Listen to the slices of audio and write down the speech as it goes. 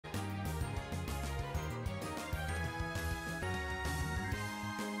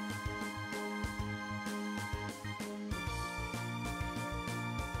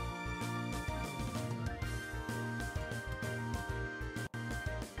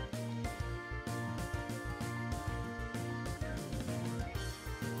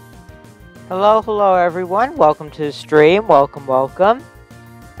Hello everyone. Welcome to the stream. Welcome.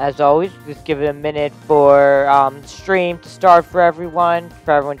 As always, just give it a minute for stream to start for everyone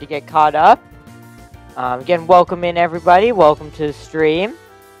to get caught up. Again, welcome in everybody. Welcome to the stream.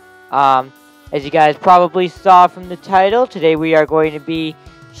 As you guys probably saw from the title, today we are going to be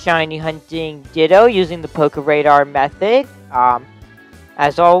shiny hunting Ditto using the Pokeradar method.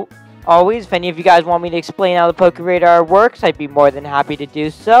 As always, if any of you guys want me to explain how the Pokeradar works, I'd be more than happy to do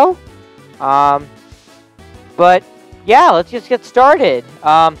so. But yeah, let's just get started.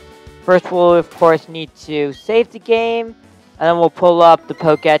 First we'll of course need to save the game, and then we'll pull up the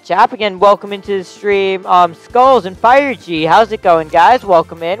Pokeradar app. Again, welcome into the stream, Skulls and Fire G. How's it going, guys?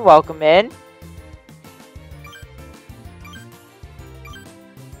 Welcome in.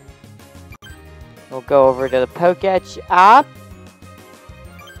 We'll go over to the Pokeradar app.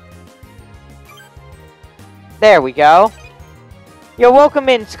 There we go. Yo, welcome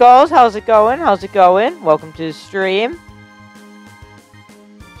in, Skulls. How's it going? Welcome to the stream.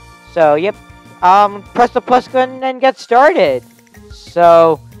 So, yep. Press the plus button and get started.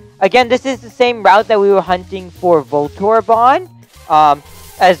 So, again, this is the same route that we were hunting for Voltorb on.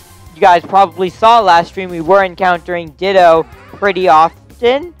 As you guys probably saw last stream, we were encountering Ditto pretty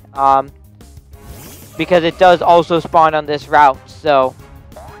often. Because it does also spawn on this route. So,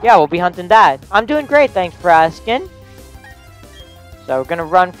 yeah, we'll be hunting that. I'm doing great, thanks for asking. So we're gonna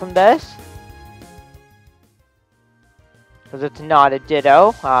run from this, because it's not a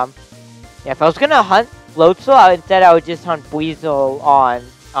Ditto. Yeah, if I was gonna hunt Floatzel, instead I would just hunt Weasel on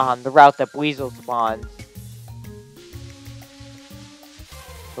the route that Weasel spawns.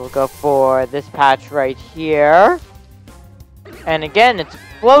 So we'll go for this patch right here. And again, it's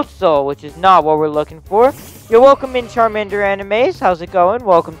Floatzel, which is not what we're looking for. You're welcome in, Charmander Animes. How's it going?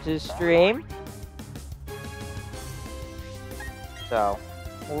 Welcome to the stream. So,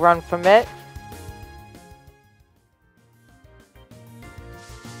 we'll run from it.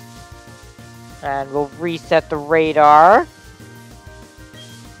 And we'll reset the radar.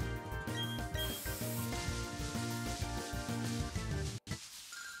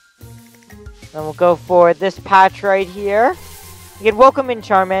 Then we'll go for this patch right here. Again, welcome in,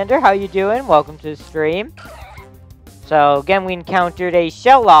 Charmander. How you doing? Welcome to the stream. So, again, we encountered a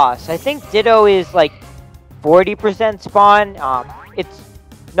shell loss. I think Ditto is like 40% spawn. It's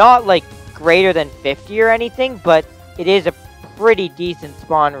not like greater than 50 or anything, but it is a pretty decent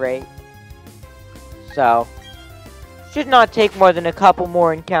spawn rate. So, should not take more than a couple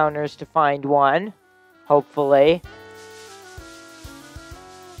more encounters to find one, hopefully.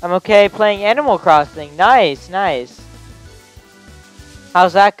 I'm okay playing Animal Crossing. Nice.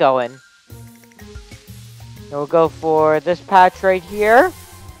 How's that going? We'll go for this patch right here.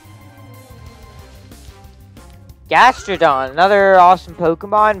 Gastrodon, another awesome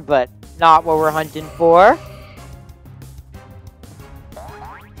Pokemon, but not what we're hunting for.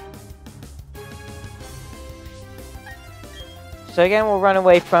 So again, we'll run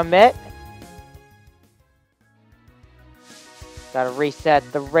away from it. Gotta reset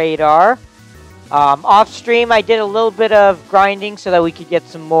the radar. Off stream, I did a little bit of grinding so that we could get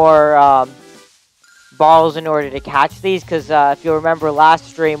some more balls in order to catch these, because if you'll remember last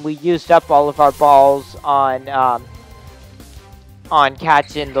stream, we used up all of our balls on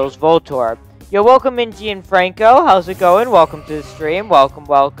catching those Voltorb. Yo, welcome in, Gianfranco. How's it going? Welcome to the stream.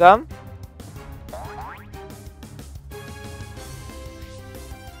 Welcome.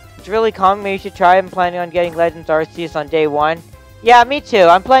 It's really calm. Maybe you should try. I'm planning on getting Legends Arceus on day 1. Yeah, me too.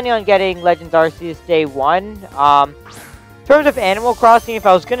 I'm planning on getting Legends Arceus day 1. In terms of Animal Crossing, if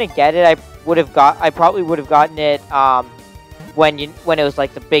I was gonna get it, I probably would have gotten it when it was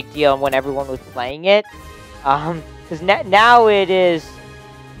like the big deal and when everyone was playing it. Because now it's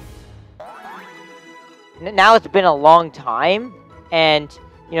been a long time, and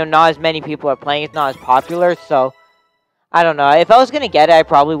not as many people are playing. It's not as popular, so I don't know. If I was gonna get it, I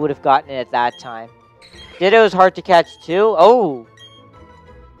probably would have gotten it at that time. Ditto is hard to catch too. Oh,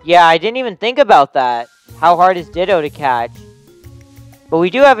 yeah, I didn't even think about that. How hard is Ditto to catch? But we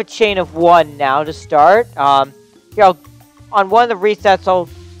do have a chain of 1 now to start. Here, on one of the resets, I'll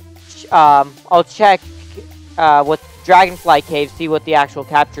check what Dragonfly Cave, see what the actual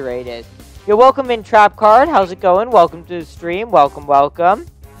capture rate is. You're welcome in, Trap Card. How's it going? Welcome to the stream. Welcome.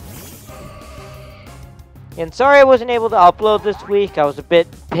 And sorry I wasn't able to upload this week. I was a bit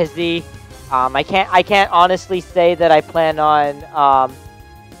busy. I can't honestly say that I plan on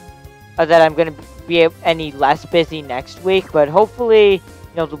that I'm gonna be any less busy next week, but hopefully,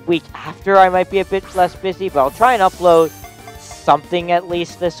 the week after I might be a bit less busy. But I'll try and upload something at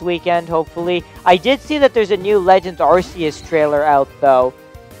least this weekend, hopefully. I did see that there's a new Legends Arceus trailer out, though.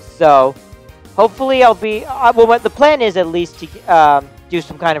 So, Hopefully I'll be... well, the plan is at least to do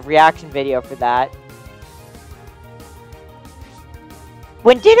some kind of reaction video for that.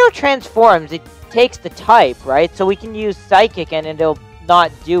 When Ditto transforms, it takes the type, right? So we can use Psychic and it'll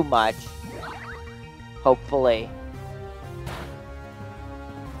not do much. Hopefully.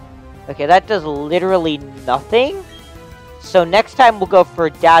 Okay, that does literally nothing. So next time we'll go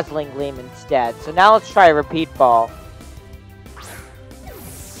for Dazzling Gleam instead. So now let's try Repeat Ball.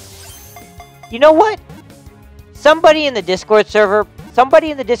 You know what? Somebody in the Discord server,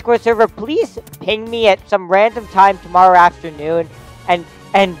 please ping me at some random time tomorrow afternoon and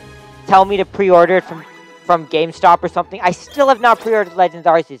tell me to pre-order it from GameStop or something. I still have not pre-ordered Legends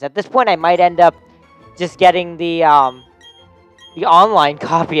Arceus. At this point, I might end up just getting the online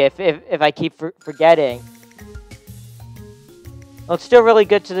copy if I keep forgetting. Well, it's still really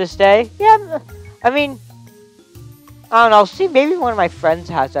good to this day. Yeah, I mean, I don't know. See, maybe one of my friends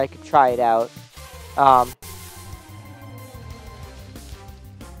has it. I could try it out.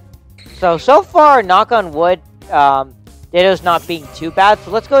 So far, knock on wood, Ditto's not being too bad. So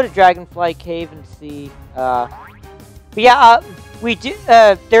let's go to Dragonfly Cave and see. But yeah, we do.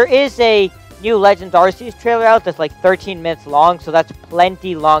 There is a new Legends Arceus trailer out that's like 13 minutes long, so that's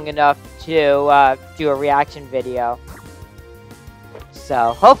plenty long enough to do a reaction video.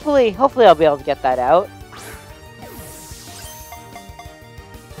 So hopefully I'll be able to get that out.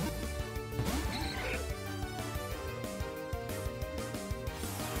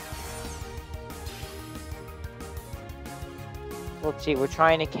 Let's see, we're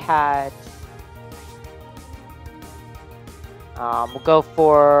trying to catch... we'll go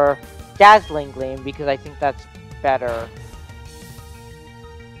for Dazzling Gleam because I think that's better.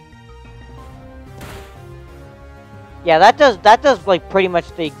 Yeah, that does like pretty much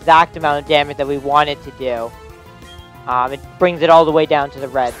the exact amount of damage that we want it to do. It brings it all the way down to the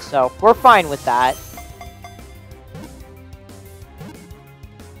red, so we're fine with that.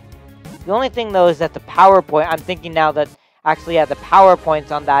 The only thing though is that the power point, I'm thinking now that actually, yeah, the power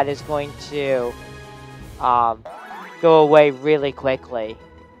points on that is going to go away really quickly.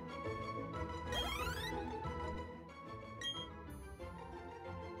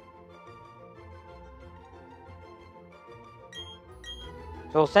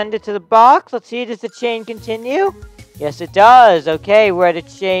 So we'll send it to the box. Let's see, does the chain continue? Yes, it does. Okay, we're at a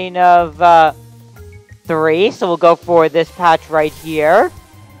chain of 3, so we'll go for this patch right here.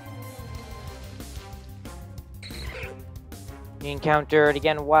 We encountered,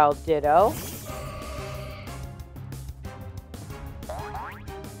 again, Wild Ditto.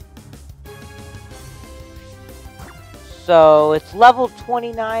 So, it's level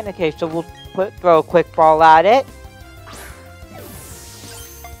 29. Okay, so we'll throw a quick ball at it.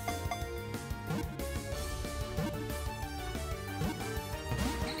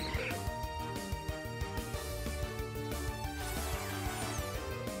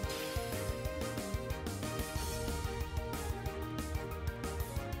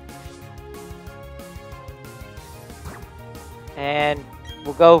 And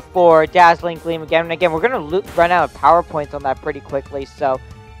we'll go for Dazzling Gleam again. And again, we're going to run out of power points on that pretty quickly. So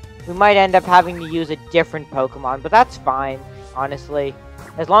we might end up having to use a different Pokemon. But that's fine, honestly.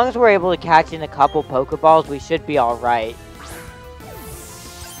 As long as we're able to catch in a couple Pokeballs, we should be alright.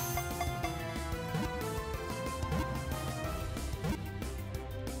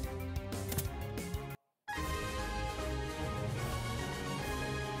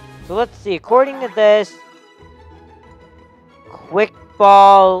 So let's see. According to this... Quick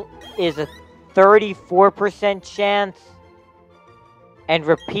Ball is a 34% chance, and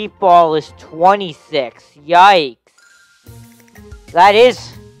Repeat Ball is 26. Yikes. That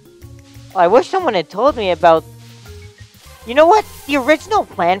is... I wish someone had told me about... You know what? The original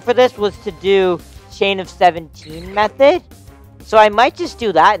plan for this was to do Chain of 17 method, so I might just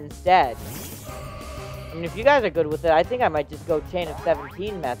do that instead. I mean, if you guys are good with it, I think I might just go Chain of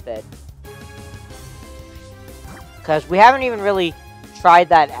 17 method. Because we haven't even really tried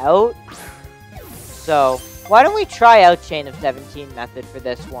that out. So, why don't we try out Chain of 17 method for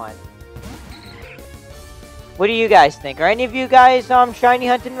this one? What do you guys think? Are any of you guys shiny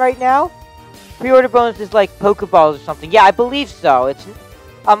hunting right now? Pre-order bonus is like Pokeballs or something. Yeah, I believe so. It's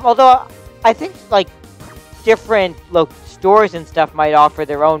although I think like different stores and stuff might offer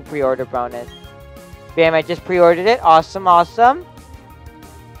their own pre-order bonus. Bam, I just pre-ordered it. Awesome, awesome.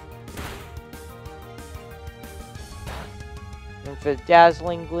 And for the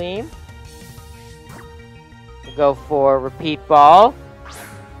Dazzling Gleam, we'll go for Repeat Ball.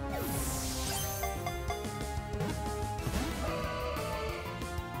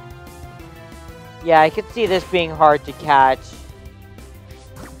 Yeah, I could see this being hard to catch.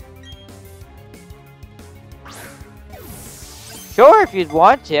 Sure, if you'd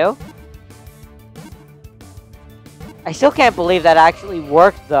want to. I still can't believe that actually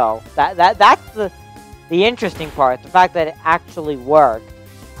worked, though. That's the interesting part. The fact that it actually worked.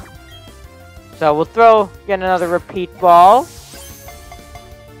 So we'll get another repeat ball.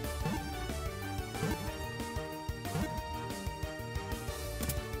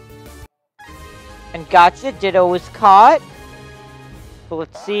 And gotcha, Ditto was caught. So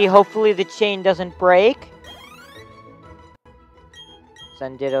let's see, hopefully the chain doesn't break.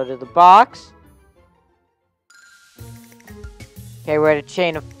 Send Ditto to the box. Okay, we're at a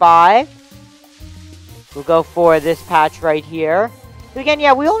chain of 5. We'll go for this patch right here. But again,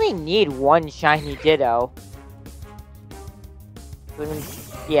 yeah, we only need 1 shiny Ditto.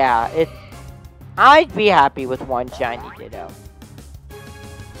 Yeah, I'd be happy with 1 shiny Ditto.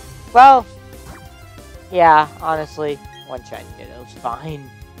 Well, yeah, honestly, 1 shiny Ditto is fine.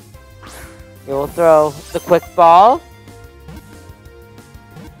 Okay, we'll throw the quick ball.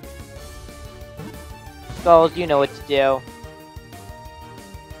 Skulls, you know what to do.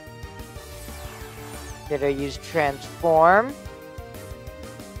 Ditto use transform.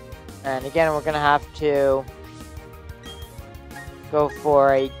 And again, we're gonna have to go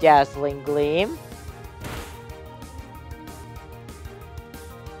for a dazzling gleam.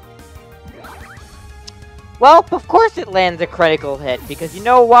 Well, of course it lands a critical hit, because you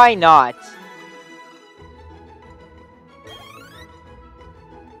know why not?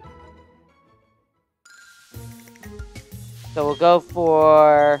 So we'll go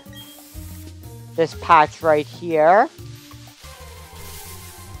for this patch right here.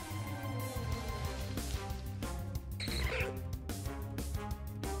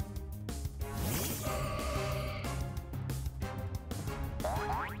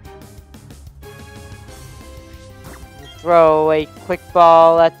 Throw a quick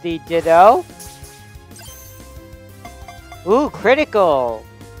ball at the Ditto. Ooh, critical!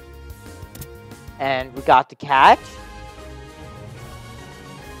 And we got the catch.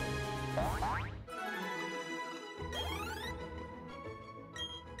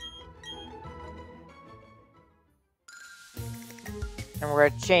 And we're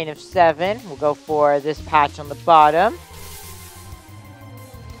at chain of 7. We'll go for this patch on the bottom.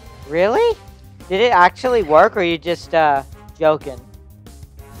 Really? Did it actually work, or are you just joking?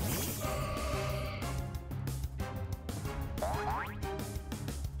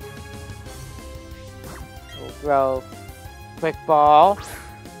 We'll throw quick ball.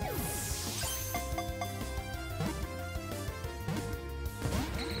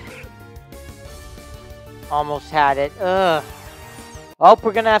 Almost had it. Ugh. Oh,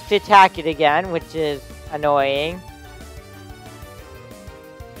 we're gonna have to attack it again, which is annoying.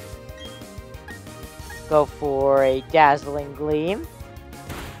 Go for a dazzling gleam.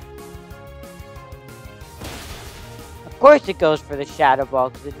 Of course it goes for the shadow ball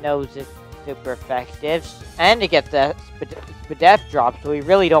because it knows it's super effective. And to get the Spadef drop, so we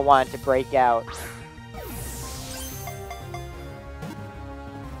really don't want it to break out.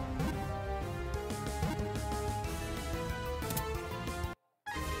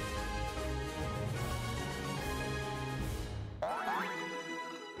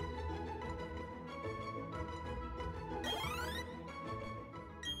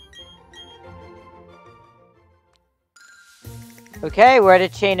 Okay, we're at a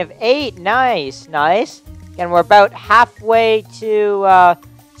chain of 8. Nice, nice. And we're about halfway to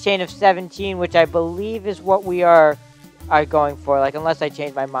chain of 17, which I believe is what we are going for. Like, unless I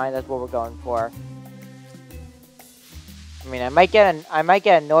change my mind, that's what we're going for. I mean, I might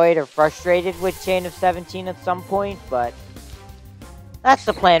get annoyed or frustrated with chain of 17 at some point, but that's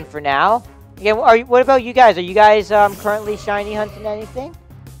the plan for now. Again, what about you guys? Are you guys currently shiny hunting anything?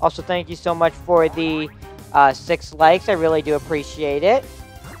 Also, thank you so much for the 6 likes. I really do appreciate it.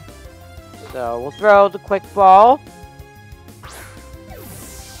 So we'll throw the quick ball.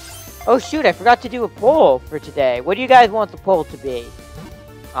 Oh shoot, I forgot to do a poll for today. What do you guys want the poll to be?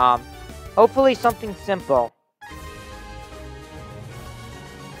 Hopefully something simple.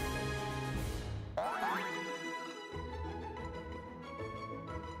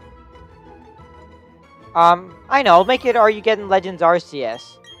 I know, make it, are you getting Legends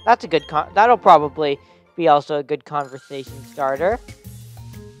Arceus? That's a good that'll probably be also a good conversation starter.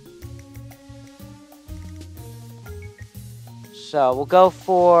 So we'll go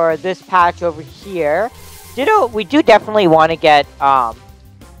for this patch over here. Ditto, we do definitely want to get a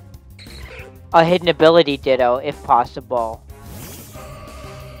hidden ability Ditto if possible.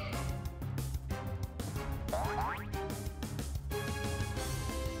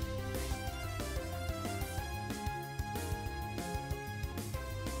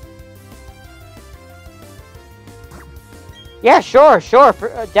 Yeah, sure,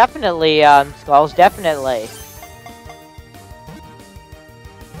 definitely, Skulls, definitely.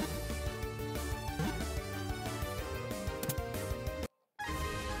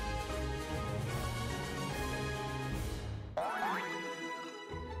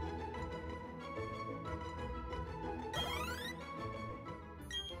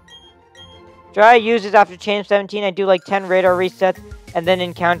 Try uses after chain 17. I do like 10 radar resets and then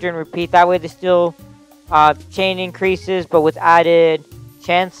encounter and repeat. That way the still chain increases, but with added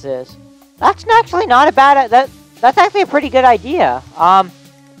chances. That's actually not a bad. That's actually a pretty good idea.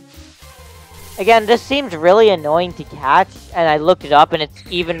 Again, this seems really annoying to catch, and I looked it up, and it's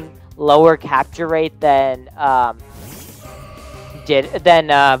even lower capture rate than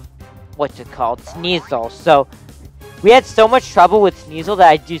what's it called, Sneasel. So we had so much trouble with Sneasel that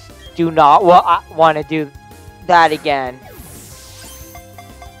I just do not want to do that again.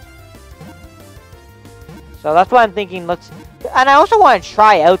 So that's why I'm thinking, and I also want to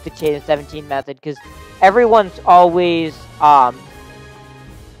try out the chain of 17 method, because everyone's always,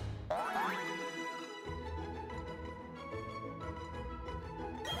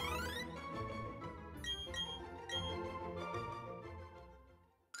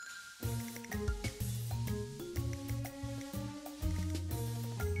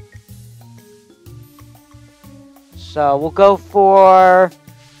 so we'll go for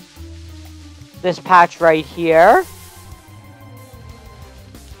this patch right here.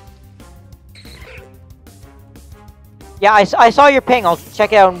 Yeah, I saw your ping. I'll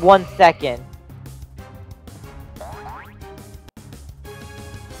check it out in 1 second.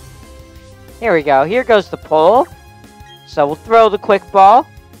 Here we go. Here goes the pull. So we'll throw the quick ball.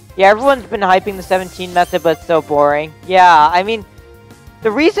 Yeah, everyone's been hyping the 17 method, but it's so boring. Yeah, I mean,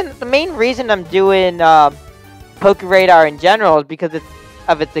 the main reason I'm doing Pokeradar in general is because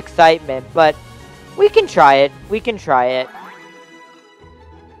of its excitement, but we can try it. We can try it.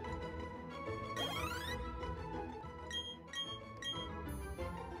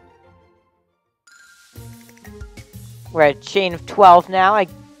 We're at chain of 12 now. I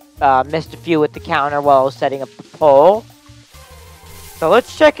missed a few with the counter while I was setting up the pole. So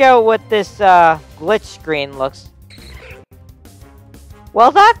let's check out what this glitch screen looks.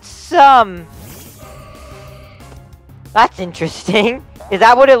 Well, that's interesting. Is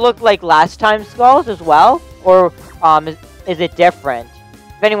that what it looked like last time, Skulls, as well? Or is it different?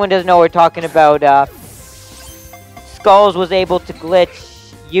 If anyone doesn't know what we're talking about, Skulls was able to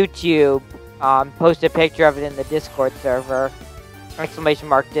glitch YouTube. Post a picture of it in the Discord server. Exclamation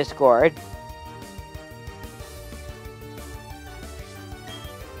mark Discord.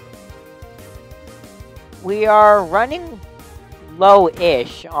 We are running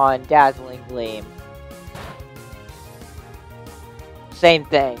low-ish on Dazzling Gleam. Same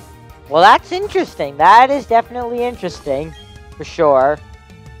thing. Well, that's interesting. That is definitely interesting. For sure.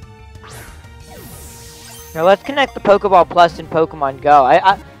 Now, let's connect the Pokeball Plus and Pokemon Go.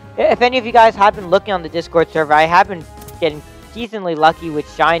 If any of you guys have been looking on the Discord server, I have been getting decently lucky with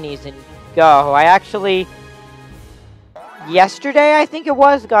shinies and Go. I actually, yesterday I think it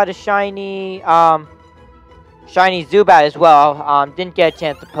was, got a shiny Zubat as well. Didn't get a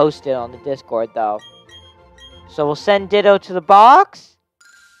chance to post it on the Discord though. So we'll send Ditto to the box.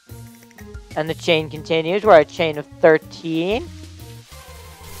 And the chain continues. We're at a chain of 13.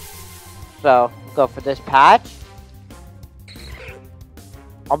 So we'll go for this patch.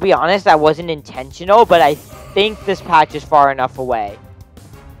 I'll be honest, that wasn't intentional, but I think this patch is far enough away.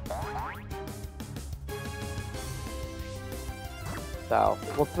 So,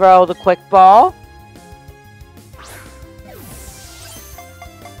 we'll throw the quick ball.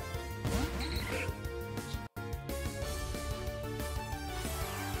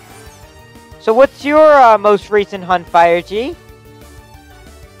 So what's your most recent hunt, Fire G?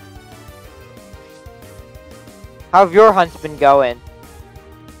 How have your hunts been going?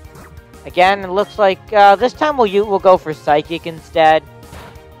 Again, it looks like this time we'll go for Psychic instead.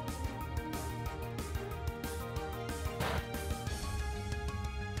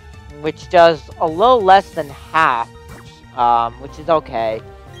 Which does a little less than half, which is okay.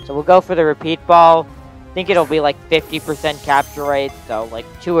 So we'll go for the repeat ball. I think it'll be like 50% capture rate, so like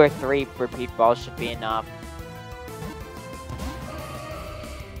 2 or 3 repeat balls should be enough.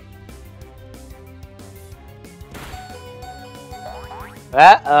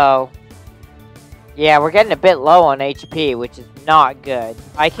 Uh-oh. Yeah, we're getting a bit low on HP, which is not good.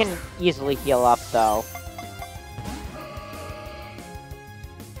 I can easily heal up, though.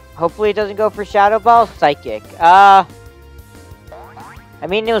 Hopefully it doesn't go for Shadow Ball. Psychic. I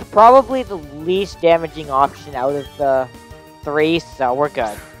mean, it was probably the least damaging option out of the 3, so we're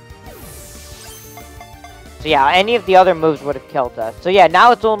good. So yeah, any of the other moves would have killed us. So yeah,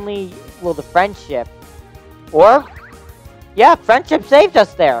 now it's only, well, the friendship. Or, yeah, friendship saved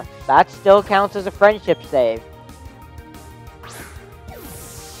us there. That still counts as a friendship save.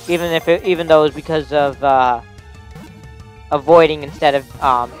 Even though it was because of avoiding instead of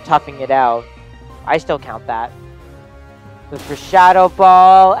toughing it out. I still count that. It was for Shadow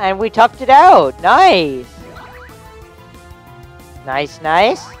Ball, and we toughed it out. Nice! Nice,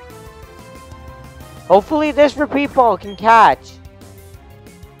 nice. Hopefully this repeat ball can catch.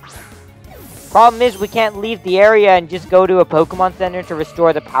 Problem is we can't leave the area and just go to a Pokemon Center to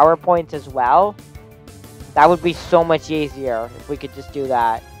restore the power points as well. That would be so much easier if we could just do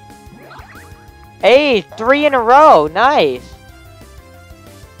that. Hey, 3 in a row. Nice.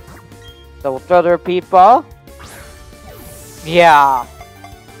 So we'll throw the repeat ball. Yeah.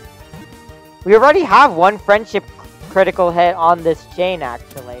 We already have one friendship critical hit on this chain,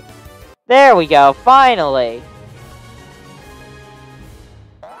 actually. There we go, finally.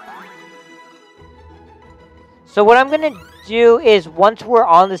 So what I'm gonna do is, once we're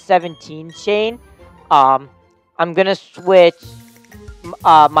on the 17 chain, I'm gonna switch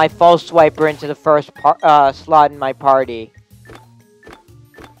my false swiper into the first slot in my party.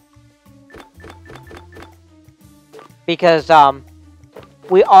 Because,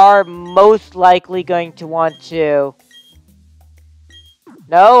 we are most likely going to want to...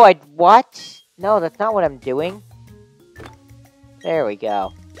 No, what? No, that's not what I'm doing. There we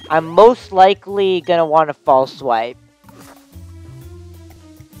go. I'm most likely gonna want to false swipe.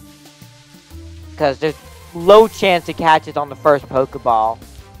 Because there's low chance it catches on the first Pokeball.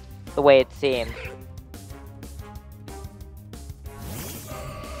 The way it seems.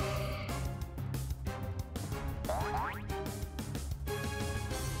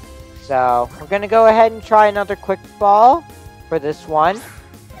 So, we're gonna go ahead and try another quick ball for this one.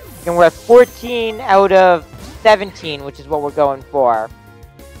 And we're at 14 out of 17, which is what we're going for.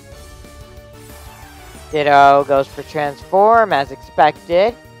 Ditto goes for transform, as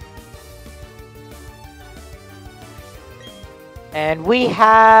expected. And we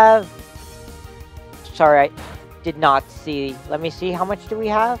have... Sorry, I did not see. Let me see, how much do we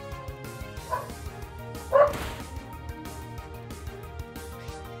have?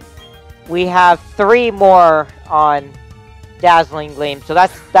 We have 3 more on Dazzling Gleam, so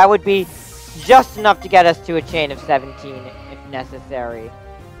that would be just enough to get us to a chain of 17 if necessary.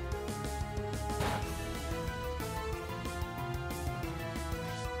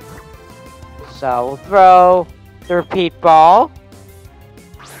 So we'll throw the repeat ball.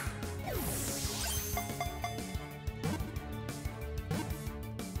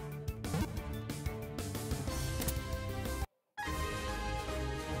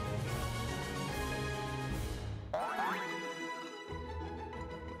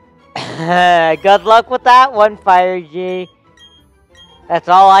 Good luck with that one, Fire G. That's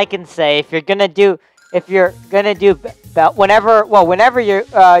all I can say. If you're gonna do whenever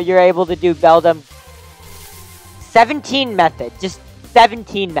you're able to do Beldum, 17 method, just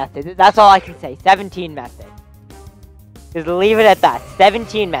 17 method. That's all I can say. 17 method. Just leave it at that.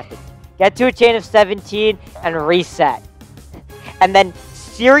 17 method. Get to a chain of 17 and reset, and then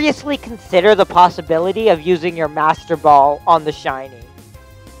seriously consider the possibility of using your Master Ball on the shiny.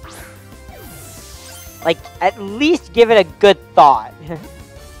 Like, at least give it a good thought.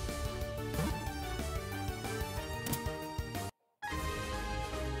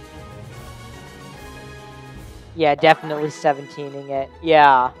 Yeah, definitely 17ing it.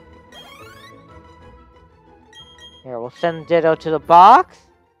 Yeah. Here, we'll send Ditto to the box.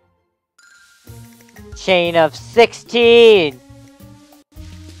 Chain of 16.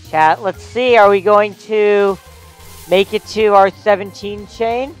 Chat, let's see. Are we going to make it to our 17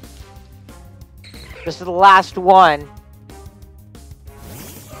 chain? This is the last one.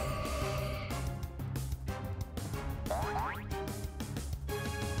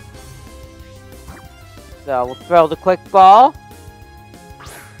 So we'll throw the quick ball.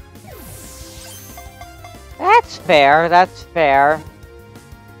 That's fair, that's fair.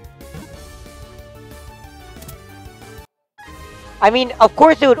 I mean, of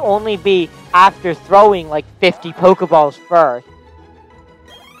course it would only be after throwing like 50 Pokeballs first.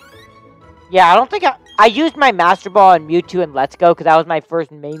 Yeah, I don't think I used my Master Ball on Mewtwo and Let's Go because that was my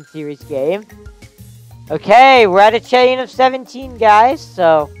first main series game. Okay, we're at a chain of 17, guys.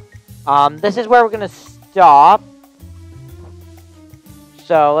 So, this is where we're going to stop.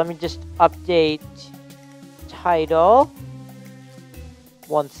 So, let me just update title.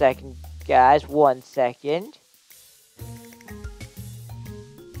 1 second, guys. 1 second.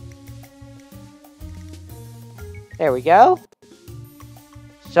 There we go.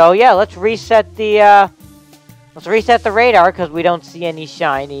 So yeah, let's reset the Let's reset the radar because we don't see any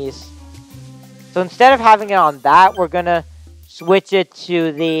shinies. So instead of having it on that, we're gonna switch it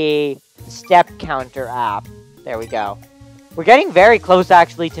to the step counter app. There we go. We're getting very close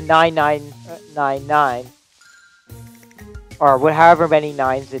actually to 9999. Or however many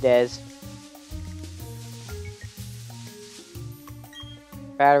nines it is.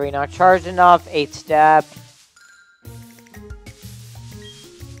 Battery not charged enough. 8 step.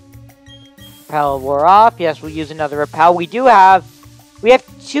 Repel wore off. Yes, we'll use another repel. We have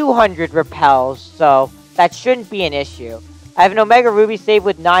 200 repels, so that shouldn't be an issue. I have an Omega Ruby save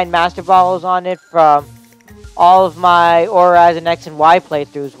with 9 Master Balls on it from all of my Auras and X and Y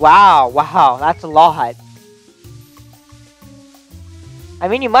playthroughs. Wow, that's a lot. I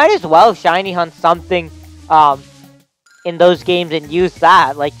mean, you might as well shiny hunt something in those games and use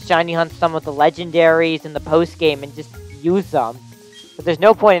that. Like, shiny hunt some of the legendaries in the post-game and just use them. But there's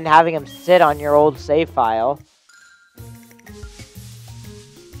no point in having them sit on your old save file.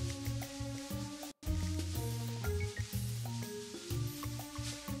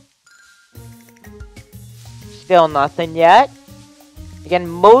 Still nothing yet. Again,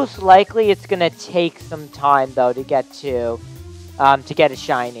 most likely it's gonna take some time though to get a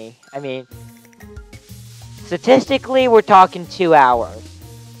shiny. I mean, statistically, we're talking 2 hours.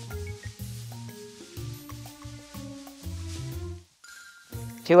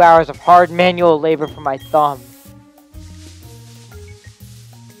 Two hours of hard manual labor for my thumb.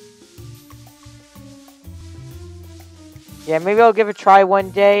 Yeah, maybe I'll give it a try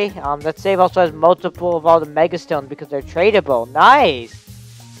one day. That save also has multiple of all the Mega Stones because they're tradable. Nice!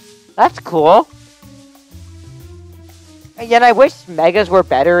 That's cool. Again, I wish Megas were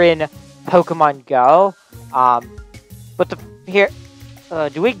better in Pokemon Go. But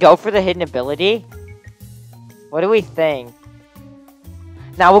do we go for the hidden ability? What do we think?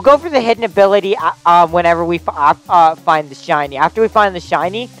 Now, we'll go for the hidden ability whenever we find the shiny. After we find the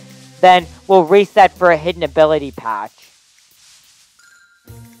shiny, then we'll reset for a hidden ability patch.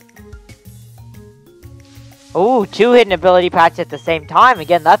 Ooh, 2 hidden ability patches at the same time.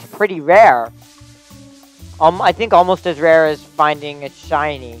 Again, that's pretty rare. I think almost as rare as finding a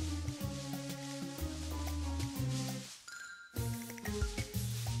shiny.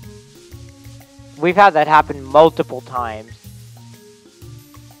 We've had that happen multiple times.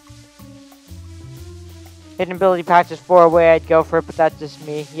 Hidden ability patch is 4 away, I'd go for it, but that's just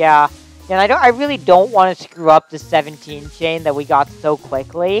me. Yeah. And I really don't want to screw up the 17 chain that we got so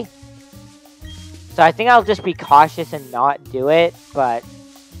quickly. So I think I'll just be cautious and not do it, but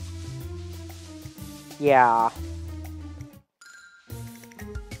yeah.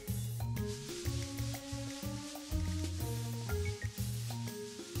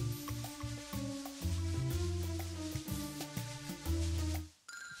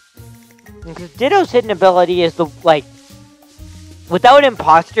 Because Ditto's hidden ability is without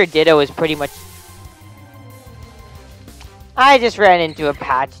Imposter, Ditto is pretty much... I just ran into a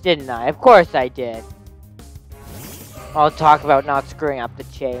patch, didn't I? Of course I did. I'll talk about not screwing up the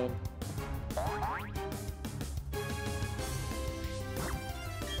chain.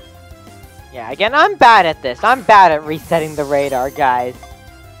 Yeah, again, I'm bad at this. I'm bad at resetting the radar, guys.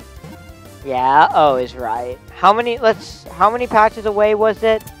 Yeah, O is right. How many patches away was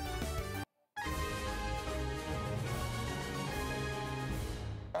it?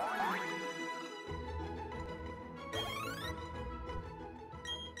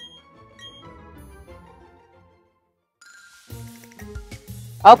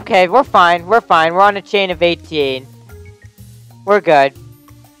 Okay, we're fine. We're fine. We're on a chain of 18. We're good.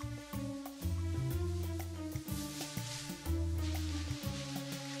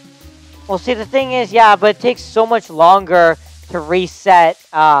 Well, see, the thing is, yeah, but it takes so much longer to reset,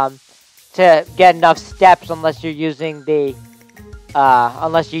 to get enough steps unless you're using the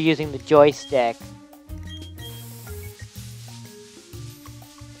joystick.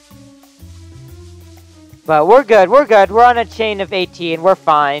 But we're good, we're good. We're on a chain of 18. We're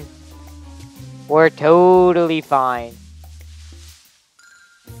fine. We're totally fine.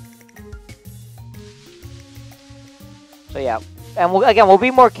 So yeah. And we'll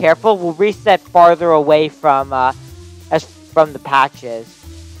be more careful. We'll reset farther away from the patches.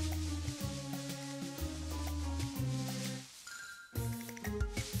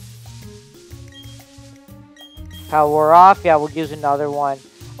 Power off. Yeah, we'll use another one.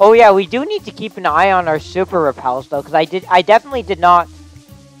 Oh yeah, we do need to keep an eye on our super repels though, because I definitely did not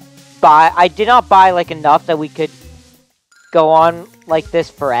buy like enough that we could go on like this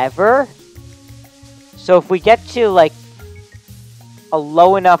forever. So if we get to like a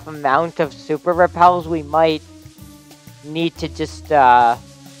low enough amount of super repels, we might need to just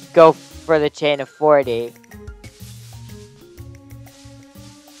go for the chain of 40.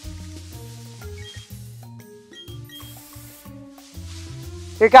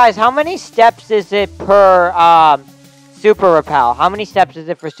 Here, guys, how many steps is it per, Super Repel? How many steps is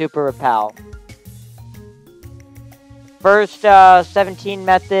it for Super Repel? First, 17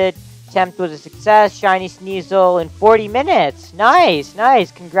 method attempt was a success. Shiny Sneasel in 40 minutes. Nice,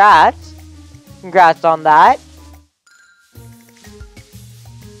 nice. Congrats. Congrats on that.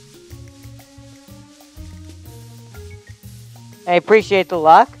 I appreciate the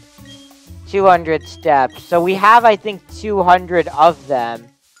luck. 200 steps. So we have, I think, 200 of them.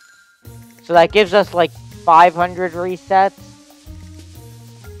 So that gives us like 500 resets.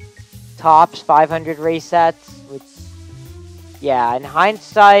 Tops 500 resets. Which, yeah, in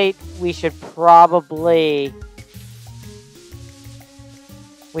hindsight, we should probably...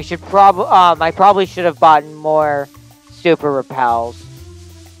 I probably should have bought more Super Repels.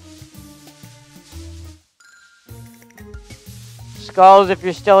 Skulls, if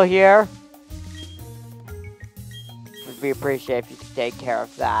you're still here, would be appreciated if you could take care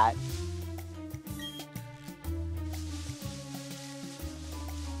of that.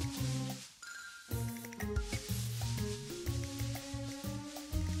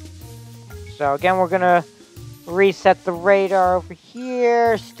 So again, we're gonna reset the radar over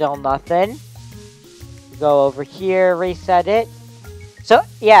here. Still nothing. Go over here, reset it. So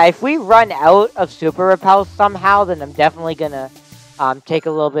yeah, if we run out of Super Repels somehow, then I'm definitely gonna take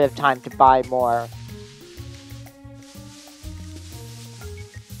a little bit of time to buy more.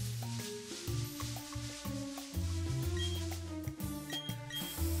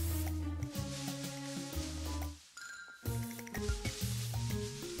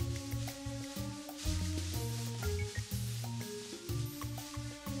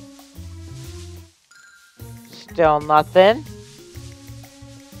 Still nothing.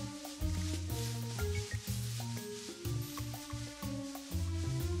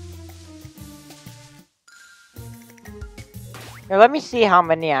 Here, let me see how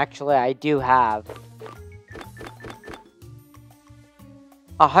many actually I do have.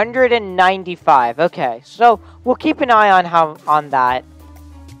 195. Okay, so we'll keep an eye on that.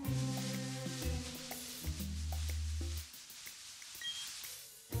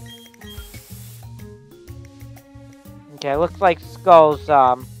 Okay, looks like Skull's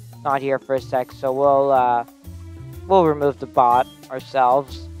not here for a sec, so we'll remove the bot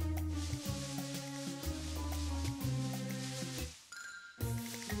ourselves.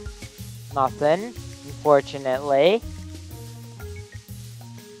 Nothing, unfortunately.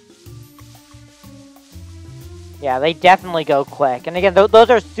 Yeah, they definitely go quick. And again,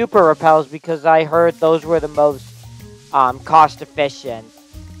 those are Super Repels because I heard those were the most cost efficient.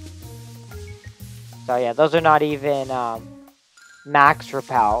 So yeah, those are not even max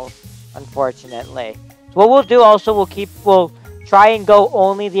repels, unfortunately. So what we'll do also, we'll try and go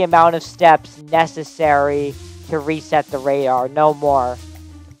only the amount of steps necessary to reset the radar, no more.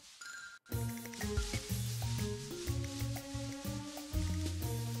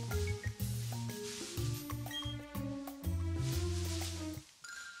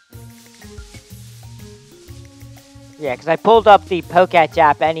 Yeah, because I pulled up the Pokeradar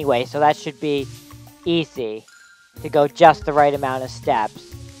app anyway, so that should be easy to go just the right amount of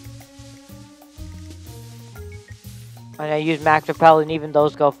steps. And I use max repel, and even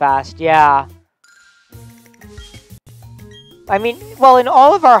those go fast. Yeah. I mean, well, in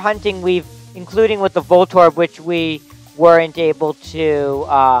all of our hunting, including with the Voltorb, which we weren't able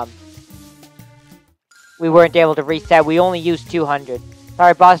to reset. We only used 200.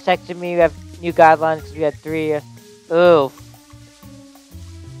 Sorry, boss texted me. We have new guidelines because we had 3. Oof.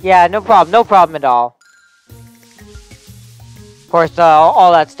 Yeah, no problem. No problem at all. Of course,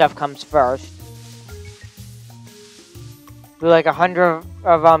 all that stuff comes first. We like 100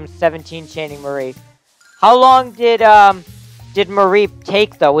 of 17 chaining Mareep. How long did Mareep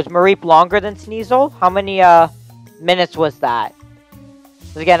take though? Was Mareep longer than Sneasel? How many minutes was that?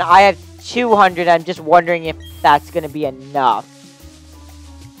 Because again, I have 200. I'm just wondering if that's gonna be enough.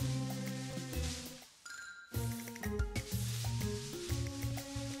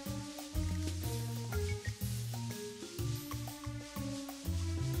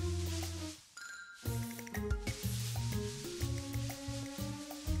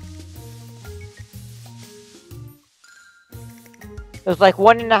 It was like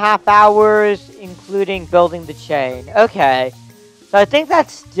 1.5 hours, including building the chain. Okay. So I think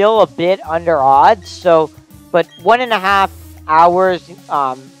that's still a bit under odds. So, but 1.5 hours,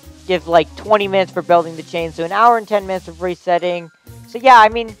 give like 20 minutes for building the chain. So 1 hour and 10 minutes of resetting. So yeah, I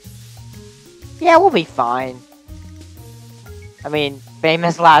mean, yeah, we'll be fine. I mean,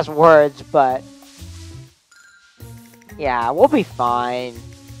 famous last words, but yeah, we'll be fine.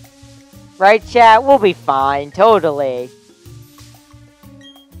 Right, chat? We'll be fine, totally.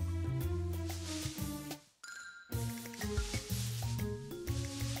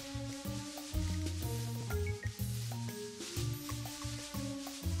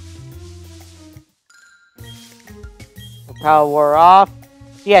 Power off.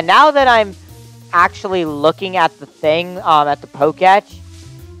 So yeah, now that I'm actually looking at the thing, at the Poketch,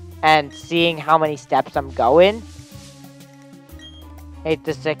 and seeing how many steps I'm going. Hate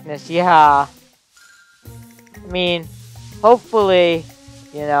the sickness, yeah. I mean, hopefully,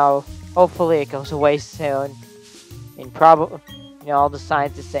 hopefully it goes away soon. I mean, probably, all the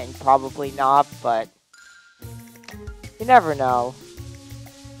scientists saying probably not, but you never know.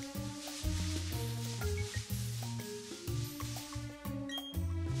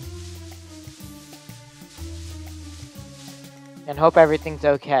 And hope everything's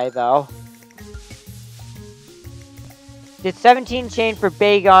okay, though. Did 17 chain for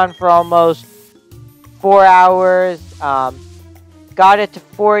Bagon for almost 4 hours. Got it to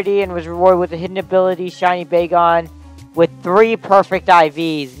 40 and was rewarded with a hidden ability, Shiny Bagon, with 3 perfect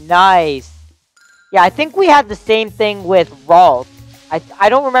IVs. Nice. Yeah, I think we had the same thing with Ralt. I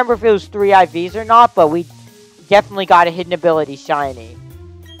don't remember if it was 3 IVs or not, but we definitely got a hidden ability Shiny.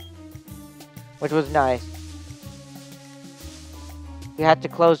 Which was nice. We had to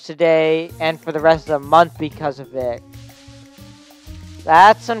close today and for the rest of the month because of it.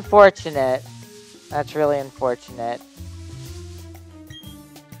 That's unfortunate. That's really unfortunate.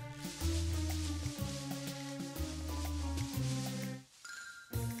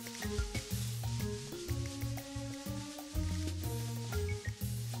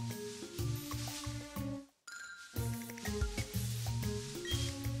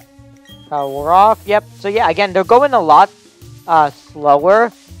 We're off. Yep. So yeah, again, they're going a lot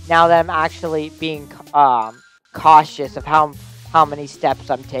slower now that I'm actually being cautious of how many steps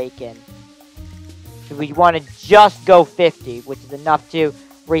I'm taking. So we want to just go 50, which is enough to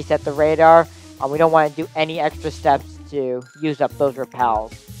reset the radar. We don't want to do any extra steps to use up those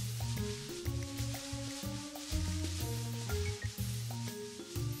repels.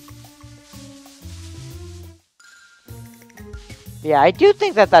 Yeah, I do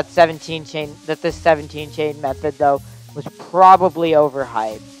think that this 17 chain method though was probably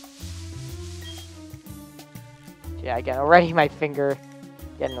overhyped. Yeah, again, already my finger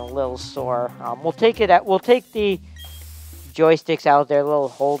getting a little sore. We'll take the joysticks out, their little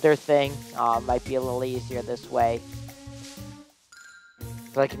holder thing. Might be a little easier this way.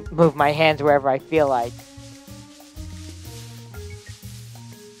 So I can move my hands wherever I feel like.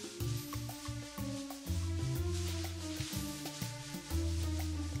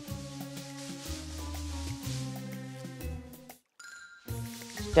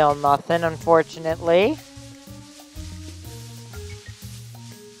 Still nothing, unfortunately.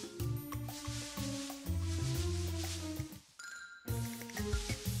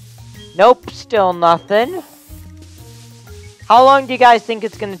 Nope, still nothing. How long do you guys think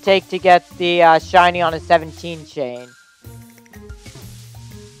it's going to take to get the shiny on a 17 chain?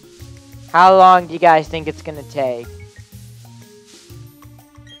 How long do you guys think it's going to take?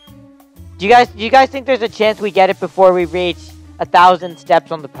 Do you guys think there's a chance we get it before we reach 1,000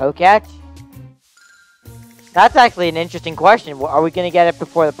 steps on the Poketch? That's actually an interesting question. Are we going to get it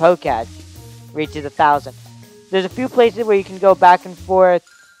before the Poketch reaches 1,000? There's a few places where you can go back and forth.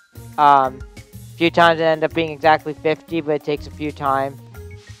 A few times it end up being exactly 50, but it takes a bit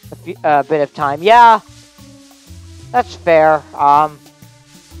of time. Yeah, that's fair. I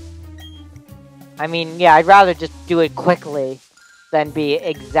mean, yeah, I'd rather just do it quickly than be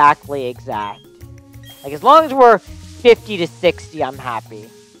exactly exact. Like, as long as we're 50 to 60, I'm happy.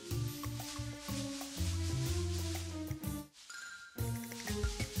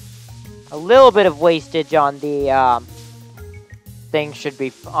 A little bit of wastage on the thing should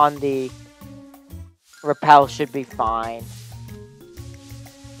be on the repel should be fine.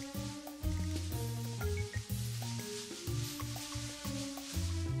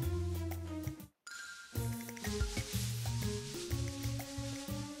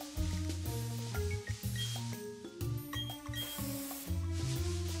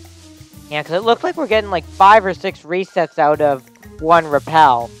 Yeah, because it looks like we're getting like 5 or 6 resets out of one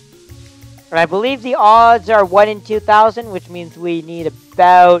repel. And I believe the odds are 1 in 2,000, which means we need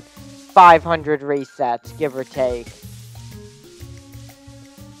about 500 resets, give or take.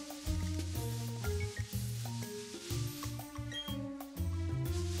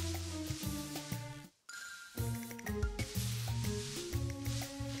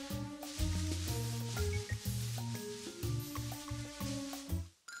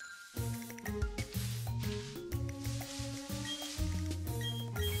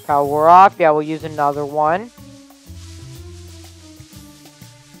 Power off. Yeah, we'll use another one.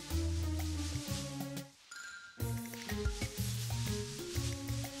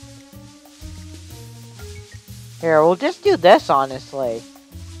 Here, we'll just do this, honestly.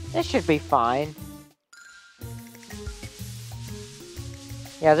 This should be fine.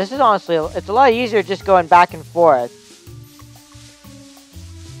 Yeah, this is honestly, it's a lot easier just going back and forth.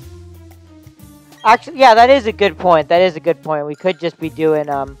 Actually, yeah, that is a good point. That is a good point. We could just be doing,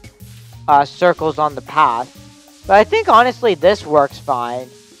 circles on the path. But I think, honestly, this works fine.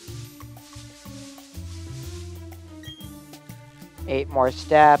 8 more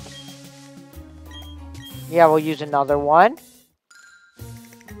steps. Yeah, we'll use another one.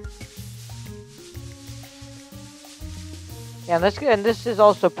 Yeah, and this is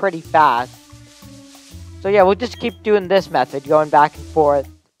also pretty fast. So yeah, we'll just keep doing this method, going back and forth.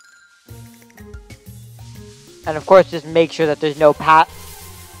 And of course, just make sure that there's no path.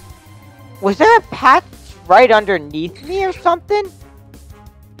 Was there a path right underneath me or something?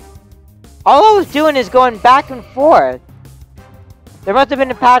 All I was doing is going back and forth. There must have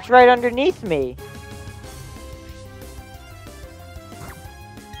been a patch right underneath me.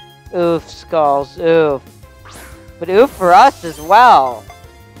 Oof, skulls, oof. But oof for us as well.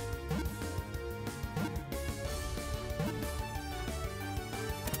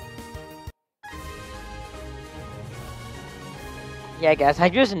 Yeah, guys,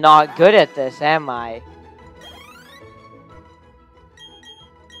 I'm just not good at this, am I?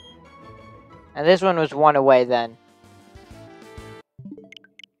 And this one was 1 away then.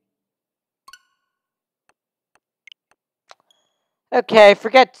 Okay,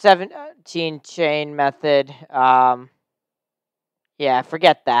 forget 17 chain method. Yeah,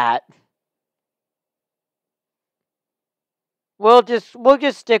 forget that. We'll just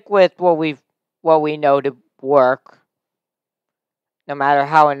stick with what we know to work. No matter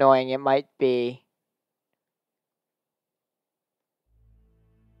how annoying it might be.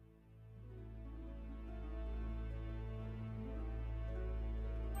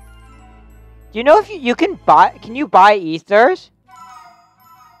 Do you know if you can buy ethers?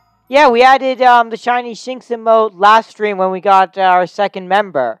 Yeah, we added the shiny Shing emote last stream when we got our second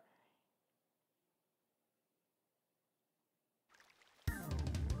member.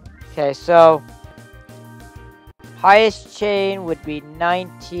 Okay, so highest chain would be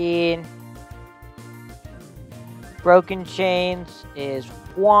 19. Broken chains is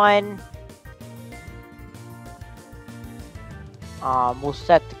 1. We'll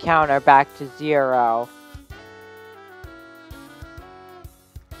set the counter back to 0.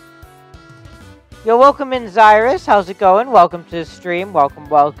 Yo, welcome in, Zyrus. How's it going? Welcome to the stream. Welcome,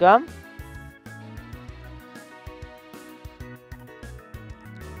 welcome.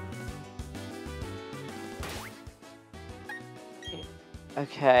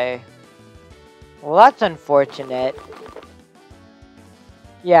 Okay. Well, that's unfortunate.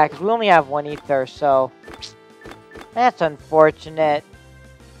 Yeah, because we only have 1 ether, so that's unfortunate.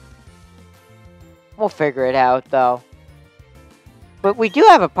 We'll figure it out, though. But we do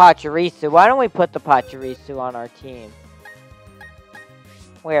have a Pachirisu. Why don't we put the Pachirisu on our team?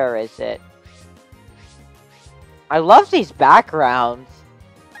 Where is it? I love these backgrounds.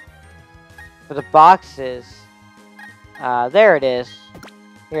 For the boxes. There it is.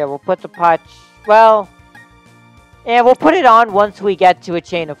 Here, we'll put the well, yeah, we'll put it on once we get to a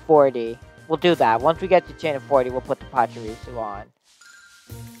chain of 40. We'll do that. Once we get to a chain of 40, we'll put the Pachirisu on.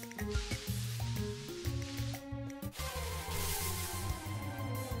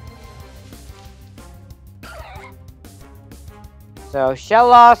 So, shell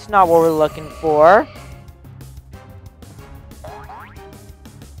loss, not what we're looking for.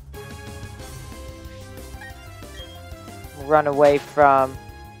 We'll run away from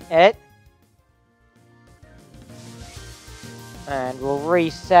it. And we'll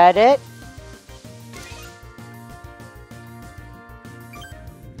reset it.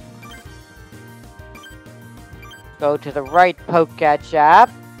 Go to the right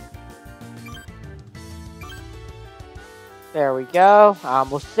Pokeradar. There we go.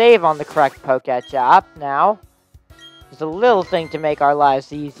 We'll save on the correct Pokeradar now. Just a little thing to make our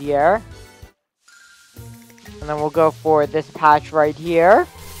lives easier. And then we'll go for this patch right here.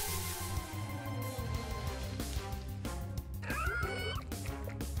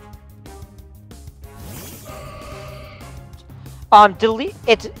 Delete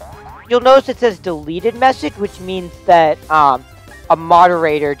it's. You'll notice it says deleted message, which means that a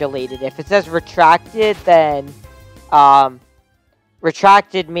moderator deleted it. If it says retracted, then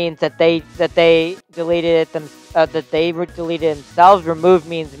retracted means that they deleted it deleted it themselves. Removed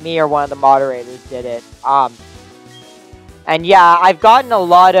means me or one of the moderators did it. And yeah, I've gotten a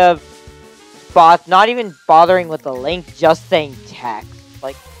lot of bots not even bothering with the link, just saying text.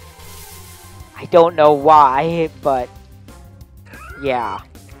 Like, I don't know why, but yeah.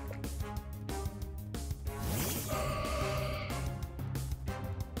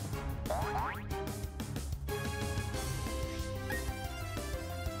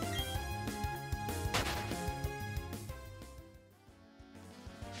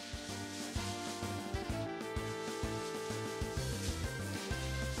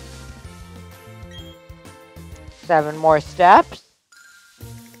 7 more steps.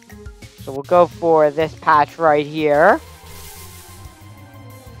 So we'll go for this patch right here.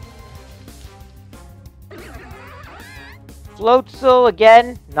 Floatzel,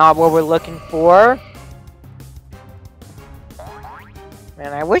 again, not what we're looking for.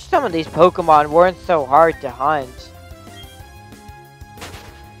 Man, I wish some of these Pokemon weren't so hard to hunt.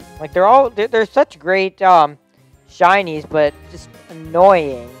 Like, they're such great, shinies, but just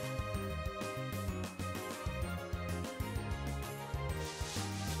annoying.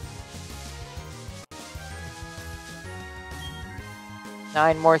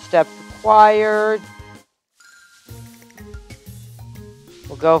 Nine more steps required.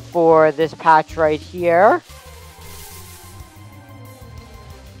 We'll go for this patch right here.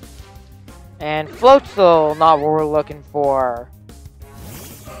 And Floatzel, not what we're looking for.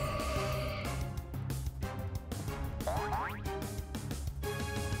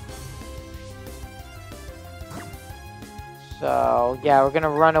 So, yeah, we're gonna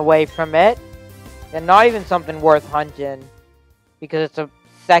run away from it. And not even something worth hunting. Because it's a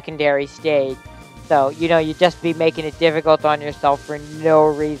secondary stage. So, you know, you'd just be making it difficult on yourself for no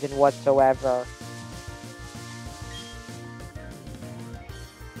reason whatsoever.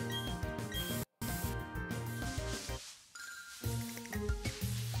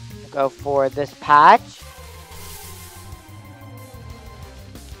 Go for this patch.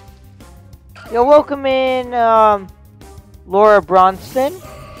 Yo, welcome in, Laura Bronson.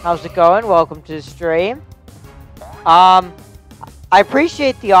 How's it going? Welcome to the stream. I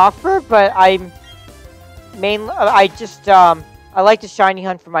appreciate the offer, but I like to shiny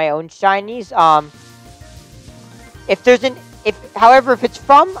hunt for my own shinies. However, if it's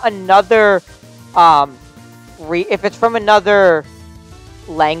from another, if it's from another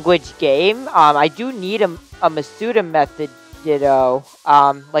language game, I do need a Masuda method Ditto.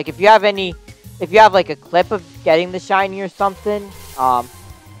 Like if you have like a clip of getting the shiny or something,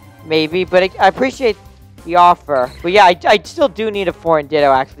 maybe, but I appreciate the offer. But yeah, I still do need a foreign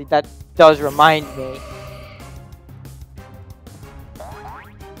Ditto, actually. That does remind me.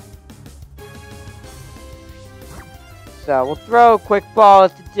 So we'll throw a quick ball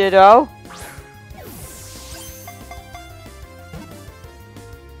at the Ditto.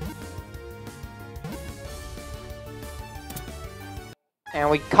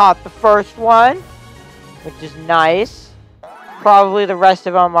 And we caught the first one, which is nice. Probably the rest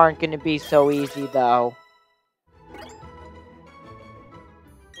of them aren't going to be so easy, though.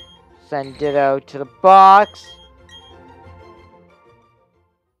 Send Ditto to the box.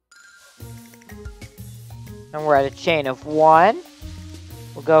 And we're at a chain of 1.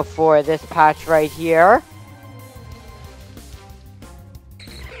 We'll go for this patch right here.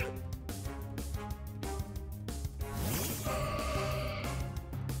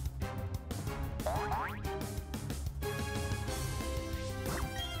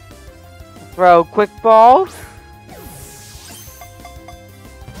 Throw quick balls.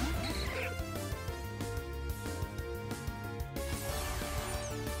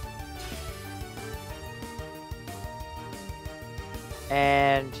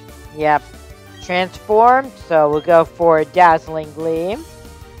 And, yep, transformed. So we'll go for a Dazzling Gleam.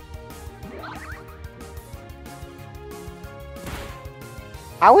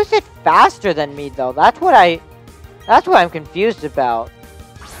 How is it faster than me, though? That's what I'm confused about.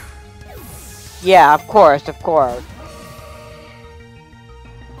 Yeah, of course, of course.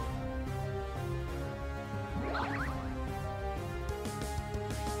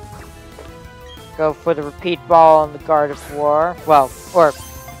 Go for the repeat ball on the Gardevoir. Well, or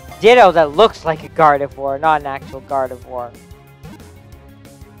Ditto that looks like a Gardevoir, not an actual Gardevoir.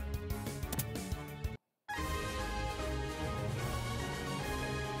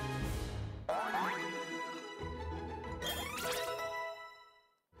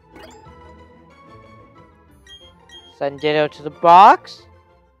 Send Ditto to the box.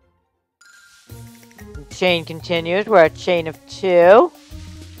 The chain continues. We're at chain of 2.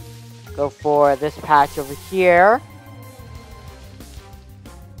 Go for this patch over here.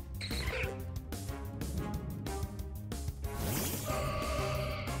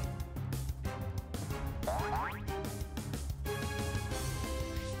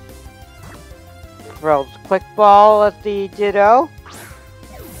 Throws quick ball at the Ditto.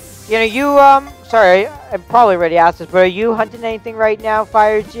 You know, you, sorry, I probably already asked this, but are you hunting anything right now,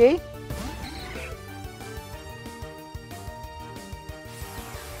 Fire G?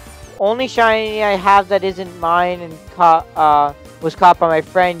 Only shiny I have that isn't mine and was caught by my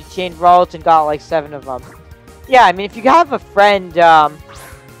friend. He chained rolls and got like 7 of them. Yeah, I mean, if you have a friend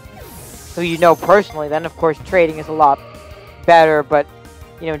who you know personally, then of course trading is a lot better. But,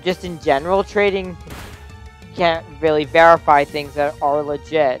 you know, just in general, trading can't really verify things that are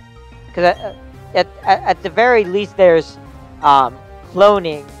legit. Because at the very least, there's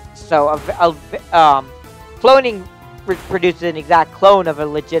cloning. So cloning produces an exact clone of a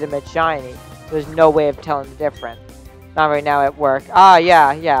legitimate shiny. There's no way of telling the difference. Not right now at work. Ah,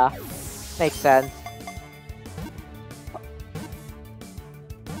 yeah. Makes sense.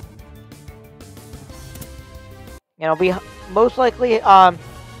 And I'll be most likely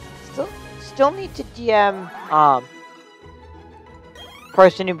still need to DM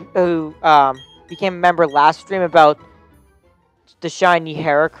person who became a member last stream about the shiny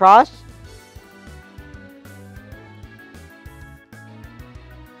Heracross.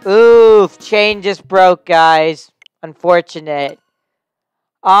 Oof, chain just broke, guys. Unfortunate.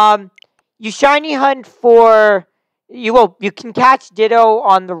 You shiny hunt for you can catch Ditto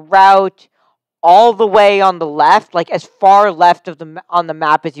on the route all the way on the left, like as far left of on the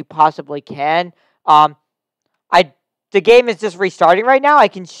map as you possibly can. The game is just restarting right now. I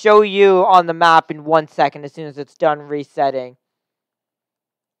can show you on the map in 1 second as soon as it's done resetting.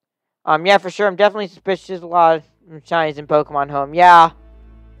 Yeah, for sure. I'm definitely suspicious. A lot of shinies in Pokemon Home. Yeah,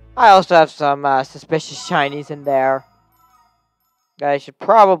 I also have some suspicious shinies in there. I should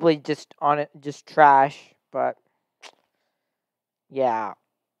probably just trash, but yeah.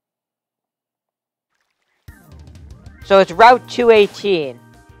 So it's Route 218.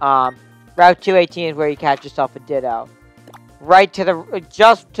 Route 218 is where you catch yourself a Ditto. Right to the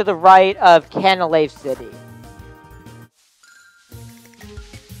just to the right of Canalave City.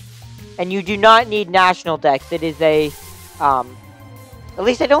 And you do not need National Dex. It is a at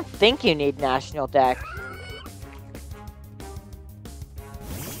least I don't think you need National Dex.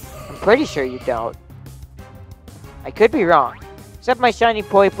 I'm pretty sure you don't. I could be wrong. Except my shiny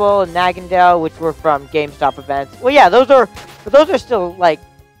Poipole and Nagandel, which were from GameStop events. Well, yeah, those are still like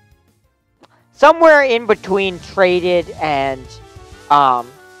somewhere in between traded and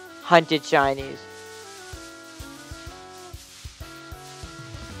hunted shinies.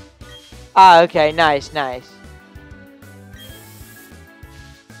 Ah, okay, nice.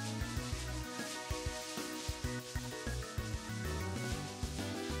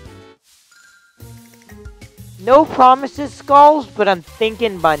 No promises, Skulls, but I'm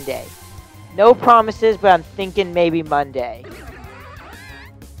thinking Monday. No promises, but I'm thinking maybe Monday.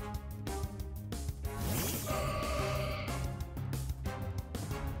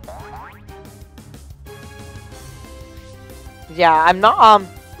 Yeah, I'm not,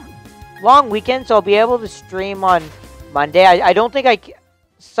 long weekend, so I'll be able to stream on Monday. I don't think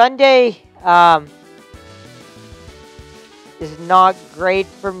Sunday, is not great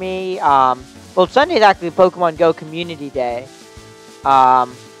for me. Well, Sunday is actually Pokemon Go Community Day. But,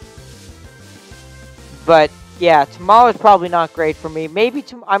 yeah, tomorrow is probably not great for me. Maybe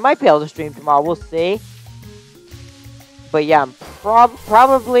I might be able to stream tomorrow. We'll see. But, yeah,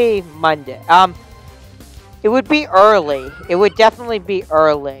 probably Monday. It would be early. It would definitely be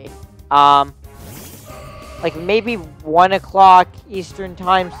early. Like, maybe 1 o'clock Eastern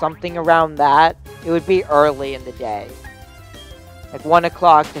Time, something around that. It would be early in the day. Like 1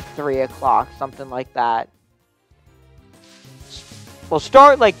 o'clock to 3 o'clock, something like that. We'll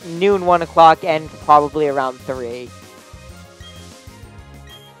start like noon, 1 o'clock, and probably around 3.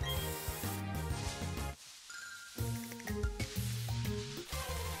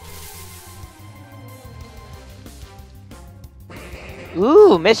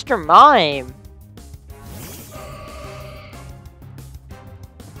 Ooh, Mr. Mime.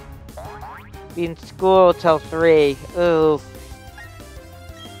 Be in school till 3. Ooh.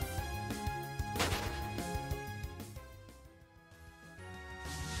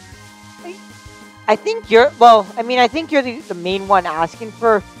 I think you're, well, I mean, I think you're the main one asking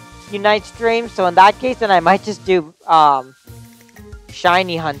for Unite stream, so in that case, then I might just do,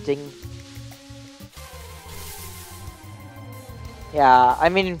 shiny hunting. Yeah, I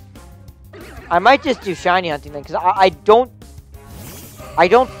mean, I might just do shiny hunting then, because I don't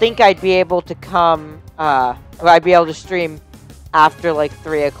think I'd be able to come, I'd be able to stream after, like,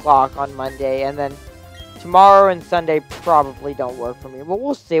 3 o'clock on Monday, and then tomorrow and Sunday probably don't work for me, but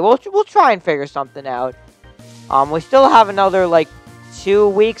we'll see. We'll try and figure something out. We still have another, like, 2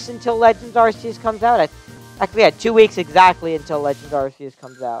 weeks until Legends Arceus comes out. Actually, yeah, 2 weeks exactly until Legends Arceus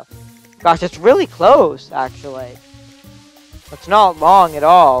comes out. Gosh, it's really close, actually. It's not long at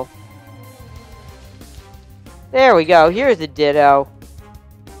all. There we go. Here's the Ditto.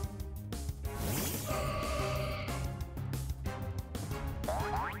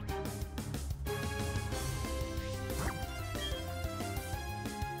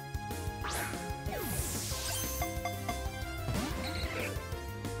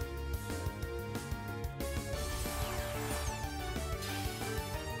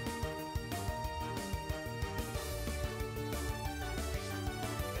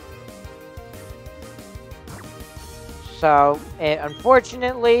 So, it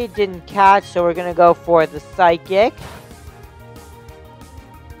unfortunately didn't catch, so we're gonna go for the Psychic.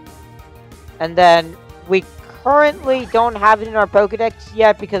 And then, we currently don't have it in our Pokedex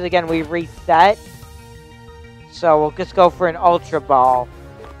yet, because again, we reset. So, we'll just go for an Ultra Ball.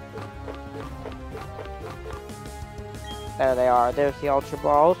 There they are, there's the Ultra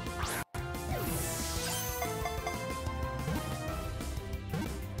Balls.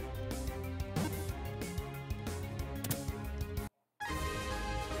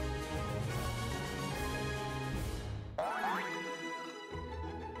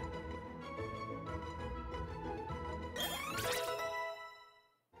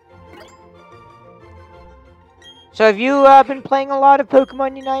 So have you been playing a lot of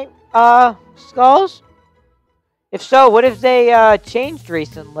Pokemon Unite, Skulls? If so, what have they changed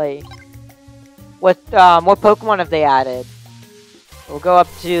recently? What Pokemon have they added? We'll go up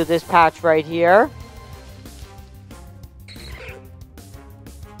to this patch right here.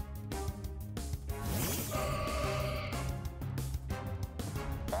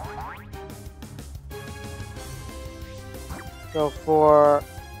 Go for...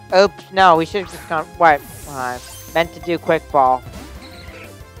 Oops, no, we should have just gone... What? Meant to do Quick Ball.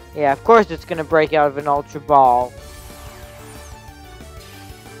 Yeah, of course it's gonna break out of an Ultra Ball.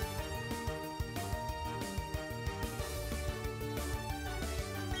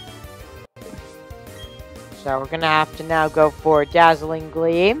 So we're gonna have to now go for Dazzling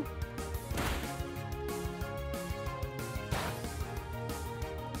Gleam.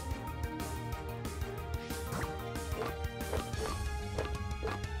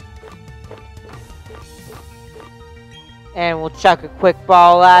 And we'll chuck a Quick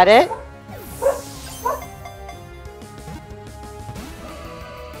Ball at it.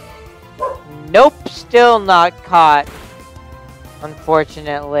 Nope, still not caught.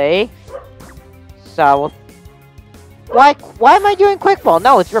 Unfortunately. So, why am I doing Quick Ball?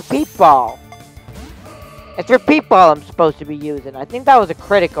 No, it's Repeat Ball. It's Repeat Ball I'm supposed to be using. I think that was a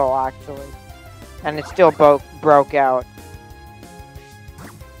critical, actually. And it still broke out.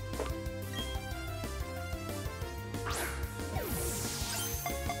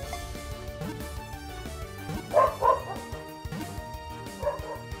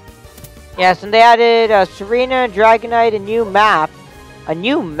 Yes, and they added Serena, Dragonite, a new map. A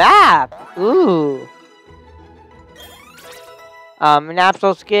new map? Ooh. An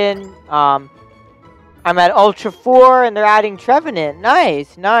Absol skin. I'm at Ultra 4, and they're adding Trevenant.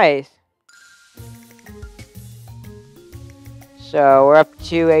 Nice, nice. So, we're up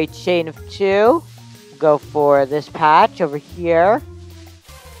to a chain of 2. Go for this patch over here.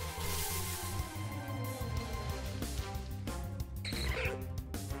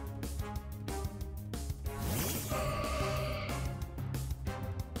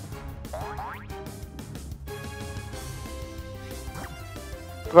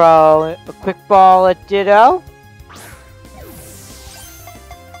 Throw a Quick Ball at Ditto.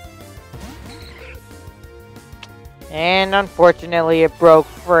 And unfortunately it broke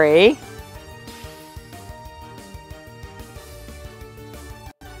free.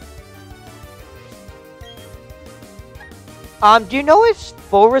 Do you know if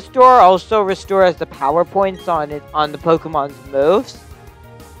Full Restore also restores the power points on the Pokemon's moves?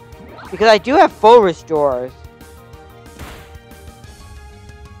 Because I do have Full Restores.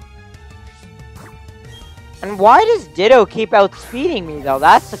 And why does Ditto keep outspeeding me, though?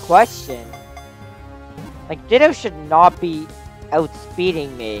 That's the question. Like, Ditto should not be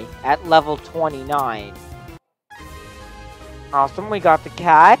outspeeding me at level 29. Awesome, we got the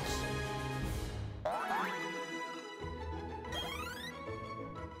catch.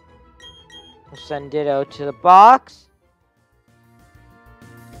 We'll send Ditto to the box.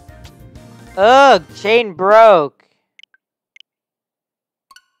 Ugh, chain broke.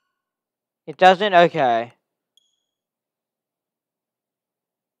 It doesn't? Okay.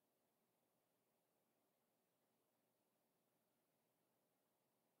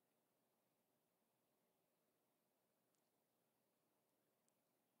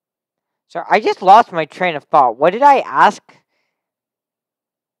 So I just lost my train of thought. What did I ask?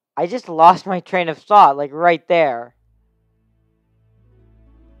 I just lost my train of thought, like right there.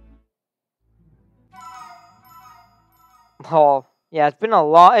 Oh, yeah, it's been a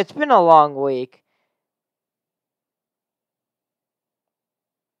long week.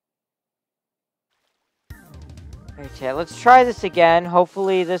 Okay, let's try this again.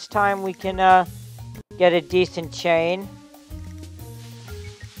 Hopefully this time we can get a decent chain.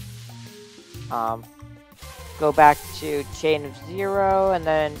 Go back to chain of 0, and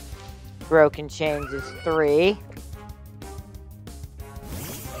then broken chains is 3.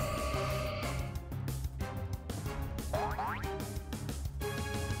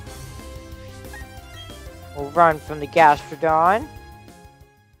 run from the Gastrodon.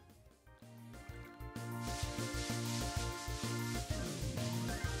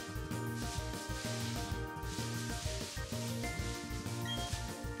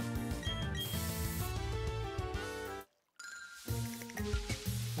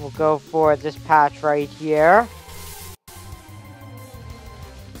 We'll go for this patch right here.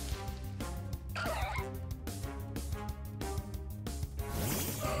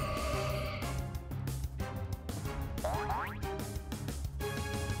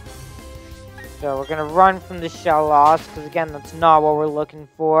 So we're gonna run from the shell loss, because again, that's not what we're looking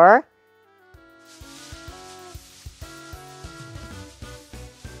for.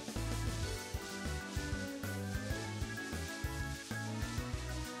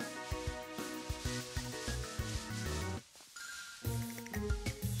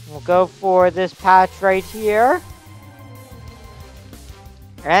 We'll go for this patch right here.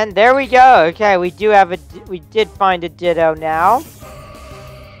 And there we go. Okay, we did find a Ditto now.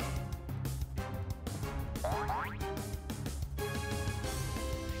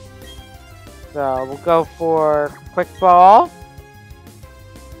 So we'll go for Quick Ball.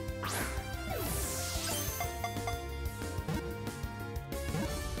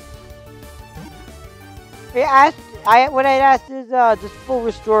 What I asked is, does full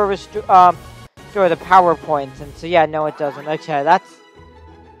restore the power points? And so yeah, no, it doesn't. Okay, that's.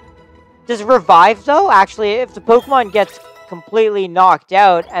 Does revive though? Actually, if the Pokemon gets completely knocked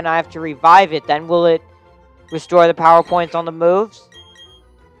out and I have to revive it, then will it restore the power points on the moves?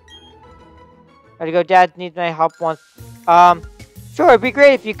 Gotta go, Dad needs my help once. Sure, it'd be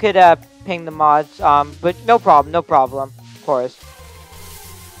great if you could, ping the mods, but no problem, of course.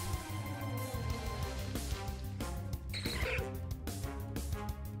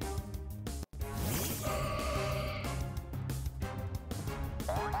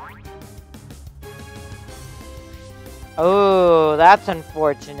 Oh, that's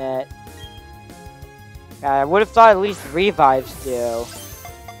unfortunate. Yeah, I would have thought at least revives do.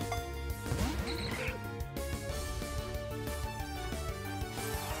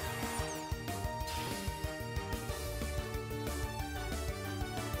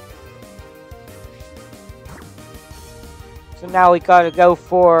 So now we gotta go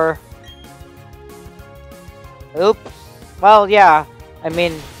for... Oops. Well, yeah. I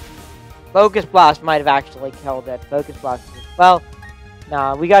mean, Focus Blast might have actually killed it. Focus Blast. Well,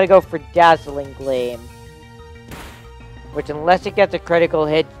 nah, we gotta go for Dazzling Gleam. Which, unless it gets a critical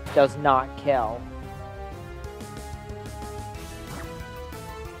hit, does not kill.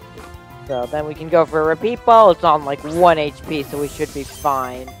 So then we can go for a Repeat Ball. It's on like 1 HP, so we should be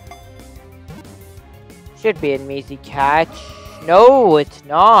fine. Should be an easy catch. No, it's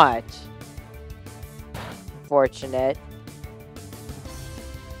not. Unfortunate.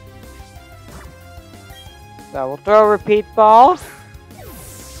 So we'll throw a Repeat Ball.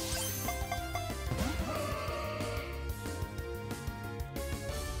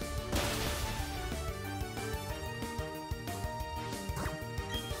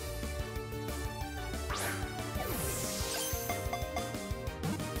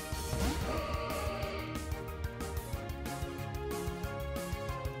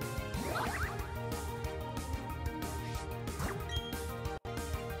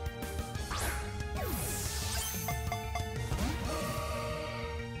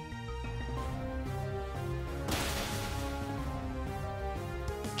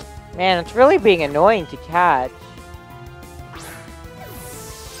 Man, it's really being annoying to catch.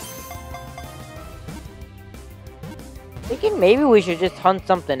 Thinking maybe we should just hunt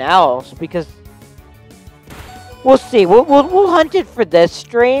something else, because we'll see. We'll hunt it for this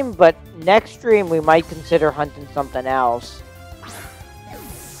stream, but next stream we might consider hunting something else.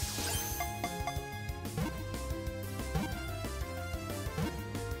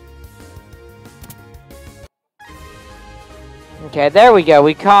 Okay, there we go.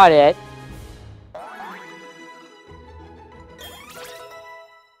 We caught it.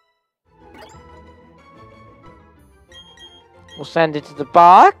 We'll send it to the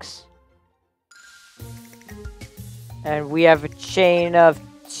box. And we have a chain of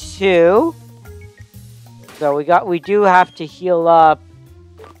 2. So we do have to heal up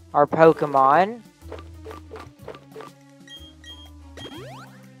our Pokemon.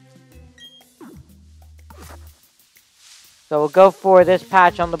 So we'll go for this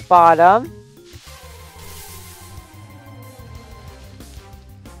patch on the bottom.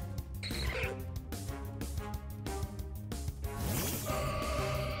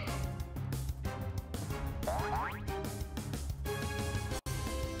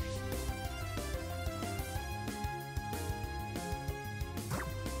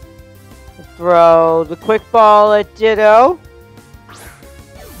 throw the quick ball at Ditto.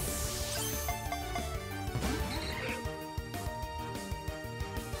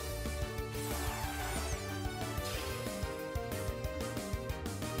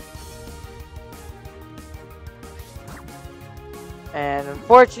 And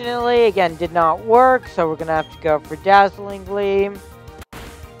unfortunately, again, did not work, so we're gonna have to go for Dazzling Gleam.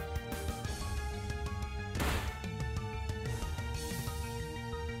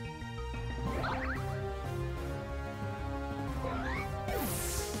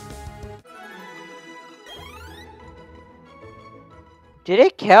 Did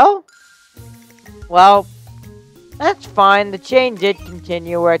it kill? Well, that's fine. The chain did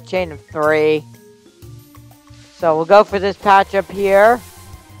continue. We're at chain of 3. So we'll go for this patch up here.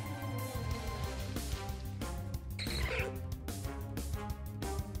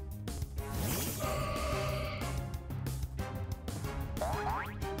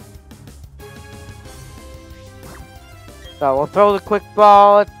 So we'll throw the quick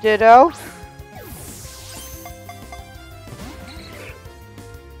ball at Ditto.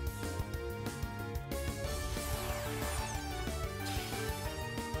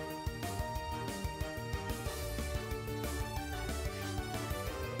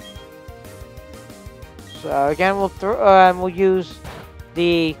 So again, we'll use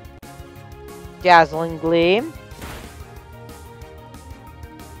the Dazzling Gleam.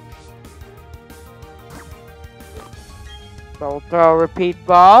 So we'll throw a repeat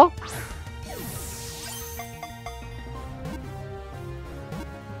ball.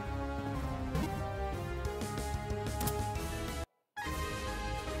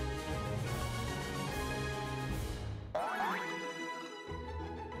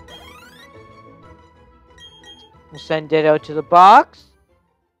 We'll send Ditto to the box.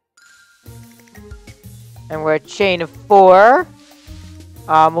 And we're at chain of 4.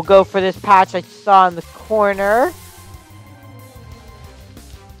 We'll go for this patch I saw in the corner.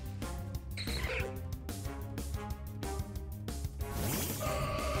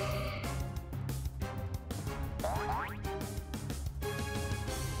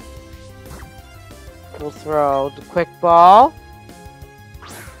 We'll throw the quick ball.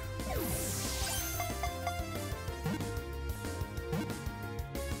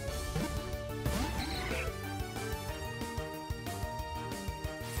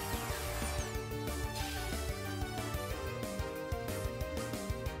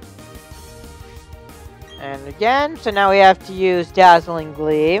 And again, so now we have to use Dazzling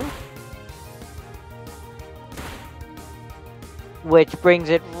Gleam, which brings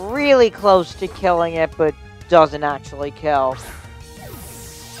it really close to killing it, but doesn't actually kill.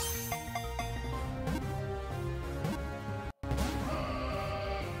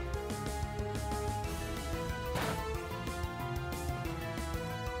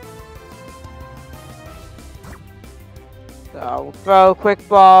 So we'll throw a quick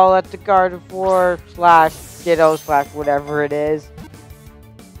ball at the Gardevoir / Ditto / whatever it is.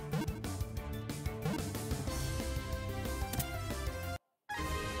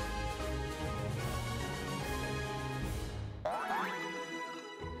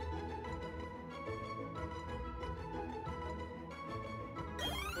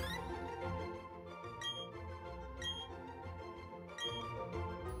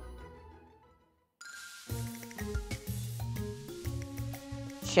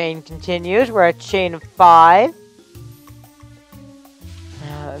 Chain continues. We're at chain of 5.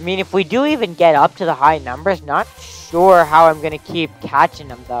 I mean, if we do even get up to the high numbers, not sure how I'm going to keep catching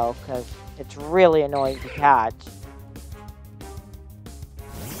them, though, because it's really annoying to catch.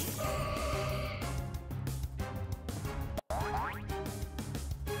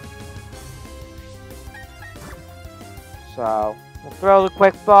 So, we'll throw the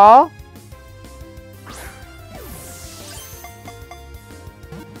quick ball.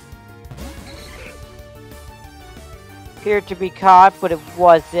 Appeared to be caught, but it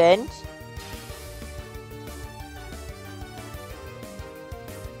wasn't.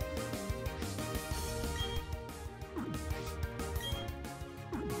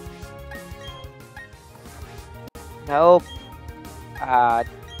 Nope.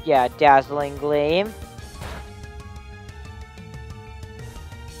 Yeah, Dazzling Gleam.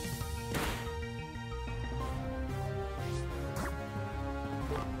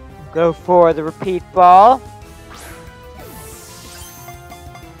 Go for the repeat ball.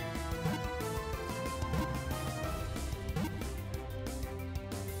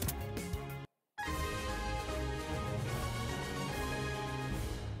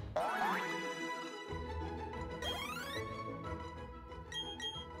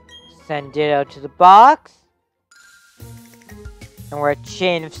 Send Ditto to the box. And we're at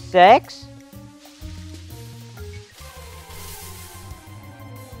chain of 6.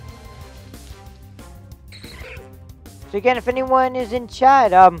 So again, if anyone is in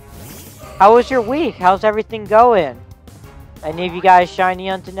chat, how was your week? How's everything going? Any of you guys shiny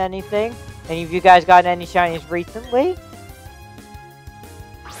hunting anything? Any of you guys got any shinies recently?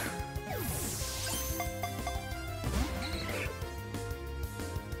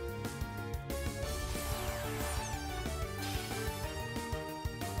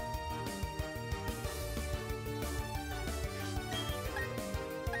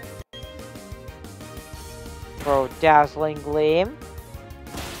 Throw Dazzling Gleam.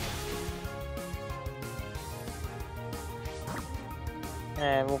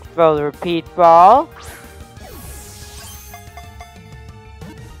 And we'll throw the repeat ball.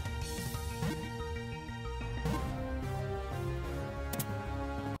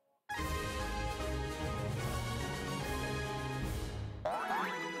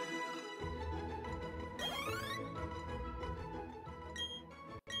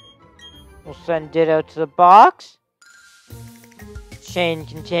 We'll send Ditto to the box. Chain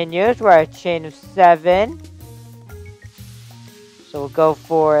continues. We're at a chain of 7. So we'll go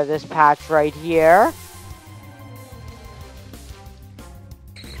for this patch right here.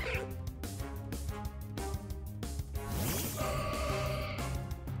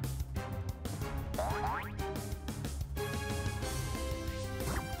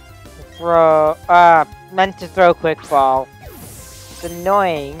 Meant to throw quick ball. It's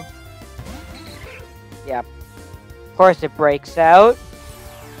annoying. Yep. Of course it breaks out.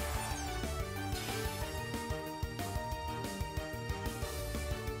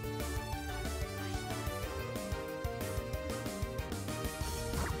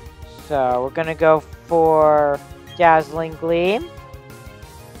 So we're gonna go for Dazzling Gleam.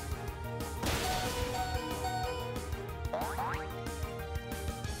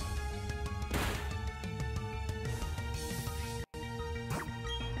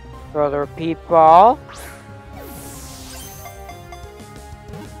 Throw the repeat ball.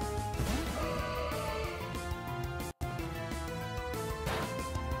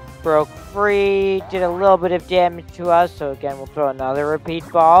 Broke free, did a little bit of damage to us, so again we'll throw another repeat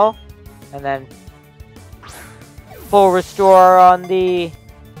ball. And then full restore on the,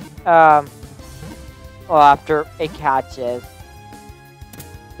 well, after it catches.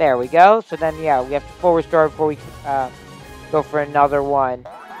 There we go. So then, yeah, we have to full restore before we go for another one.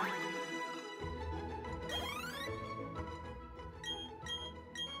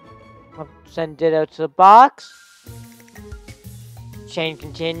 I'll send Ditto to the box. Chain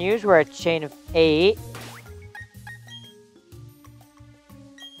continues. We're at chain of 8.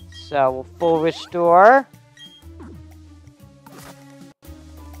 So we'll full restore.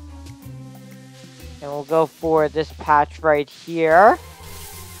 And we'll go for this patch right here.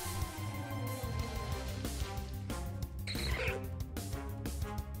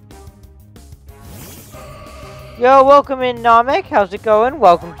 Yo, welcome in, Namek. How's it going?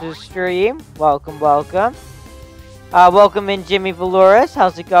 Welcome to the stream. Welcome, welcome. Welcome in, Jimmy Valoris.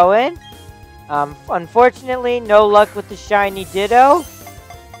 How's it going? Unfortunately, no luck with the shiny Ditto.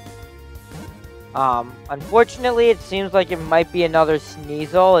 Unfortunately, it seems like it might be another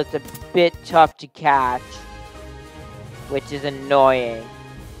Sneasel. It's a bit tough to catch, which is annoying.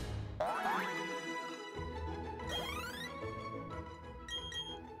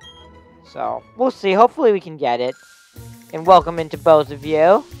 So, we'll see. Hopefully we can get it. And welcome into both of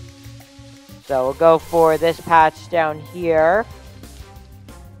you. So, we'll go for this patch down here.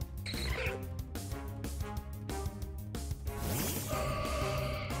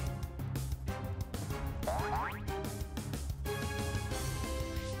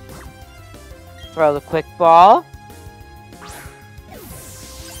 Throw the quick ball.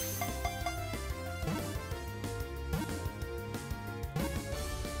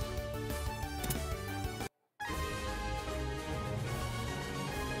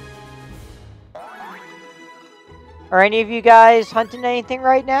 Are any of you guys hunting anything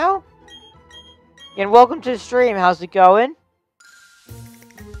right now? And welcome to the stream. How's it going?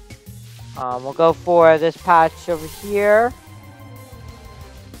 We'll go for this patch over here.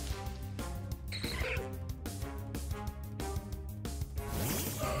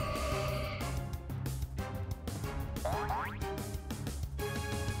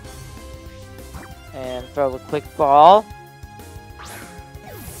 And throw the quick ball.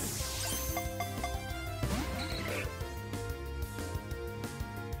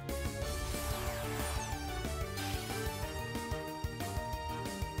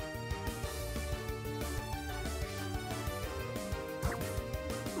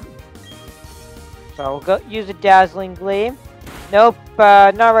 So we'll go use a Dazzling Gleam. Nope,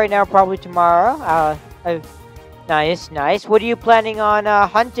 not right now, probably tomorrow. Nice, nice. What are you planning on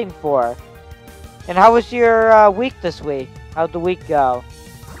hunting for? And how was your week this week? How'd the week go?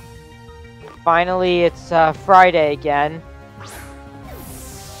 Finally, it's Friday again.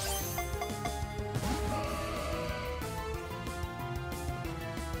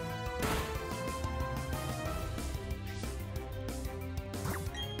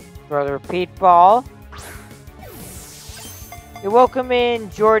 Throw the repeat ball. You're welcome in,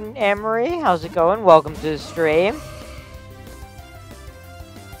 Jordan Emery. How's it going? Welcome to the stream.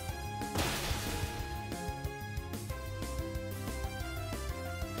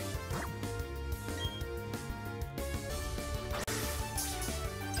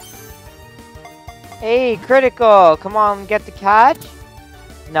 Hey, critical! Come on, get the catch.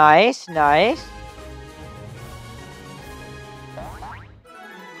 Nice, nice.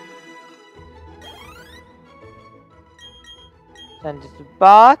 Send it to the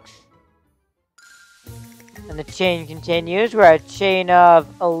box. And the chain continues. We're at a chain of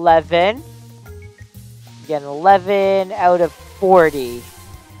 11. Again, 11 out of 40.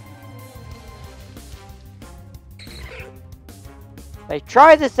 I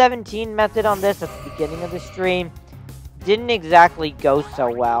tried the 17 method on this at the beginning of the stream. Didn't exactly go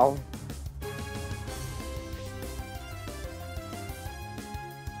so well.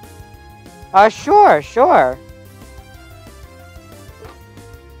 Sure, sure.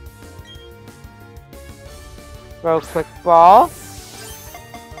 Throw a quick ball.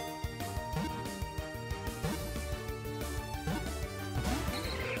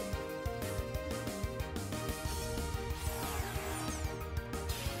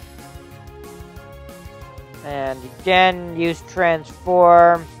 And again, use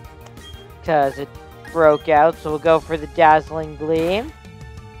transform because it broke out. So we'll go for the dazzling gleam.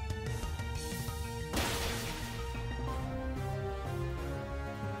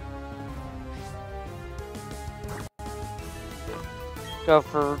 Go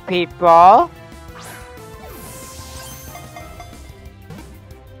for repeat ball.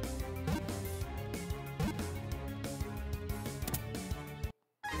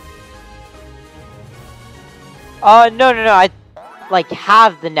 No. I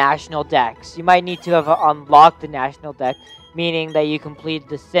have the national dex. You might need to have unlocked the national dex, meaning that you completed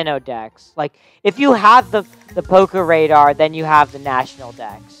the Sinnoh dex. Like, if you have the Pokeradar, then you have the national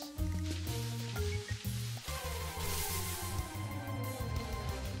dex.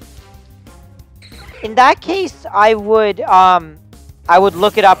 In that case, I would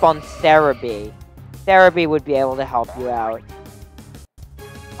look it up on Cerebi. Cerebi would be able to help you out.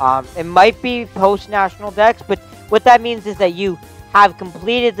 It might be post-National Dex, but what that means is that you have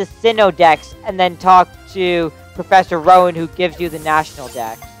completed the Sinnoh Dex and then talk to Professor Rowan, who gives you the National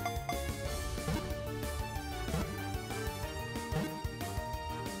Dex.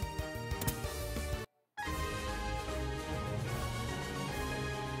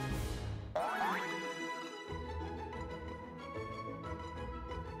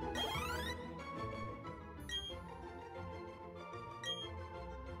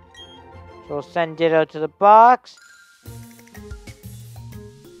 So we'll send Ditto to the box.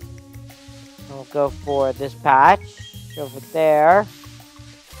 And we'll go for this patch. Over there.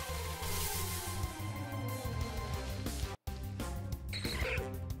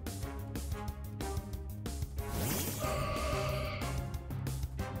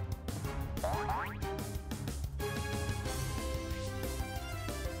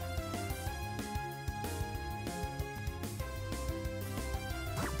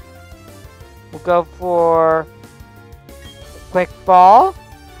 We'll go for a quick ball.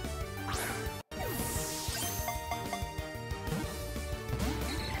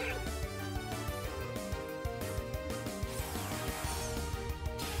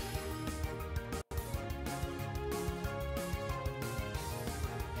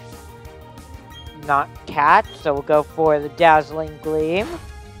 Not catch, so we'll go for the dazzling gleam.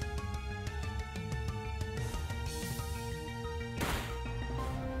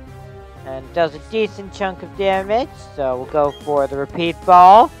 And does a decent chunk of damage, so we'll go for the repeat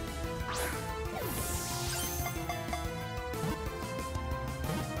ball.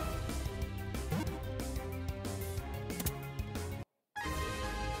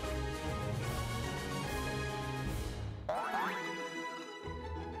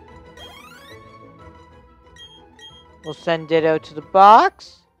 We'll send Ditto to the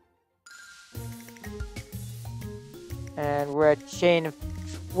box. And we're at chain of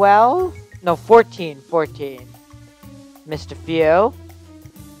 12? No, 14. 14. Missed a few.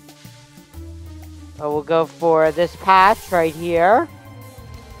 So we'll go for this patch right here.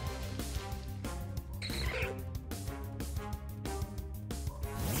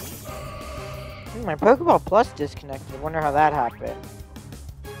 My Pokeball Plus disconnected. I wonder how that happened.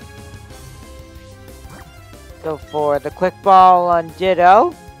 Go for the quick ball on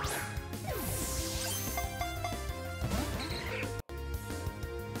Ditto.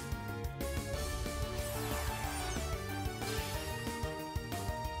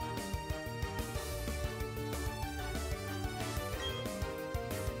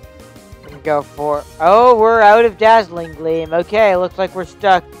 And go for... Oh, we're out of Dazzling Gleam. Okay, looks like we're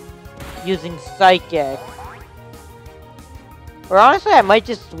stuck using Psychic. Or honestly, I might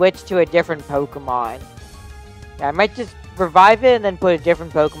just switch to a different Pokemon. Yeah, I might just revive it and then put a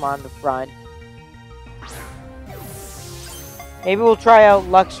different Pokemon in the front. Maybe we'll try out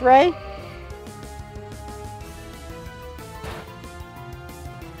Luxray.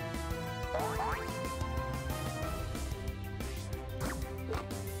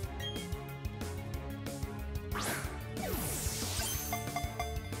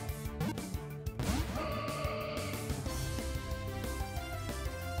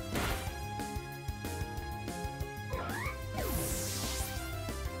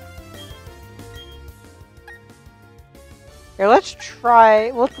 Here, let's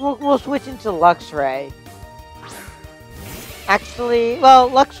try... We'll switch into Luxray. Actually, well,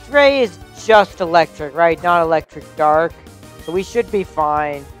 Luxray is just electric, right? Not electric dark. So we should be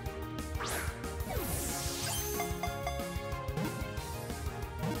fine.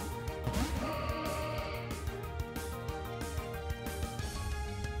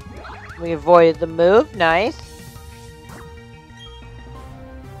 We avoided the move. Nice.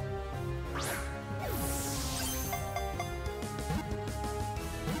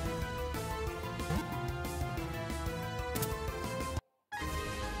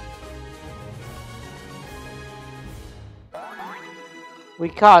 We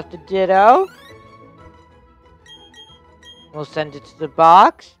caught the Ditto. We'll send it to the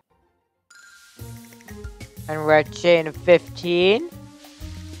box. And we're at chain of 15.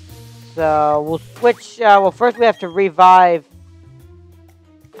 So we'll switch. Well, first we have to revive.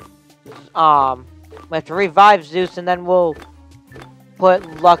 We have to revive Zeus, and then we'll put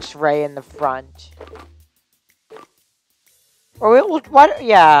Luxray in the front. Or we'll what?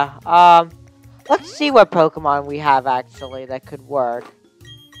 Yeah. Let's see what Pokemon we have actually that could work.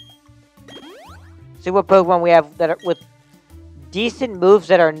 See what Pokemon we have that are with decent moves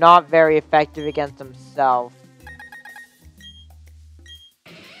that are not very effective against themselves.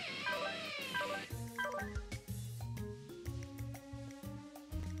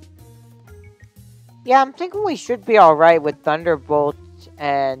 Yeah, I'm thinking we should be alright with Thunderbolt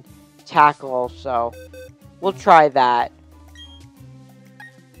and Tackle, so we'll try that.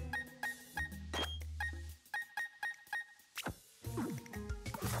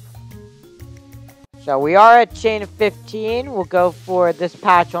 So we are at chain of 15. We'll go for this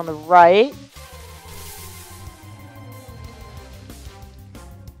patch on the right.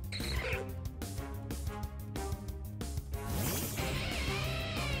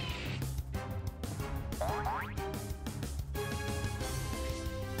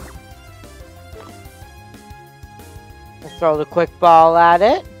 We'll throw the quick ball at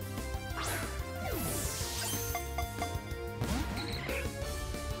it.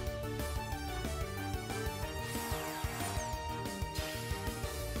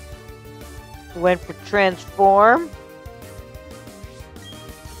 Went for Transform.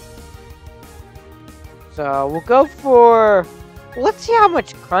 So we'll go for... Let's see how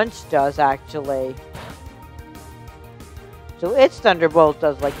much Crunch does, actually. So its Thunderbolt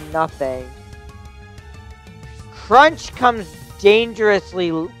does, like, nothing. Crunch comes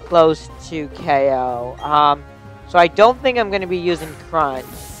dangerously close to KO. So I don't think I'm going to be using Crunch.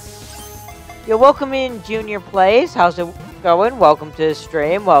 Yo, welcome in, Junior Plays. How's it going? Welcome to the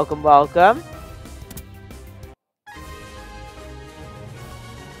stream. Welcome, welcome.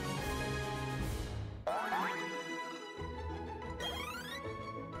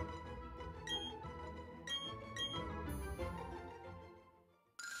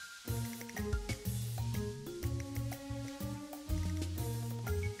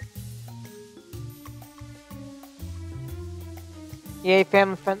 Yay,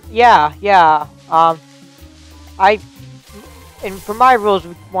 family friend. Yeah. And for my rules,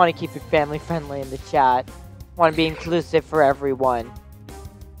 we want to keep it family friendly in the chat. Want to be inclusive for everyone.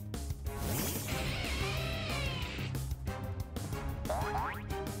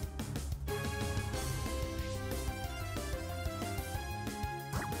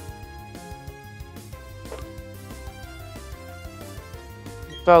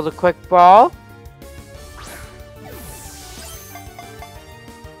 Throw the quick ball.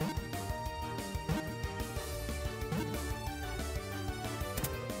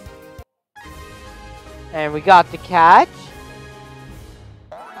 And we got the catch.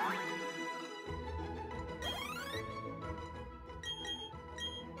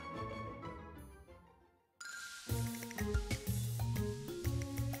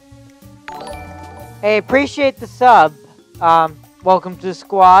 Hey, appreciate the sub. Welcome to the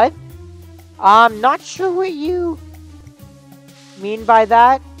squad. I'm not sure what you mean by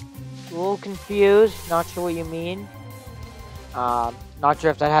that. A little confused. Not sure what you mean. Not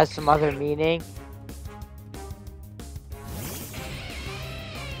sure if that has some other meaning.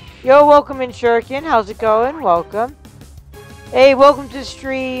 Yo, welcome in, Shuriken. How's it going? Welcome. Hey, welcome to the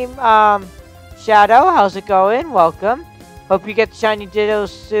stream, Shadow. How's it going? Welcome. Hope you get the shiny Dittos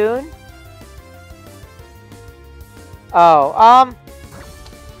soon. Oh,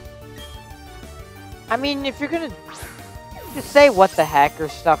 I mean, if you're gonna just say what the heck or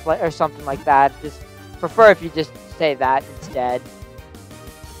stuff like, or something like that, just prefer if you just say that instead.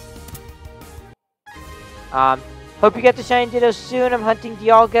 Hope you get the shiny Ditto soon. I'm hunting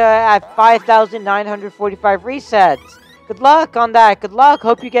Dialga at 5,945 resets. Good luck on that. Good luck.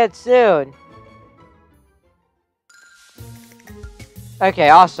 Hope you get it soon. Okay,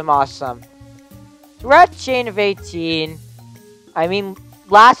 awesome, awesome. So we're at chain of 18. I mean,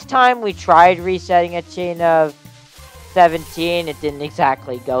 last time we tried resetting a chain of 17. It didn't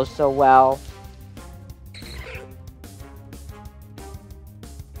exactly go so well.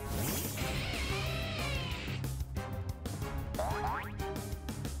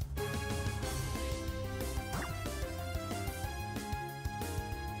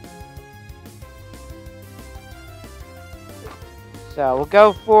 So we'll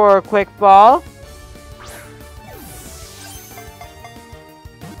go for a quick ball.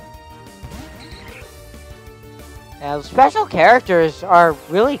 Now, the special characters are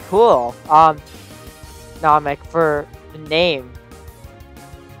really cool. Namek, for the name.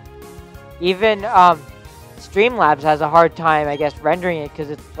 Even Streamlabs has a hard time, I guess, rendering it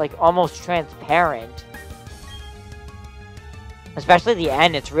because it's like almost transparent. Especially the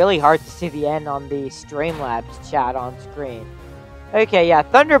N. It's really hard to see the N on the Streamlabs chat on screen. Okay, yeah,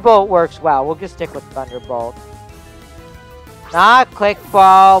 Thunderbolt works well. We'll just stick with Thunderbolt. Not quick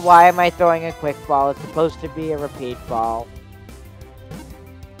ball. Why am I throwing a quick ball? It's supposed to be a repeat ball.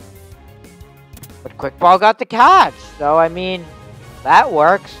 But quick ball got the catch. So, I mean, that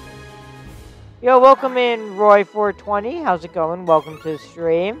works. Yo, welcome in, Roy420. How's it going? Welcome to the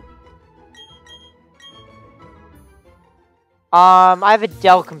stream. I have a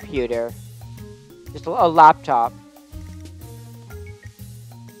Dell computer. Just a laptop.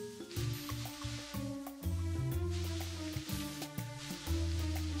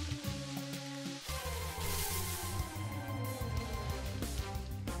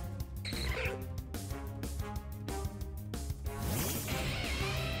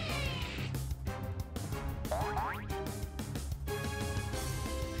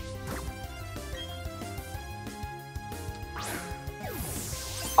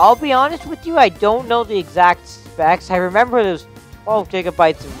 I'll be honest with you, I don't know the exact specs. I remember there's 12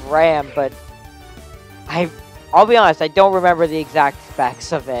 gigabytes of RAM, but I'll be honest, I don't remember the exact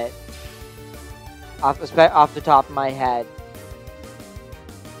specs of it off the top of my head.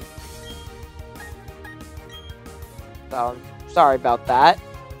 So, sorry about that.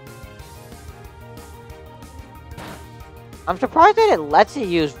 I'm surprised that it lets you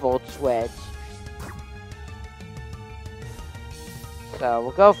use Volt Switch. So,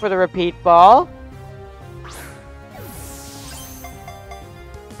 we'll go for the repeat ball.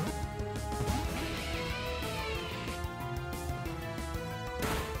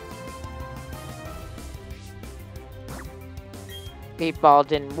 Repeat ball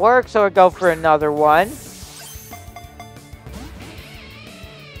didn't work, so we'll go for another one.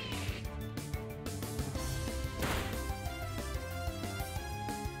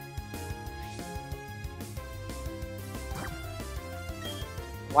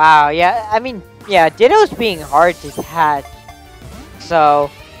 Wow, yeah, I mean, yeah, Ditto's being hard to catch,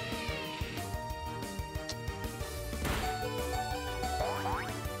 so...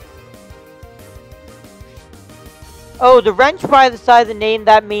 Oh, the wrench by the side of the name,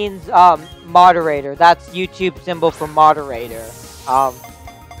 that means, moderator. That's YouTube symbol for moderator.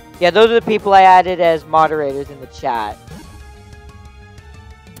 Yeah, those are the people I added as moderators in the chat.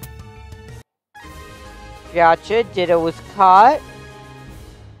 Gotcha, Ditto was caught.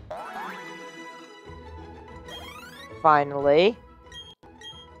 Finally.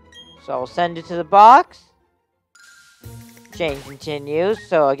 So I'll send it to the box. Chain continues.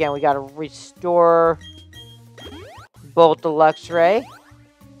 So again, we gotta restore Bolt Deluxe Ray.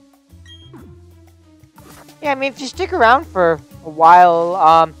 Yeah, I mean, if you stick around for a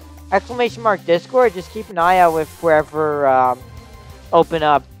while, exclamation mark Discord, just keep an eye out with wherever open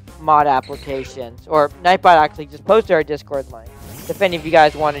up mod applications. Or Nightbot actually just posted our Discord link, if any of you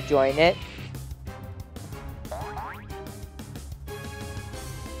guys want to join it.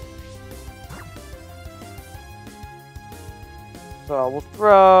 So we'll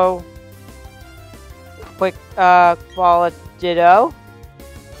throw a quick ball at Ditto.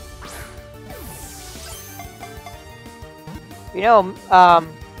 You know,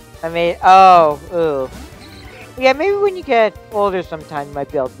 I made, ooh. Yeah, maybe when you get older sometime you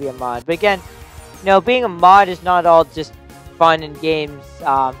might be able to be a mod. But again, you know, being a mod is not all just fun and games.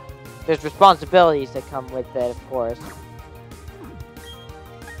 There's responsibilities that come with it, of course.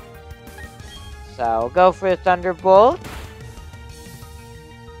 So, we'll go for the Thunderbolt.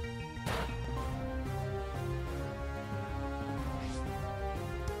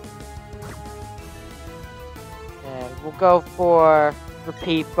 And we'll go for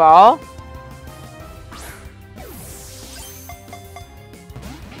Repeat Ball.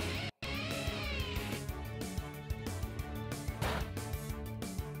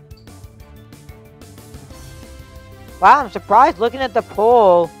 Wow, I'm surprised looking at the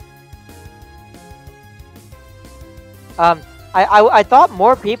poll. I thought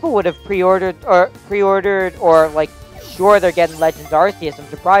more people would have pre-ordered or like sure they're getting Legends Arceus. I'm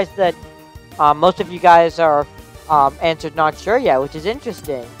surprised that most of you guys are answered not sure yet, which is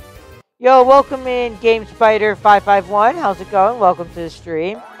interesting. Yo, welcome in Game Spider 551. How's it going? Welcome to the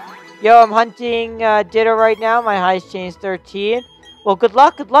stream. Yo, I'm hunting Ditto right now. My highest chain is 13. Well, good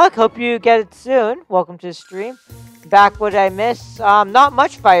luck, good luck. Hope you get it soon. Welcome to the stream. Back, what did I miss? Not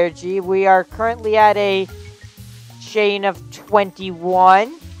much, Fire G. We are currently at a chain of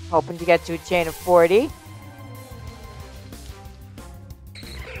 21. Hoping to get to a chain of 40.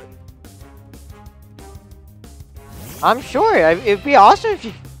 I'm sure. It'd be awesome if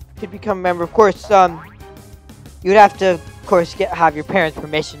you could become a member. Of course, you'd have to, of course, have your parents'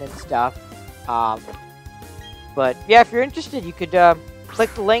 permission and stuff. But yeah, if you're interested, you could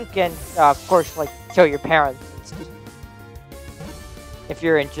click the link and, of course, like show your parents if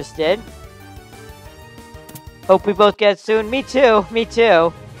you're interested. Hope we both get it soon. Me too. Me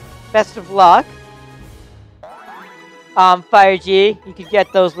too. Best of luck. Fire G, you could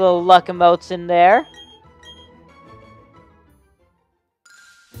get those little luck emotes in there.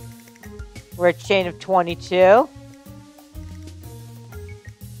 We're at chain of 22. We'll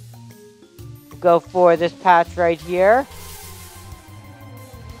go for this patch right here.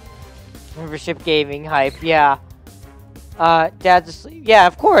 Membership gaming hype, yeah. Dad's asleep. Yeah,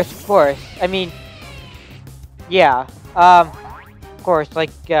 of course, of course. I mean, yeah. Of course,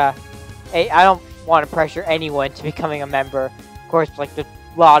 like, hey, I don't want to pressure anyone to becoming a member. Of course, like, there's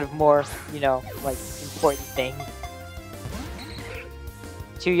a lot of more, you know, like, important things.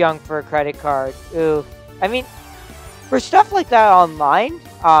 Too young for a credit card. Ooh. I mean, for stuff like that online,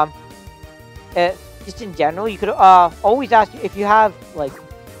 just in general, you could always ask if you have like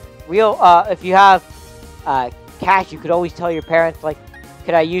real if you have cash, you could always tell your parents, like,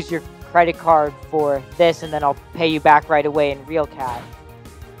 could I use your credit card for this, and then I'll pay you back right away in real cash.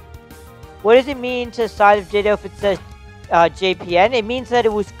 What does it mean to the side of Ditto if it says JPN? It means that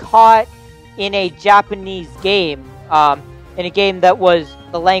it was caught in a Japanese game, in a game that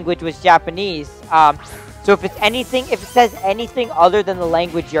the language was Japanese. So if it's anything, if it says anything other than the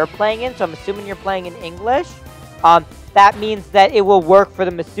language you're playing in, so I'm assuming you're playing in English, that means that it will work for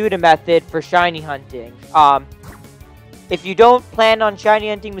the Masuda method for shiny hunting. If you don't plan on shiny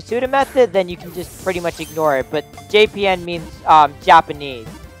hunting Masuda method, then you can just pretty much ignore it. But JPN means Japanese,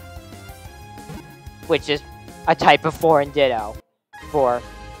 which is a type of foreign Ditto for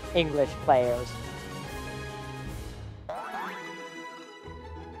English players.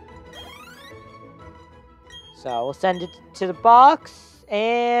 So we'll send it to the box,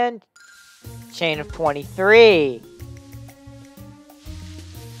 and chain of 23.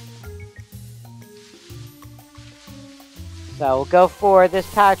 So we'll go for this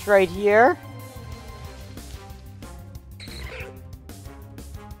patch right here.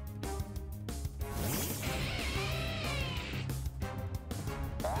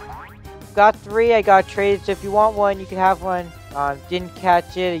 Got 3, I got traded, so if you want one, you can have one. Didn't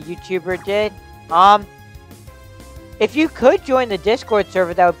catch it, a YouTuber did. If you could join the Discord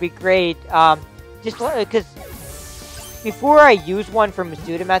server, that would be great. Just because before I use one for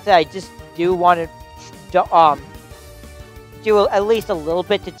Masuda method, I just do want to do at least a little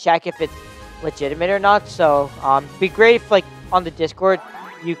bit to check if it's legitimate or not. So it'd be great if, like, on the Discord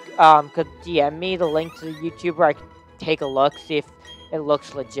you could DM me the link to the YouTuber. I could take a look, see if it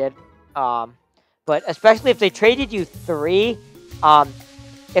looks legit. But especially if they traded you 3,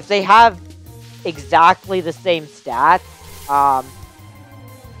 if they have exactly the same stats,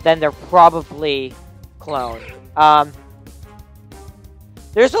 then they're probably cloned.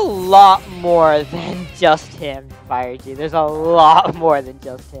 There's a lot more than just him, Fire G. There's a lot more than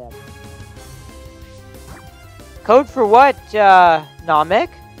just him. Code for what, Namek?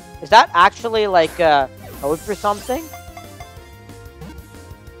 Is that actually, like, code for something?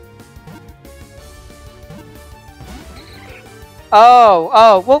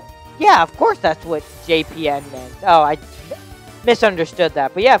 Oh, well, yeah, of course that's what JPN meant. Oh, I misunderstood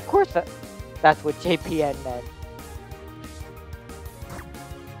that. But yeah, of course that's what JPN meant.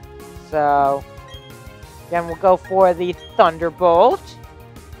 So, then we'll go for the Thunderbolt.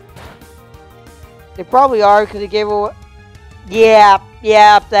 They probably are because they gave away. Yeah,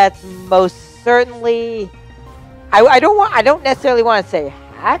 that's most certainly. I don't necessarily want to say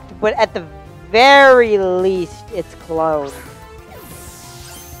hacked, but at the very least, it's cloned.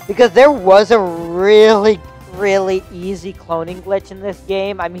 Because there was a really easy cloning glitch in this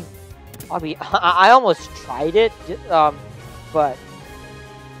game. I mean, I almost tried it, but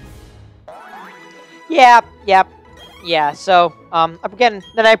yeah. So, again,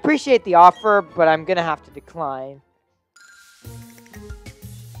 then I appreciate the offer, but I'm gonna have to decline.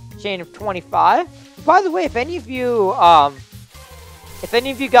 Chain of 25. By the way, if any of you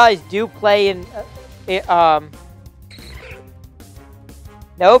guys do play in,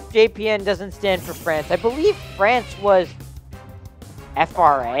 nope, JPN doesn't stand for France. I believe France was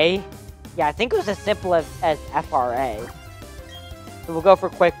FRA. Yeah, I think it was as simple as FRA. So we'll go for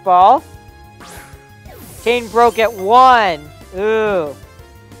Quick Ball. Chain broke at 1. Ooh.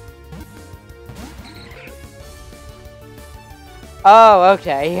 Oh,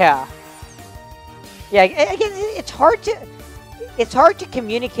 okay, yeah. Yeah, again, it's hard to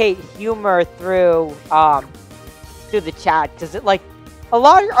communicate humor through the chat, because it, like, a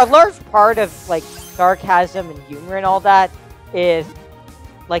large part of, like, sarcasm and humor and all that is,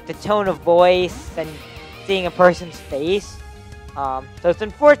 like, the tone of voice and seeing a person's face. So it's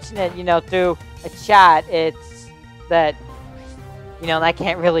unfortunate, you know, through a chat, it's that, you know, that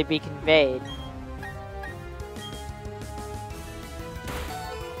can't really be conveyed.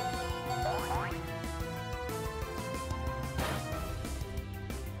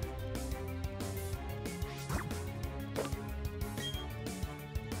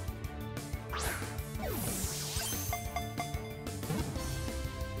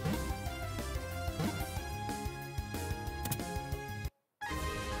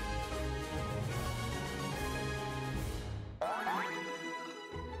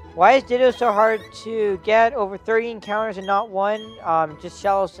 Why is Ditto so hard to get? Over 30 encounters and not one? Just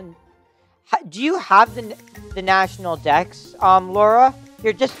shells and... Do you have the national decks, Laura?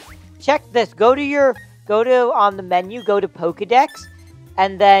 Here, just check this. Go to the menu, go to Pokedex,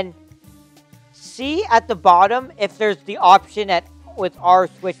 and then see at the bottom if there's the option with our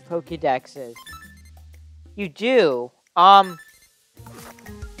Switch Pokedexes. You do.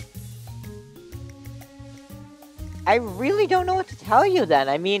 I really don't know what to tell you then.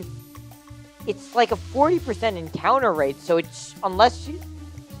 I mean, it's like a 40% encounter rate, so it's, unless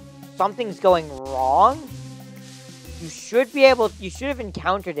something's going wrong, you should have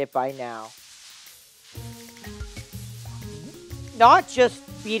encountered it by now. Not just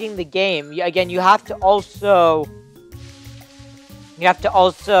beating the game. Again, you have to also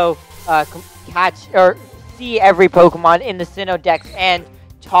catch or see every Pokemon in the Sinnoh Dex and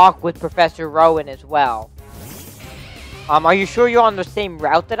talk with Professor Rowan as well. Are you sure you're on the same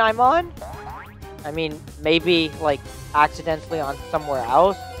route that I'm on? I mean, maybe, like, accidentally on somewhere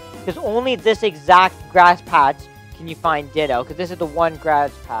else? Because only this exact grass patch can you find Ditto, because this is the one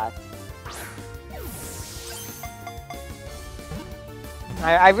grass patch.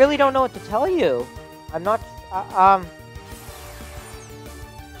 I really don't know what to tell you. I'm not,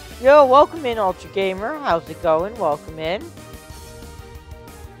 Yo, welcome in, Ultra Gamer. How's it going? Welcome in.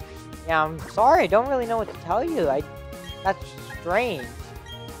 Yeah, I'm sorry, I don't really know what to tell you. That's strange.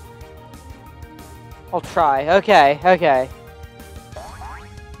 I'll try. Okay.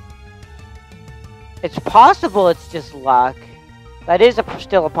 It's possible it's just luck. That is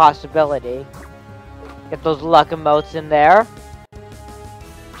still a possibility. Get those luck emotes in there.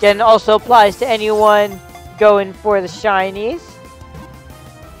 Again, also applies to anyone going for the shinies.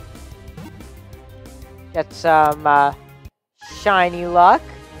 Get some shiny luck.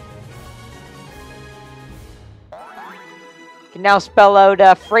 Can now spell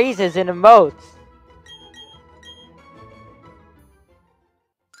out phrases in emotes.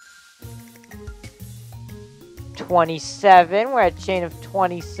 $27. We're at chain of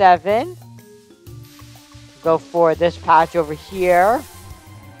 27. Go for this patch over here.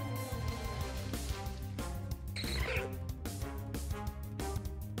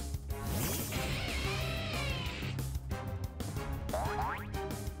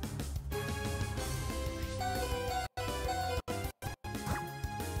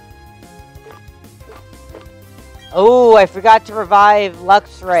 Oh, I forgot to revive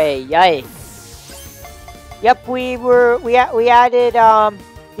Luxray. Yikes. Yep, we added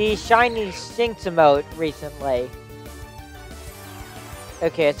the shiny Shing emote recently.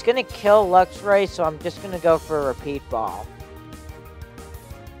 Okay, it's gonna kill Luxray, so I'm just gonna go for a repeat ball.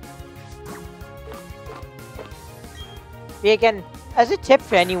 Yeah, again, as a tip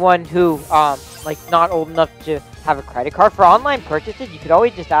for anyone who like not old enough to have a credit card for online purchases, you could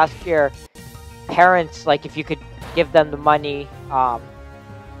always just ask your parents, like, if you could give them the money,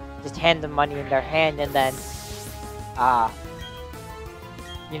 just hand them money in their hand, and then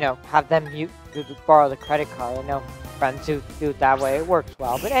you know, have them borrow the credit card. I know friends who do it that way. It works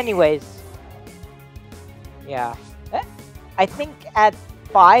well. But anyways, yeah. I think at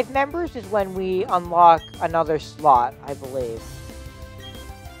 5 members is when we unlock another slot, I believe.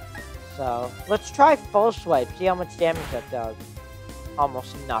 So, let's try full swipe, see how much damage that does.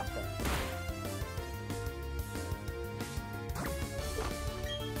 Almost nothing.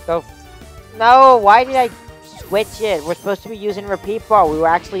 Go. No, why did I switch it? We're supposed to be using repeat ball. We were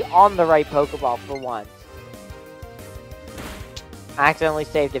actually on the right Pokeball for once. I accidentally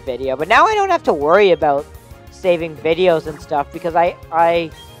saved a video, but now I don't have to worry about saving videos and stuff because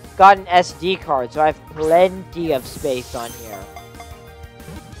I got an SD card, so I have plenty of space on here.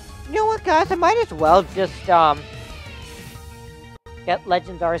 You know what, guys? I might as well just get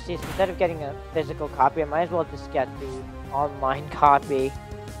Legends Arceus instead of getting a physical copy. I might as well just get the online copy.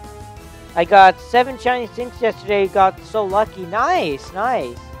 I got 7 shiny Stinks yesterday. Got so lucky. Nice,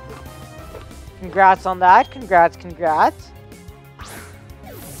 nice. Congrats on that. Congrats, congrats.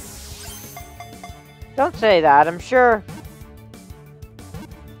 Don't say that. I'm sure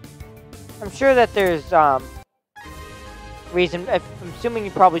that there's reason. I'm assuming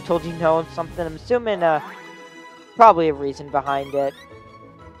you probably told you no something. I'm assuming probably a reason behind it.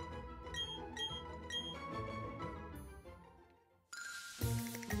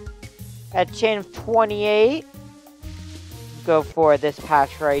 At chain of 28, go for this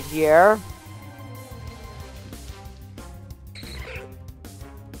patch right here.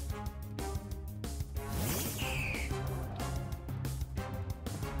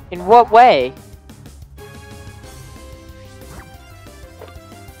 In what way?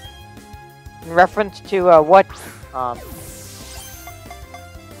 In reference to what?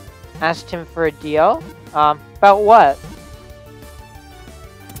 Asked him for a deal. About what?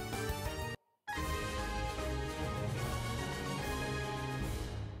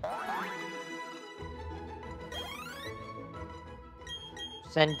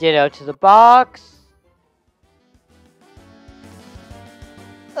 Send Ditto to the box.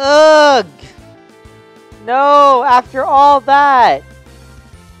 Ugh! No, after all that!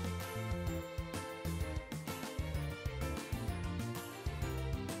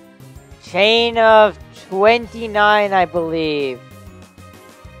 Chain of 29, I believe.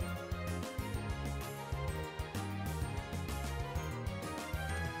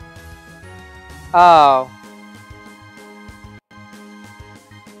 Oh.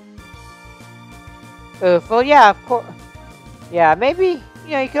 Oof, well, yeah, of course. Yeah, maybe,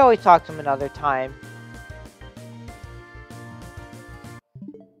 you know, you can always talk to him another time.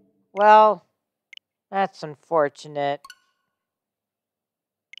 Well, that's unfortunate.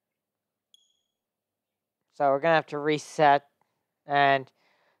 So we're gonna have to reset and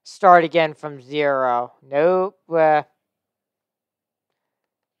start again from 0. Nope.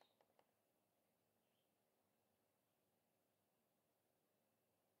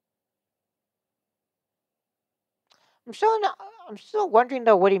 I'm still wondering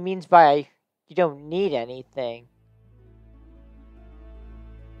though what he means by you don't need anything.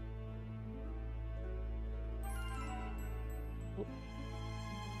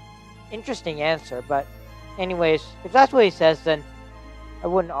 Interesting answer, but anyways, if that's what he says, then I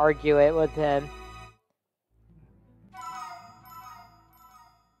wouldn't argue it with him.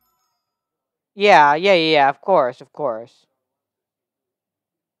 Yeah, of course, of course.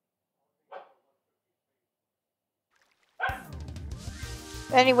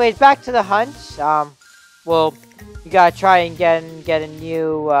 Anyways, back to the hunt. Well, you gotta try and get a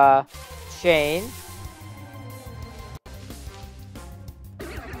new chain.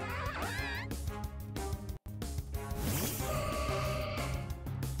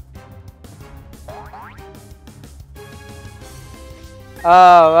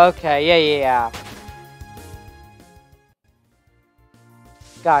 Oh, okay, yeah.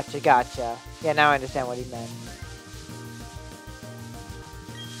 Gotcha. Yeah, now I understand what he meant.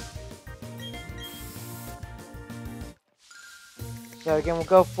 So again, we'll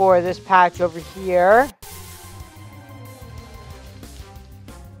go for this patch over here.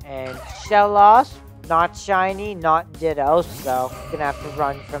 And shell loss. not shiny, not Ditto, so gonna have to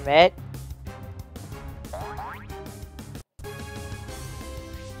run from it.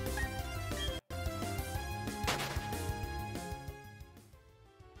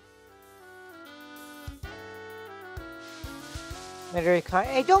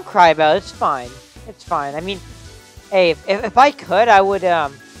 Hey, don't cry about it. It's fine. It's fine. I mean, hey, if I could, I would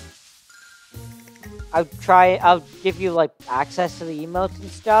I'll give you like access to the emotes and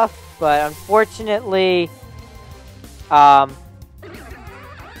stuff, but unfortunately,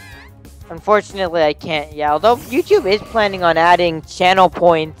 unfortunately I can't. Yeah, although YouTube is planning on adding channel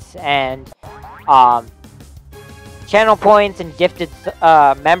points and gifted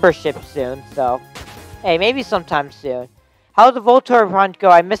memberships soon. So, hey, maybe sometime soon. How did the Voltorb hunt go?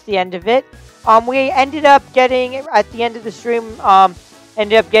 I missed the end of it. We ended up getting, at the end of the stream,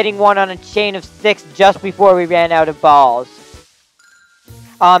 ended up getting one on a chain of 6 just before we ran out of balls.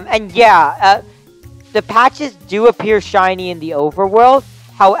 And yeah, the patches do appear shiny in the overworld.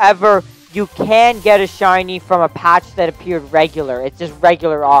 However, you can get a shiny from a patch that appeared regular. It's just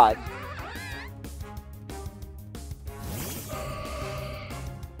regular odds.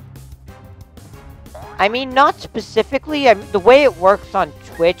 I mean, not specifically. I mean, the way it works on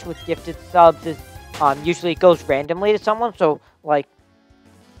Twitch with gifted subs is usually it goes randomly to someone. So, like,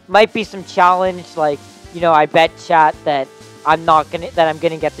 might be some challenge. Like, you know, I bet chat that I'm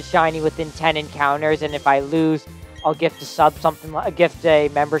gonna get the shiny within 10 encounters, and if I lose, I'll gift a sub, gift a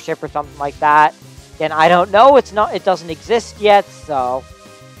membership or something like that. And I don't know. It doesn't exist yet. So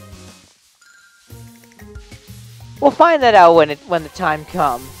we'll find that out when the time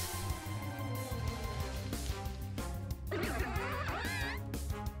comes.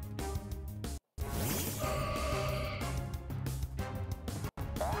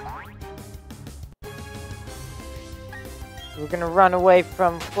 We're gonna run away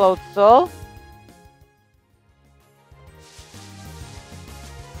from Floatzel.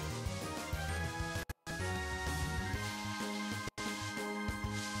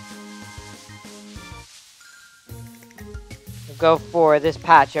 We'll go for this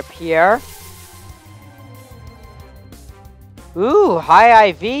patch up here. Ooh, high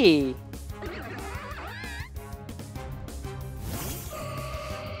IV.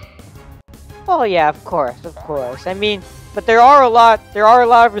 Oh yeah, of course, of course. I mean, but there are a lot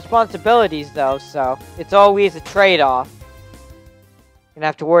of responsibilities though, so it's always a trade-off. You're gonna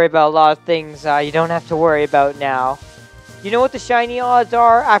have to worry about a lot of things you don't have to worry about now. You know what the shiny odds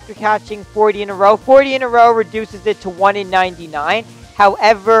are after catching 40 in a row? 40 in a row reduces it to 1 in 99.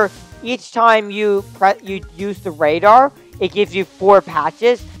 However, each time you use the radar, it gives you 4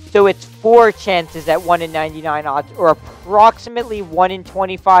 patches. So it's 4 chances at 1 in 99 odds, or approximately 1 in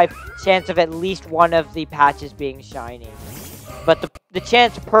 25 chance of at least one of the patches being shiny. But the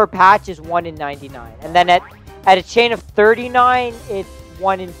chance per patch is 1 in 99. And then at a chain of 39, it's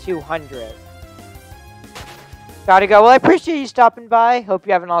 1 in 200. Gotta go. Well, I appreciate you stopping by. Hope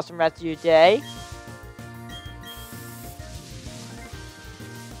you have an awesome rest of your day.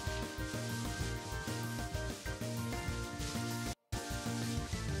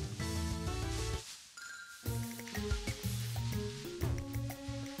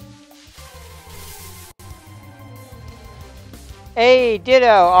 Hey, Ditto,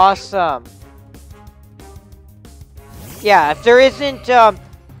 awesome. Yeah, if there isn't,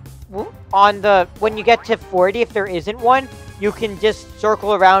 when you get to 40, if there isn't one, you can just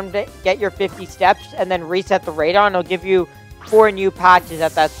circle around, get your 50 steps, and then reset the radar, and it'll give you 4 new patches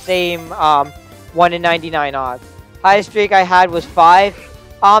at that same, 1 in 99 odds. Highest streak I had was 5.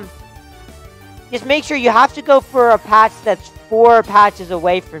 Just make sure you have to go for a patch that's 4 patches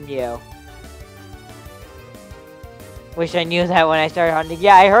away from you. Wish I knew that when I started hunting.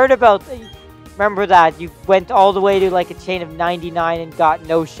 Yeah, I heard about... Remember that. You went all the way to like a chain of 99 and got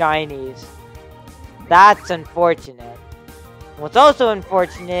no shinies. That's unfortunate. What's also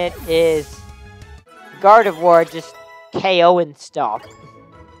unfortunate is... Gardevoir just KOing stuff.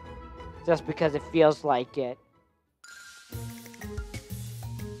 Just because it feels like it.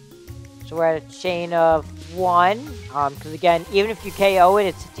 So we're at a chain of 1. Because again, even if you KO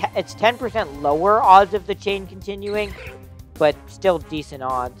it, it's 10% lower odds of the chain continuing, but still decent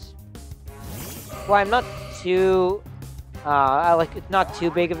odds. Well, I'm not too, it's not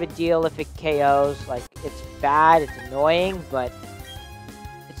too big of a deal if it KOs. Like, it's bad, it's annoying, but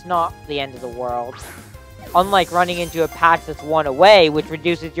it's not the end of the world. Unlike running into a patch that's 1 away, which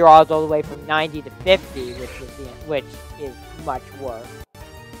reduces your odds all the way from 90 to 50, which is much worse.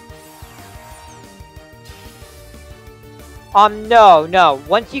 No.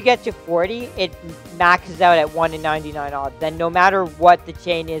 Once you get to 40, it maxes out at 1 in 99 odds. Then no matter what the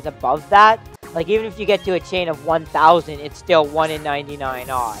chain is above that, Like, even if you get to a chain of 1,000, it's still 1 in 99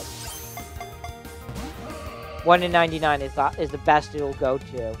 odds. 1 in 99 is the best it'll go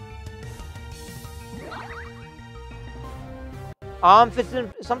to. If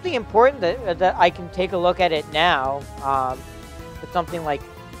it's something important that I can take a look at it now, it's something like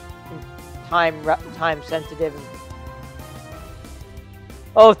time sensitive.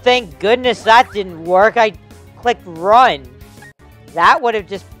 Oh, thank goodness that didn't work. I clicked run. That would have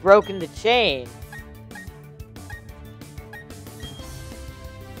just broken the chain.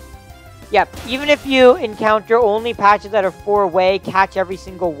 Yep, even if you encounter only patches that are 4-way, catch every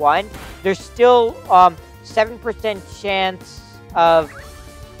single one, there's still 7% chance of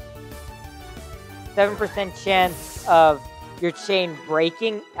 7% chance of your chain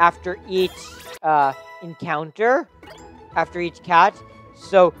breaking after each encounter, after each catch.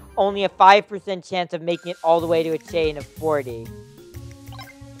 So only a 5% chance of making it all the way to a chain of 40.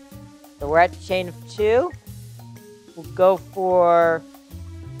 So we're at the chain of 2. We'll go for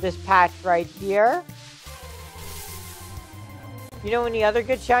this patch right here. You know any other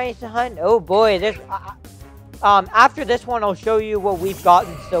good shinies to hunt? Oh boy, this after this one, I'll show you what we've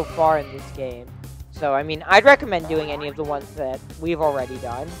gotten so far in this game. So, I mean, I'd recommend doing any of the ones that we've already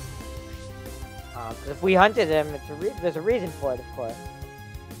done. Because if we hunted them, there's a reason for it, of course.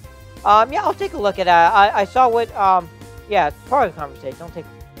 Yeah, I'll take a look at that. I saw what, yeah, it's part of the conversation.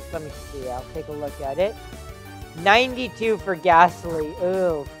 Let me see. I'll take a look at it. 92 for Ghastly.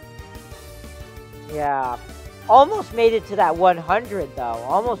 Ooh. Yeah. Almost made it to that 100, though.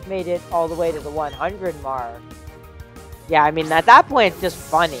 Almost made it all the way to the 100 mark. Yeah, I mean, at that point, it's just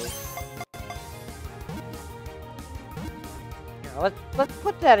funny. Now, let's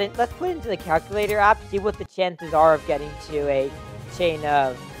put that in. Let's put it into the calculator app. See what the chances are of getting to a chain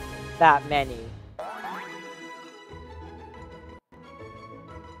of that many.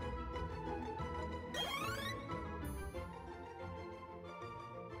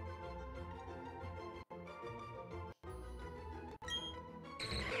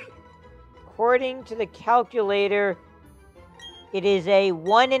 According to the calculator, it is a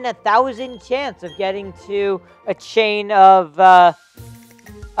 1 in 1,000 chance of getting to a chain of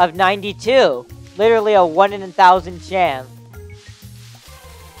 92. Literally a 1 in 1,000 chance.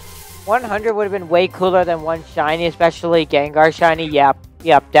 100 would have been way cooler than one shiny, especially Gengar shiny.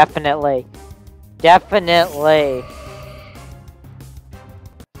 Yep, definitely. Definitely.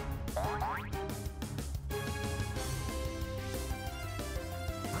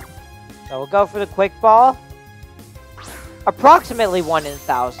 So we'll go for the quick ball. Approximately 1 in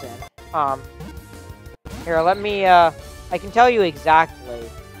 1,000. Here, let me, I can tell you exactly.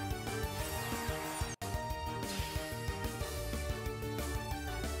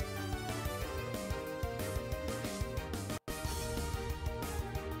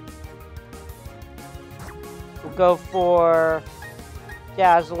 We'll go for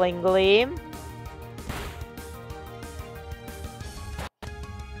Dazzling Gleam.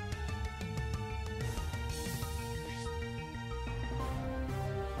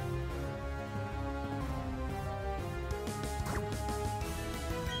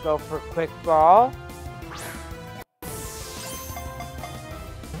 Go for quick ball.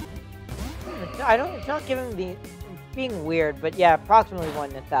 It's not giving me, it's being weird, but yeah, approximately 1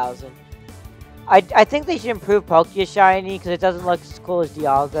 in 1,000. I think they should improve Palkia shiny because it doesn't look as cool as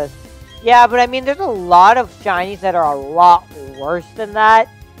Dialga's. Yeah, but I mean, there's a lot of shinies that are a lot worse than that,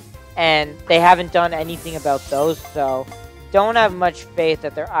 and they haven't done anything about those, so don't have much faith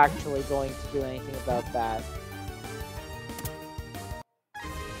that they're actually going to do anything about that.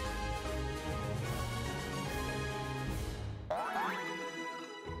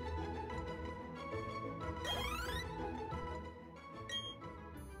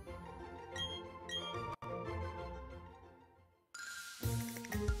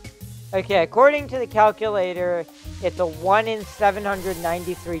 Okay, according to the calculator, it's a 1 in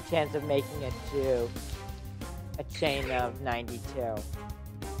 793 chance of making it to a chain of 92. And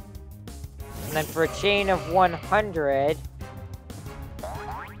then for a chain of 100,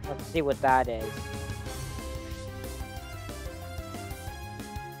 let's see what that is.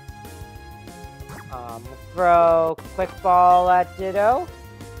 Throw quick ball at Ditto.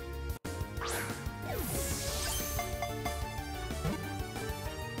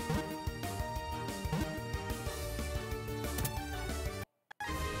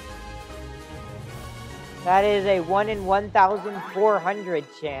 That is a 1 in 1,400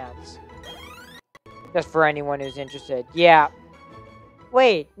 chance. Just for anyone who's interested. Yeah.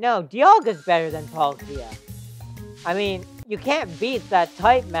 Wait, no, Dialga's better than Palkia. I mean, you can't beat that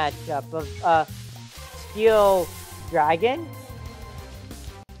type matchup of Steel Dragon.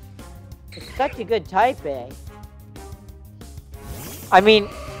 It's such a good typing. I mean,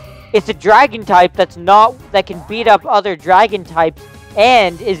 it's a dragon type that can beat up other dragon types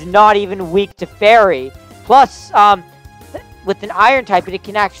and is not even weak to fairy. Plus, with an iron type, it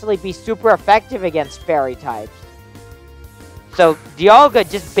can actually be super effective against fairy types. So, Dialga,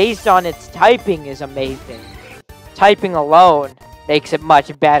 just based on its typing, is amazing. Typing alone makes it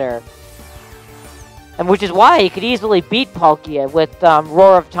much better. And which is why he could easily beat Palkia with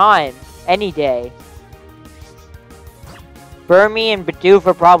Roar of Time any day. Burmy and Bidoof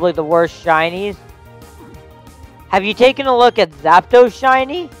are probably the worst shinies. Have you taken a look at Zapdos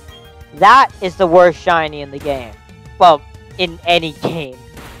shiny? That is the worst shiny in the game. Well, in any game.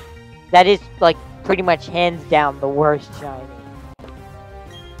 That is, like, pretty much hands down the worst shiny.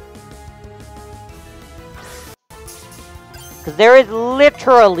 Because there is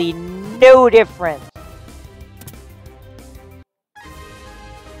literally no difference.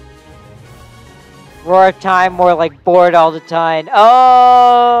 Roar of Time, more like bored all the time.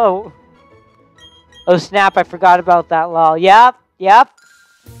 Oh! Oh snap, I forgot about that, lol. Yep.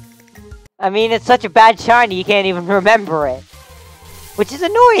 I mean, it's such a bad shiny, you can't even remember it. Which is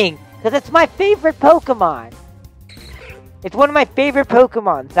annoying, because it's my favorite Pokemon. It's one of my favorite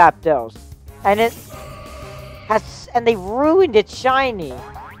Pokemon, Zapdos. And it has... And they ruined its shiny.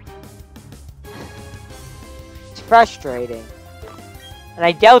 It's frustrating. And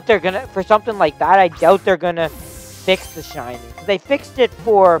I doubt they're gonna... For something like that, I doubt they're gonna fix the shiny. Because they fixed it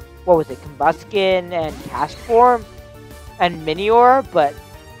for... What was it? Combuskin and Castform? And Minior, but...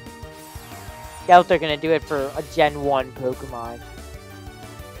 doubt they're gonna do it for a Gen 1 Pokemon.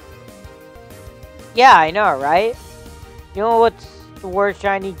 Yeah, I know, right? You know what's the worst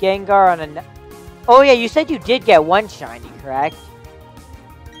shiny? Gengar on a... Oh yeah, you said you did get one shiny, correct?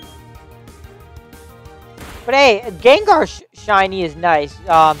 But hey, Gengar shiny is nice.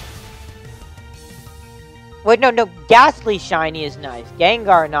 Wait, no, Ghastly shiny is nice.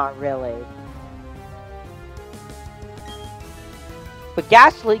 Gengar, not really. But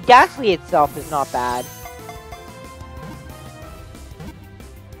Ghastly itself is not bad.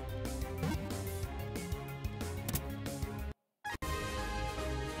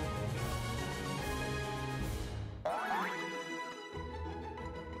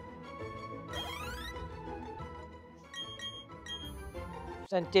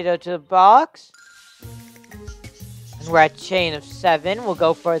 Send Ditto to the box. And we're at chain of 7. We'll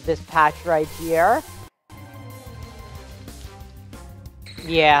go for this patch right here.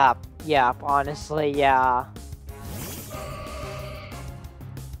 Yeah, honestly, yeah.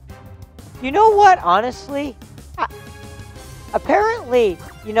 You know what, honestly? Apparently,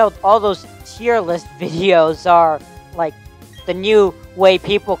 you know, all those tier list videos are, like, the new way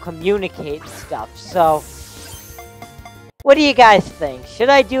people communicate and stuff, so... What do you guys think? Should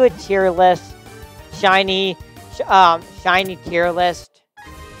I do a tier list? Shiny tier list?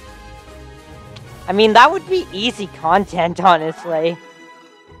 I mean, that would be easy content, honestly.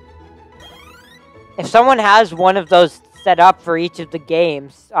 If someone has one of those set up for each of the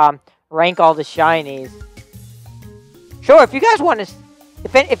games, rank all the shinies. Sure, if you guys want to,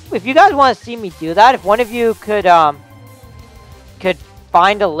 if you guys want to see me do that, if one of you could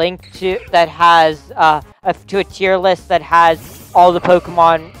find a link to that has to a tier list that has all the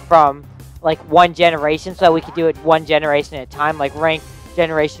Pokemon from like one generation, so we could do it one generation at a time, like rank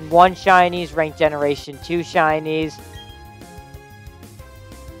generation 1 shinies, rank generation 2 shinies.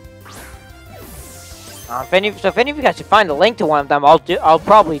 If any of you guys should find a link to one of them, I'll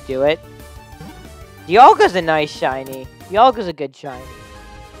probably do it. Dialga's a nice shiny. Dialga's a good shiny.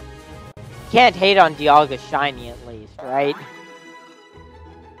 Can't hate on Dialga's shiny at least, right?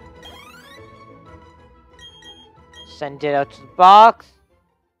 Send it out to the box.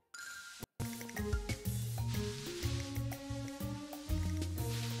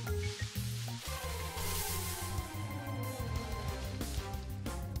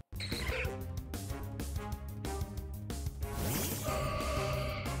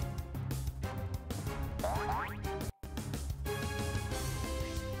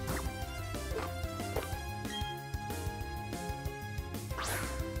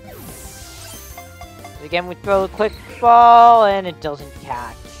 Again, we throw a quick ball, and it doesn't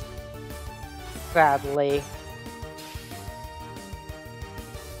catch. Sadly.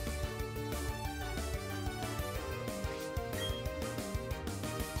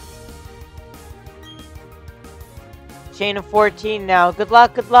 Chain of 14 now. Good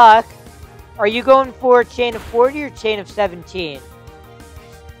luck, good luck. Are you going for chain of 40 or chain of 17?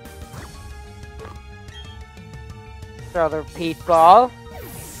 Throw the repeat ball.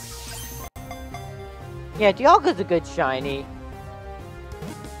 Yeah, Dialga's a good shiny.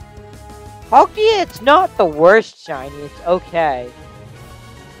 Okay, it's not the worst shiny. It's okay.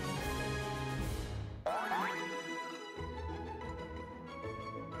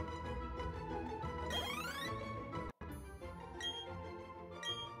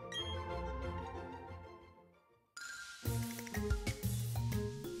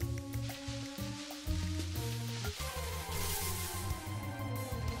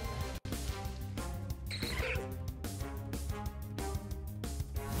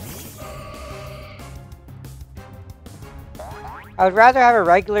 I would rather have a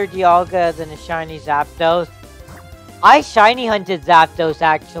regular Dialga than a shiny Zapdos. I shiny hunted Zapdos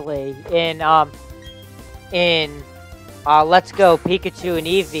actually in Let's Go Pikachu and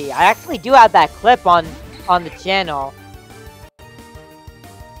Eevee. I actually do have that clip on the channel.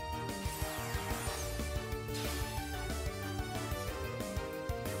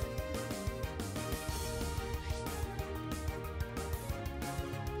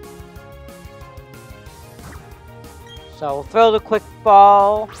 So we'll throw the quick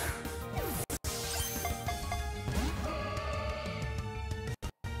ball.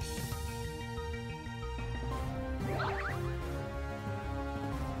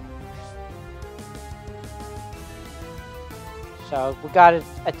 So we gotta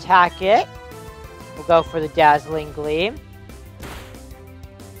attack it. We'll go for the Dazzling Gleam.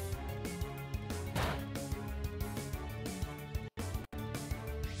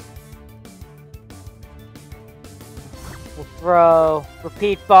 We'll throw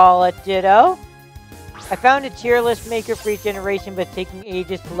Repeat Ball at Ditto. I found a tier list maker for each generation, but it's taking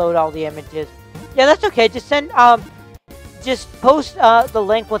ages to load all the images. Yeah, that's okay. Just send just post the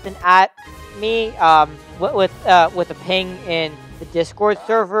link with an @me with a ping in the Discord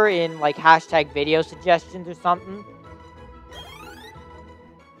server in like hashtag video suggestions or something.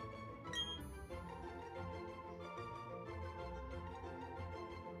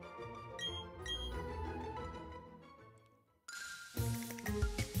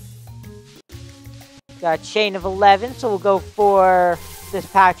 Got a chain of 11, so we'll go for this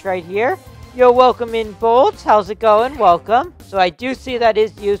patch right here. Yo, welcome in, Bolts. How's it going? Welcome. So I do see that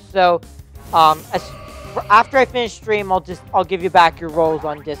is used. So, after I finish stream, I'll give you back your roles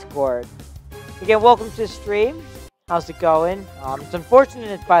on Discord. Again, welcome to the stream. How's it going? It's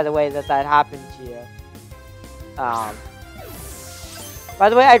unfortunate, by the way, that happened to you. By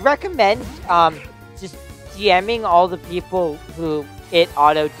the way, I'd recommend just DMing all the people who it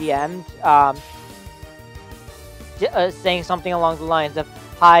auto DM'd. Saying something along the lines of,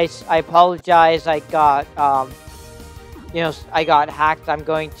 "Hi, I apologize. I got, I got hacked. I'm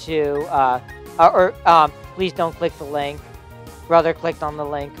going to, please don't click the link. Brother clicked on the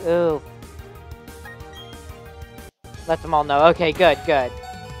link. Ooh. Let them all know. Okay, good.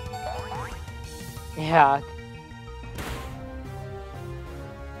 Yeah.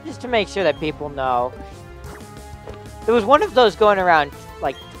 Just to make sure that people know. There was one of those going around,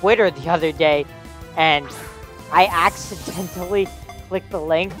 like, Twitter the other day, and I accidentally clicked the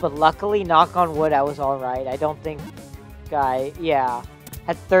link, but luckily, knock on wood, I was alright. I don't think had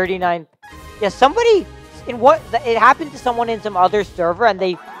 39. Yeah, somebody it happened to someone in some other server, and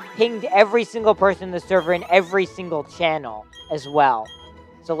they pinged every single person in the server in every single channel as well.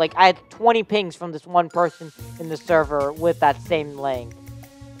 So, like, I had 20 pings from this one person in the server with that same link.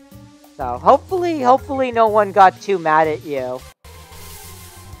 So, hopefully no one got too mad at you.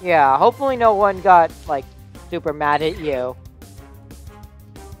 Yeah, hopefully no one got, like, super mad at you.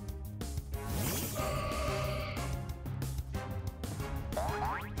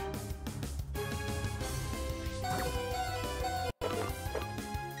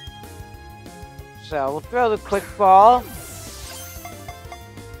 So, we'll throw the quick ball.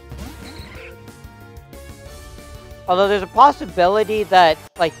 Although there's a possibility that,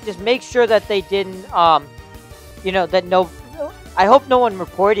 like, just make sure that they didn't, I hope no one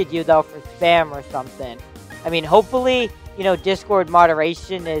reported you, though, for spam or something. I mean, hopefully, Discord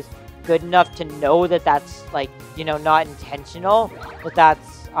moderation is good enough to know that that's, like, not intentional. But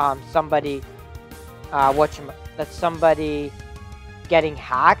that's, somebody, that's somebody getting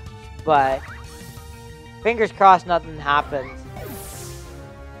hacked. But fingers crossed nothing happens.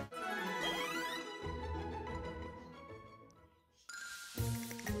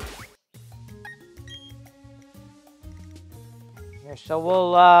 Here, so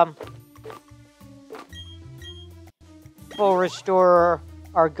we'll restore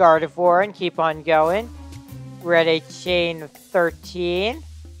our Gardevoir and keep on going. We're at a chain of 13.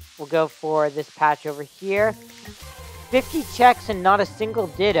 We'll go for this patch over here. 50 checks and not a single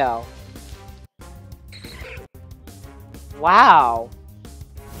Ditto. Wow.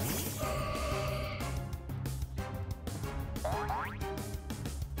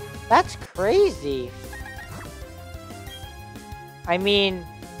 That's crazy. I mean,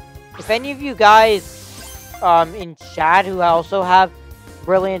 if any of you guys in chat who also have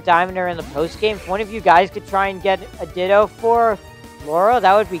Brilliant Diamond or in the post game, if one of you guys could try and get a Ditto for Laura,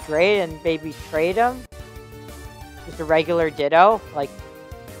 that would be great, and maybe trade him. Just a regular Ditto, like.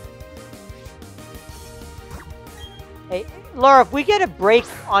 Hey, Laura, if we get a break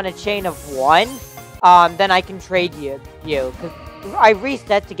on a chain of 1, then I can trade you. Because I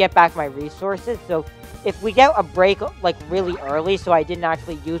reset to get back my resources, so if we get a break like really early, so I didn't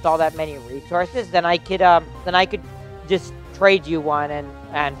actually use all that many resources, then I could just trade you one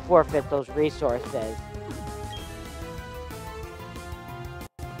and forfeit those resources.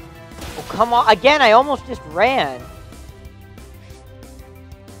 Oh, come on. Again, I almost just ran.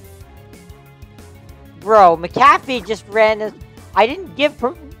 Bro, McAfee just ran. I didn't give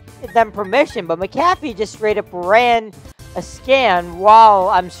them permission, but McAfee just straight up ran a scan while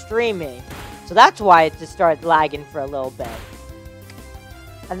I'm streaming. So that's why it just started lagging for a little bit.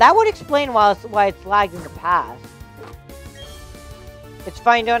 And that would explain why it's lagged in the past. It's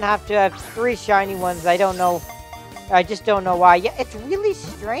fine, don't have to have 3 shiny ones. I don't know. I just don't know why. Yeah, it's really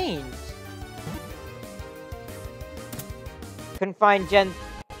strange. Couldn't find Gen...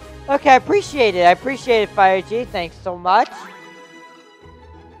 Okay, I appreciate it. I appreciate it, Fire G. Thanks so much.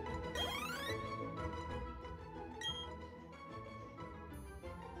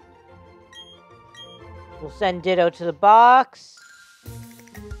 We'll send Ditto to the box.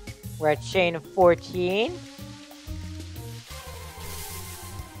 We're at chain of 14.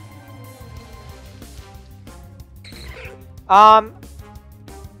 I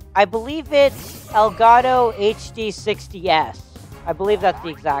believe it's Elgato HD60S. I believe that's the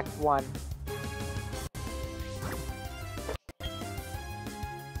exact one.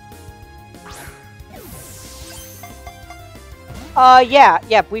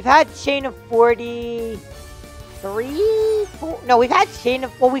 Yeah, we've had chain of 43, 4, no, we've had chain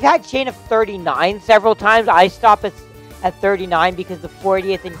of 39 several times. I stop at 39 because the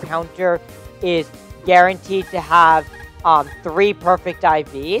 40th encounter is guaranteed to have 3 perfect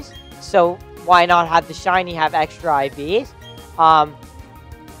IVs. So why not have the shiny have extra IVs?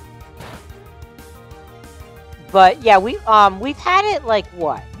 But yeah, we've had it like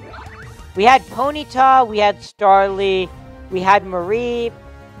what? We had Ponyta, we had Starly, we had Marie,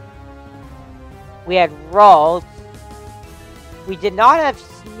 we had Ralts, we did not have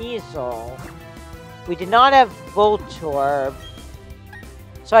Sneasel, we did not have Voltorb,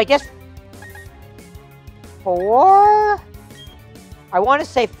 so I guess 4? I want to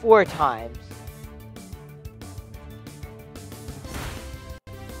say 4 times.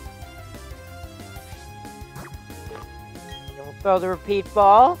 We'll throw the repeat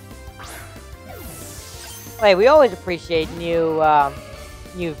ball. Hey, we always appreciate new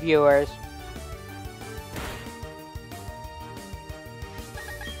viewers.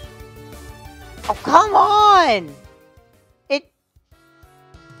 Oh, come on!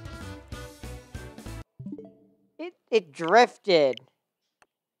 It drifted.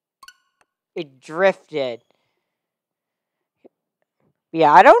 It drifted.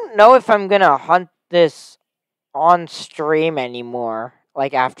 Yeah, I don't know if I'm gonna hunt this on stream anymore,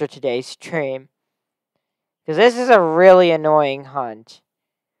 like after today's stream. Because this is a really annoying hunt.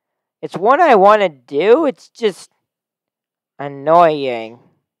 It's one I want to do, it's just annoying.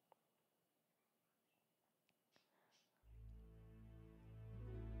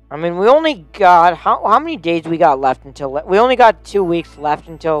 I mean, we only got... How many days we got left until... We only got 2 weeks left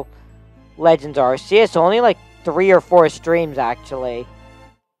until Legends Arceus. So only like 3 or 4 streams, actually.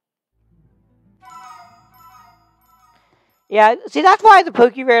 Yeah, see, that's why the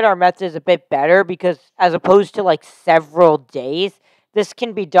Pokeradar method is a bit better. Because as opposed to like several days, this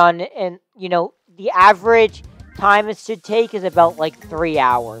can be done in, you know, the average time it should take is about like 3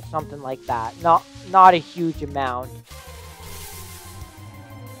 hours. Something like that. Not a huge amount.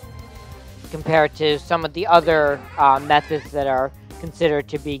 Compared to some of the other methods that are considered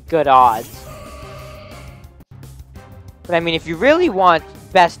to be good odds. But I mean, if you really want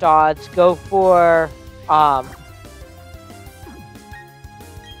best odds, go for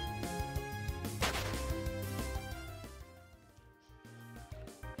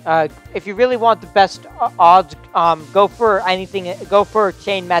if you really want the best odds, go for anything. Go for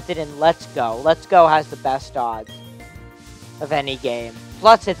chain method and Let's Go. Let's Go has the best odds of any game.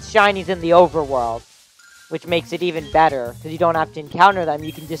 Plus, it's shinies in the overworld, which makes it even better, because you don't have to encounter them.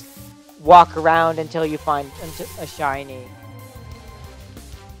 You can just walk around until you find a shiny.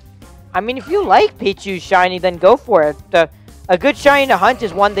 I mean, if you like Pichu's shiny, then go for it. A good shiny to hunt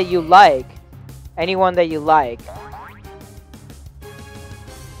is one that you like. Anyone that you like.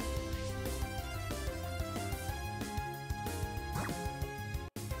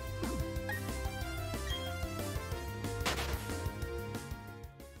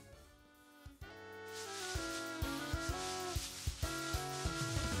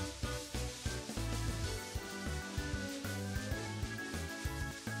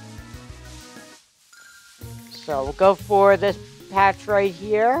 So we'll go for this patch right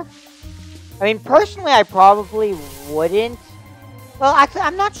here. I mean, personally, I probably wouldn't. Well, actually,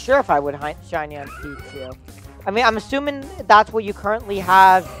 I'm not sure if I would shiny on Pikachu. I mean, I'm assuming that's what you currently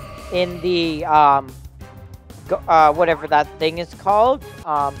have in the, whatever that thing is called.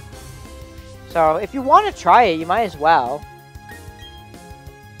 So if you want to try it, you might as well.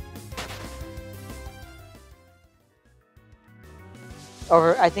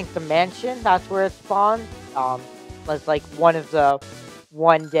 Or I think the mansion, that's where it spawned. Was like one of the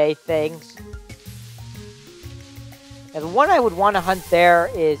one-day things. And the one I would want to hunt there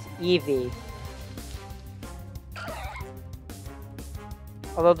is Eevee.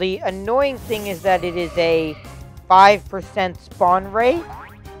 Although the annoying thing is that it is a 5% spawn rate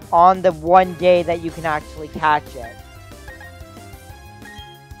on the one day that you can actually catch it.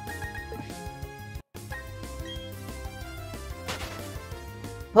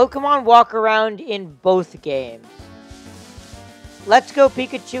 Pokemon walk around in both games. Let's Go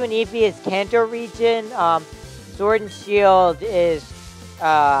Pikachu and Eevee is Kanto region. Sword and Shield is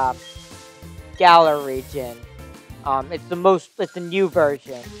Galar region. It's the new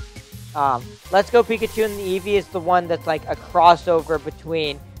version. Let's Go Pikachu and the Eevee is the one that's like a crossover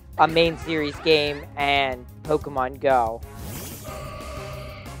between a main series game and Pokemon Go.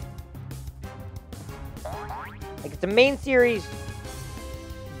 Like it's a main series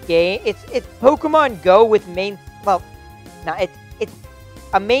game. It's Pokemon Go with main. Well, no, it's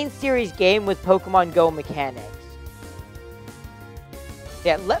a main series game with Pokemon Go mechanics.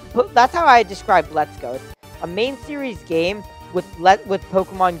 Yeah, that's how I describe Let's Go. It's a main series game with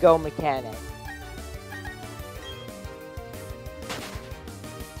Pokemon Go mechanics.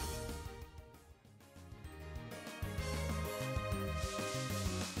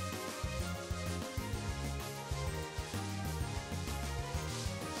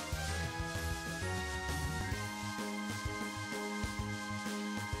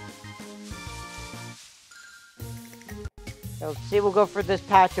 So let's see, we'll go for this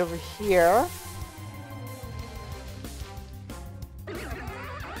patch over here.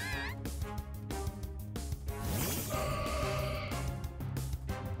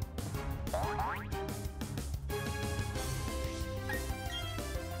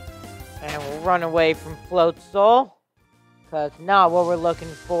 And we'll run away from Floatzel, because not what we're looking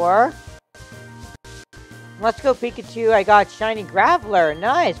for. Let's Go Pikachu, I got Shiny Graveler,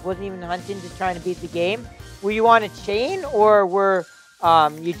 nice, wasn't even hunting, just trying to beat the game. Were you on a chain, or were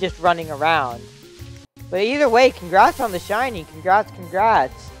you just running around? But either way, congrats on the shiny. Congrats.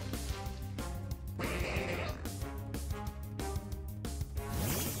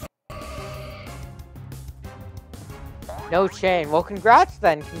 No chain. Well, congrats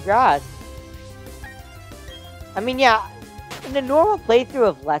then. Congrats. I mean, yeah, in the normal playthrough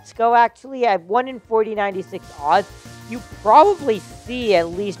of Let's Go, actually, I have 1 in 4096 odds. You probably see at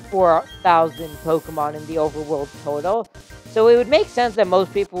least 4,000 Pokemon in the overworld total. So it would make sense that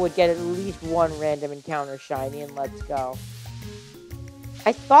most people would get at least one random encounter shiny in Let's Go.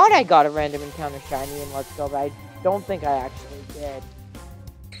 I thought I got a random encounter shiny in Let's Go, but I don't think I actually did.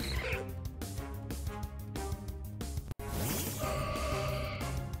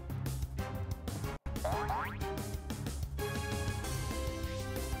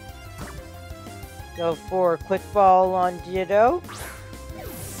 Go for a quick ball on Ditto.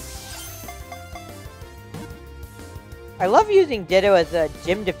 I love using Ditto as a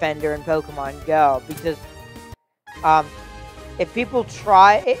gym defender in Pokemon Go because if people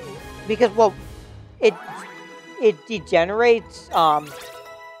try it, because well, it degenerates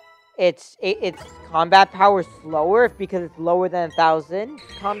its combat power slower because it's lower than 1,000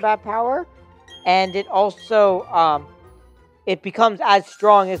 combat power, and it also it becomes as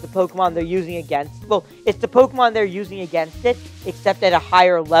strong as the Pokemon they're using against. Well, it's the Pokemon they're using against it, except at a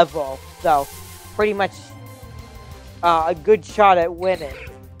higher level. So, pretty much a good shot at winning.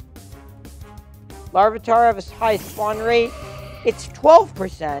 Larvitar have a high spawn rate. It's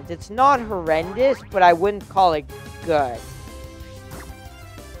 12%. It's not horrendous, but I wouldn't call it good.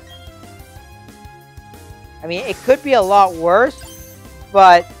 I mean, it could be a lot worse,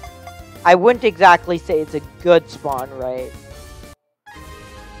 but I wouldn't exactly say it's a good spawn rate.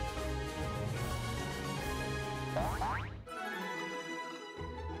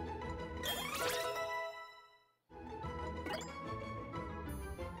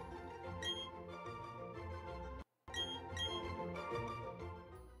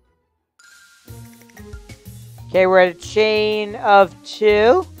 Okay, we're at a chain of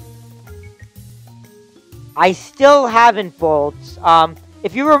 2. I still haven't bolts.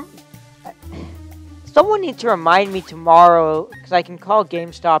 If you were... Someone needs to remind me tomorrow, because I can call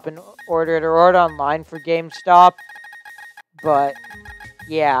GameStop and order it or order online for GameStop. But,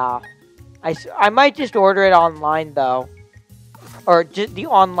 yeah. I might just order it online, though. Or just the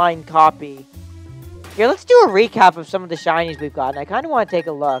online copy. Here, let's do a recap of some of the shinies we've gotten. I kind of want to take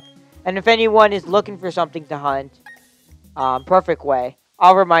a look. And if anyone is looking for something to hunt, perfect way.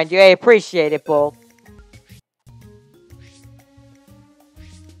 I'll remind you. Hey, appreciate it, Bull.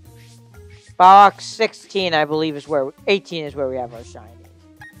 Box 16, I believe, is where... 18 is where we have our shinies.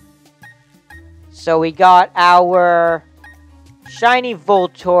 So we got our shiny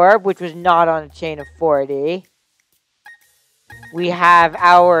Voltorb, which was not on a chain of 40. We have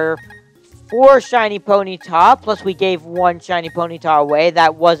our 4 shiny Ponyta, plus we gave 1 shiny Ponyta away.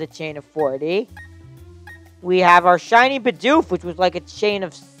 That was a chain of 40. We have our shiny Bidoof, which was like a chain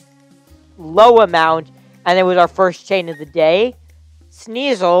of low amount, and it was our first chain of the day.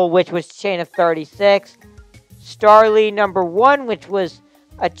 Sneasel, which was chain of 36. Starly number 1, which was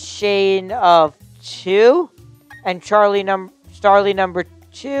a chain of 2. And Starly number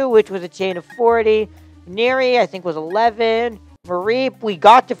 2, which was a chain of 40. Neri, I think, was 11. Mareep, we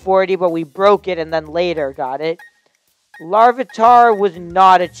got to 40, but we broke it and then later got it. Larvitar was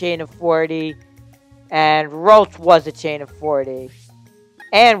not a chain of 40. And Ralts was a chain of 40.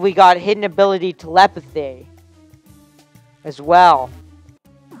 And we got Hidden Ability Telepathy as well.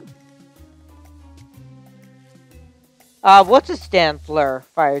 What's a Stanfleur,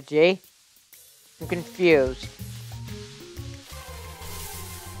 Fire G? I'm confused.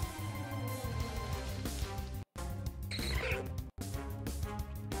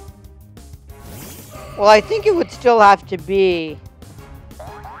 Well, I think it would still have to be...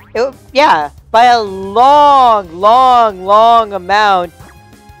 yeah, by a long amount.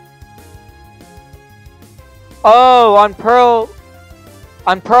 Oh, on Pearl,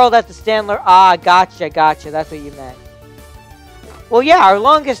 that's the Stanfleur. Ah, gotcha. That's what you meant. Well, yeah, our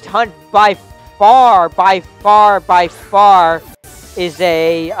longest hunt by far is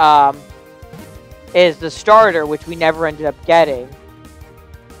the starter, which we never ended up getting.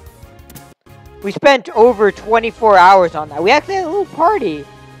 We spent over 24 hours on that. We actually had a little party.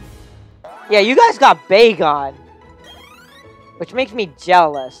 Yeah, you guys got Bagon, which makes me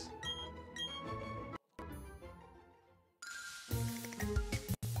jealous.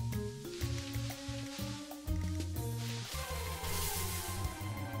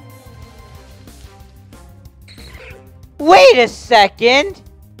 Wait a second!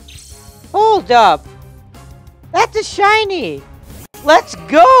 Hold up! That's a shiny! Let's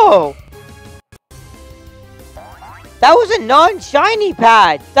go! That was a non-shiny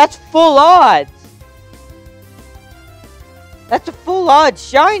patch! That's full odds! That's a full odds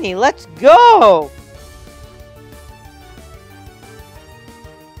shiny! Let's go!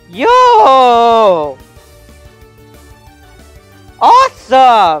 Yo!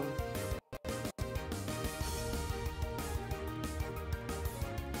 Awesome!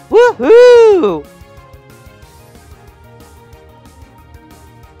 Woohoo!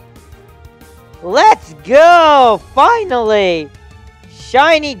 Let's go! Finally!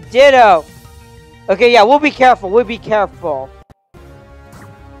 Shiny Ditto! Okay, yeah, we'll be careful.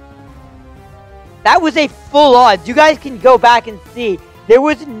 That was a full odds. You guys can go back and see. There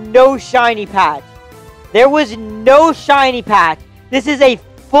was no shiny patch. This is a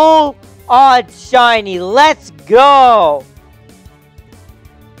full odds shiny. Let's go!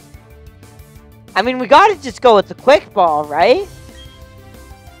 I mean, we gotta just go with the quick ball, right?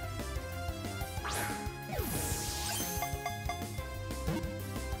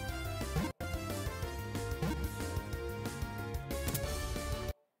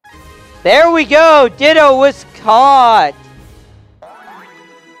 There we go! Ditto was caught!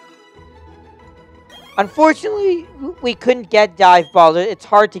 Unfortunately, we couldn't get Dive Balls. It's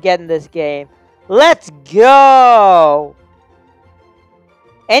hard to get in this game. Let's go!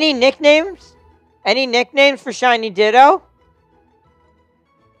 Any nicknames? Any nicknames for Shiny Ditto?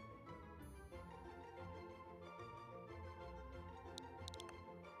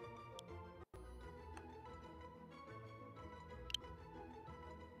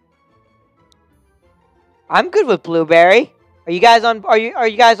 I'm good with Blueberry. Are you guys on? Are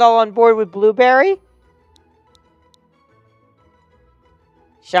you guys all on board with Blueberry?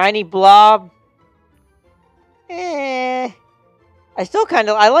 Shiny Blob.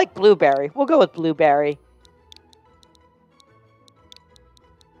 I like Blueberry. We'll go with Blueberry.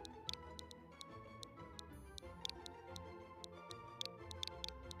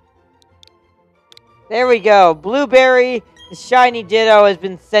 There we go. Blueberry, the Shiny Ditto has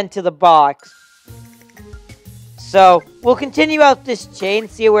been sent to the box. So, we'll continue out this chain,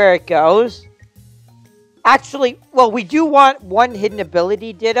 see where it goes. Actually, well, we do want one hidden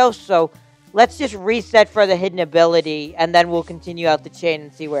ability, Ditto, so let's just reset for the hidden ability, and then we'll continue out the chain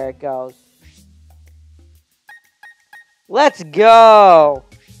and see where it goes. Let's go!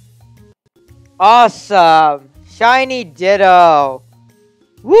 Awesome! Shiny Ditto!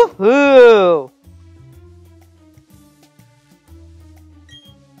 Woohoo!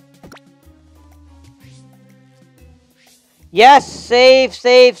 Yes, save,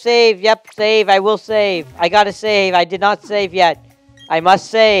 save, save. Yep, save. I will save. I gotta save. I did not save yet. I must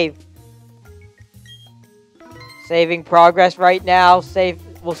save. Saving progress right now. Save.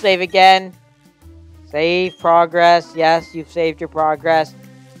 We'll save again. Save progress. Yes, you've saved your progress.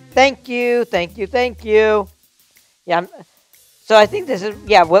 Thank you. Thank you. Thank you. Yeah. So I think this is,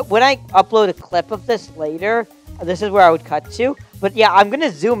 yeah, when I upload a clip of this later, this is where I would cut to. But yeah, I'm going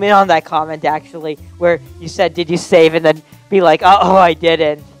to zoom in on that comment, actually, where you said, did you save? And then be like, oh, I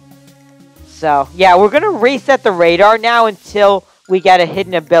didn't. So, yeah, we're going to reset the radar now until we get a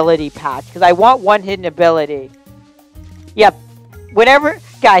hidden ability patch. Because I want one hidden ability. Yep. Whenever,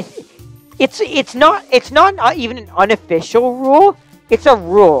 guys, it's not even an unofficial rule. It's a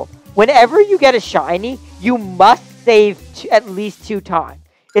rule. Whenever you get a shiny, you must save at least 2 times.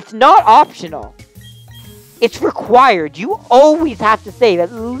 It's not optional. It's required. You always have to save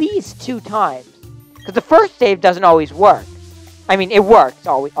at least 2 times. Because the first save doesn't always work. I mean, it works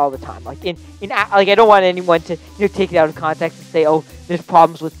all the time. Like like I don't want anyone to take it out of context and say, oh, there's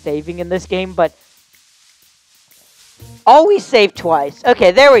problems with saving in this game, but always save twice.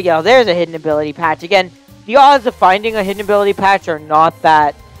 Okay, there we go. There's a hidden ability patch. Again, the odds of finding a hidden ability patch are not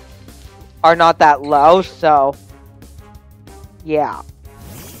that low, so yeah.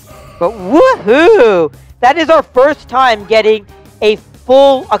 But woohoo! That is our first time getting a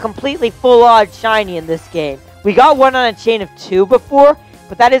completely full odd shiny in this game. We got one on a chain of 2 before,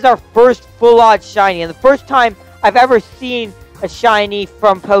 but that is our first full odd shiny, and the first time I've ever seen a shiny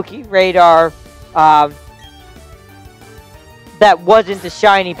from Pokeradar that wasn't a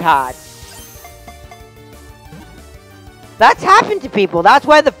shiny patch. That's happened to people. That's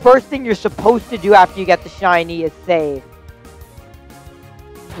why the first thing you're supposed to do after you get the shiny is save.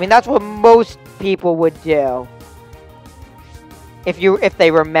 I mean, that's what most people would do. If they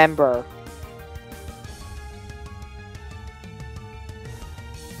remember.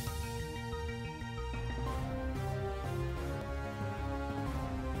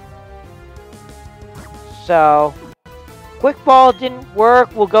 So, Quick Ball didn't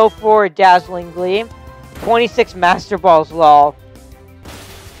work. We'll go for a Dazzling Gleam. 26 Master Balls, lol.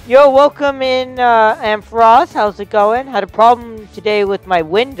 Yo, welcome in, Ampharos. How's it going? Had a problem today with my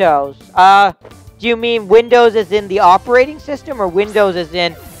Windows. Do you mean Windows as in the operating system, or Windows as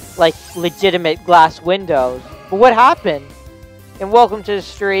in, like, legitimate glass windows? But what happened? And welcome to the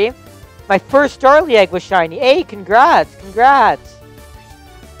stream. My first Starly Egg was shiny. Hey, congrats, congrats.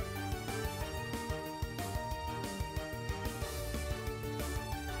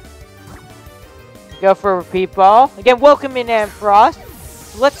 Go for a repeat ball. Again, welcome in, Ampharos.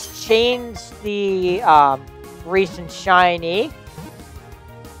 Let's change the recent shiny.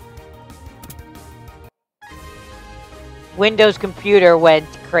 Windows computer went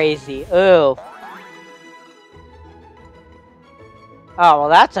crazy. Ooh. Oh, well,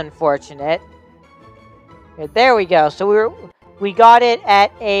 that's unfortunate. Okay, there we go. So we got it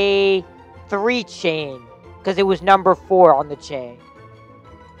at a 3 chain because it was number 4 on the chain.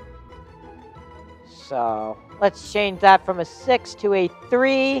 So let's change that from a 6 to a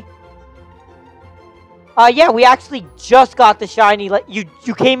 3. Yeah, we actually just got the shiny. Like you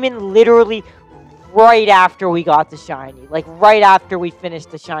came in literally right after we got the shiny. Like right after we finished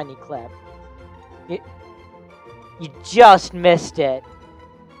the shiny clip. You just missed it.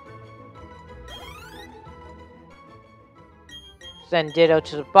 Send Ditto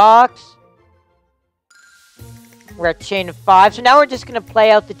to the box. We're at chain of 5. So now we're just going to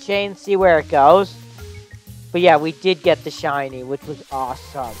play out the chain, see where it goes. But yeah, we did get the shiny, which was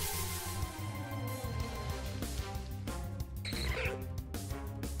awesome.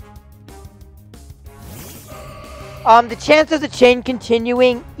 The chance of the chain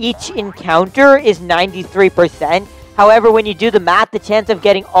continuing each encounter is 93%. However, when you do the math, the chance of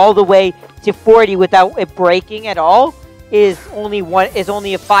getting all the way to 40 without it breaking at all is only a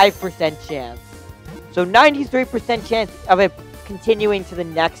 5% chance. So 93% chance of it continuing to the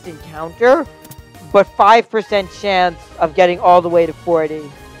next encounter, but 5% chance of getting all the way to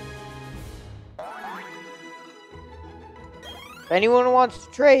 40. If anyone wants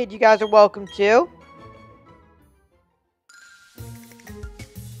to trade, you guys are welcome to.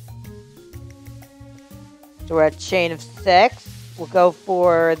 So we're at chain of 6. We'll go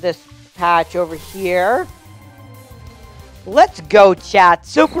for this patch over here. Let's go, chat.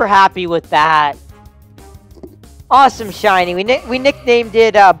 Super happy with that. Awesome shiny. We nicknamed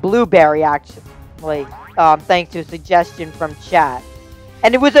it Blueberry, actually. Thanks to a suggestion from chat.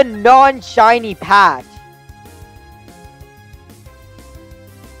 And it was a non-shiny patch.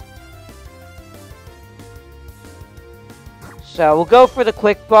 So we'll go for the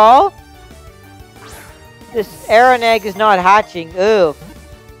quick ball. This Aeron egg is not hatching. Ooh.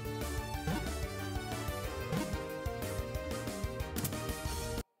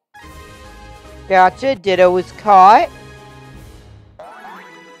 Gotcha. Ditto was caught.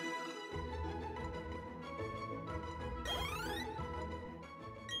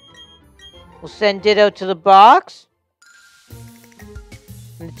 We'll send Ditto to the box.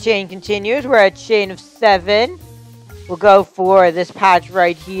 And the chain continues. We're at chain of 7. We'll go for this patch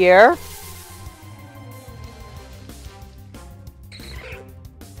right here.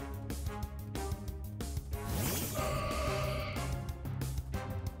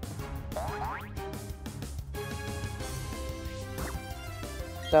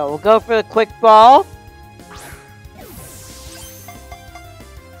 So we'll go for the quick ball.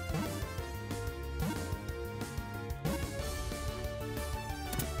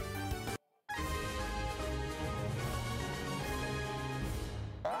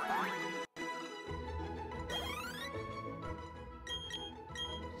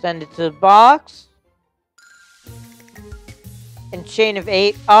 Send it to the box. And chain of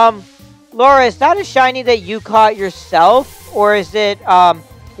 8. Laura, is that a shiny that you caught yourself? Or is it,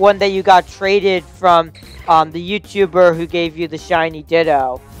 one that you got traded from, the YouTuber who gave you the shiny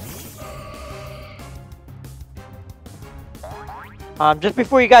Ditto? Just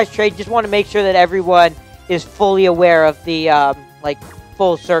before you guys trade, just want to make sure that everyone is fully aware of the, like,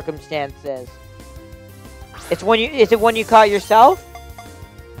 full circumstances. Is it one you caught yourself?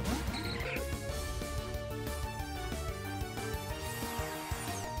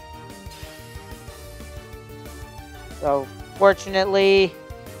 So, fortunately,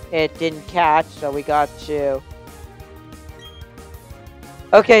 it didn't catch, so we got to...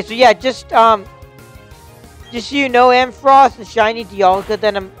 Okay, so yeah, just so you know, Amfrost and Shiny Dialga,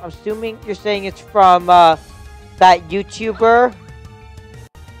 then I'm assuming you're saying it's from, that YouTuber.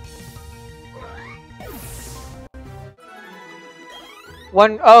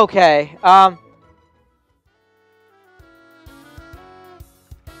 Okay,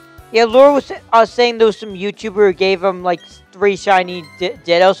 yeah, Laura was saying there was some YouTuber who gave him like 3 shiny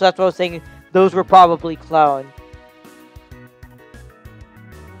Ditto, so that's what I was saying. Those were probably cloned.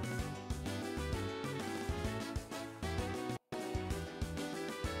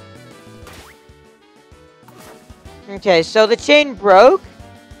 Okay, so the chain broke.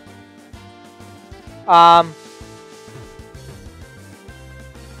 I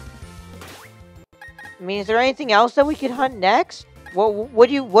mean, is there anything else that we could hunt next? What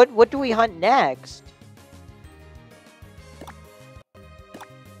do we hunt next?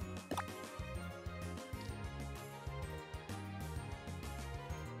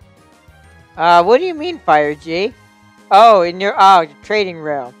 What do you mean, Fire G? Oh, in your trading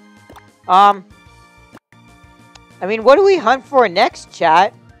room. I mean, what do we hunt for next,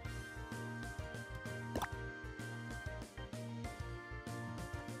 chat?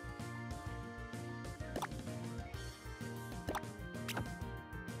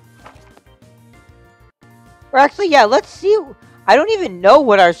 Or actually, yeah, let's see. I don't even know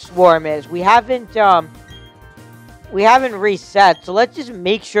what our swarm is. We haven't reset. So let's just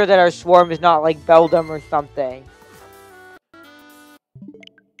make sure that our swarm is not like Beldum or something.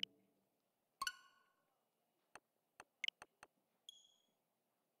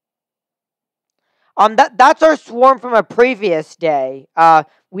 That's our swarm from a previous day.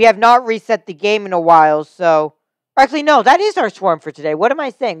 We have not reset the game in a while, so... Actually, no, that is our swarm for today. What am I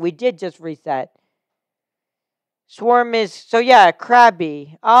saying? We did just reset. Swarm is... So, yeah,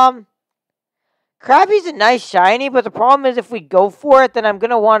 Krabby. Krabby's a nice shiny, but the problem is if we go for it, then I'm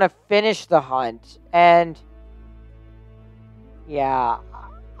going to want to finish the hunt. And... Yeah.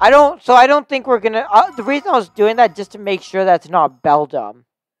 I don't think we're going to... the reason I was doing that, just to make sure that's not Beldum.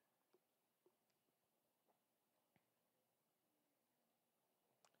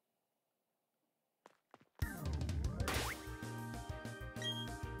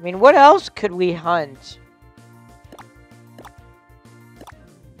 I mean, what else could we hunt?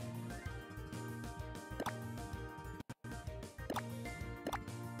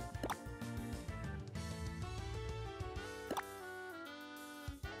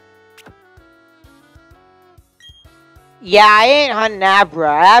 Yeah, I ain't hunting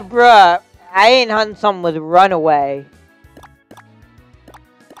Abra. I ain't hunting something with Runaway.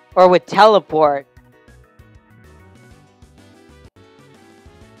 Or with teleport.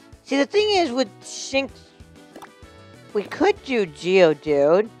 See, the thing is with Shing, we could do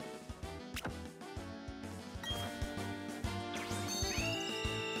Geodude.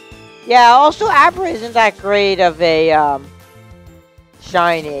 Yeah, also Abra isn't that great of a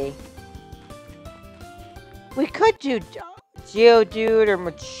shiny. We could do Geodude or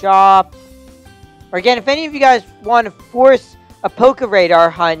Machop. Or again, if any of you guys want to force a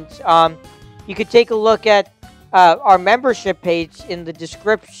Pokeradar hunt, you could take a look at our membership page in the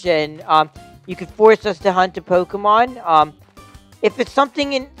description. You could force us to hunt a Pokemon. If it's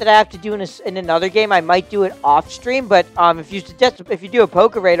something that I have to do in another game, I might do it off stream. But if you do a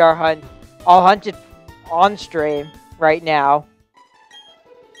Pokeradar hunt, I'll hunt it on stream right now.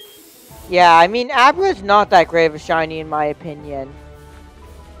 Yeah, I mean, Abra is not that great of a shiny in my opinion.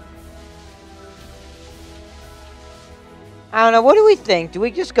 I don't know, what do we think? Do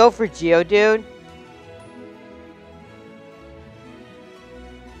we just go for Geodude?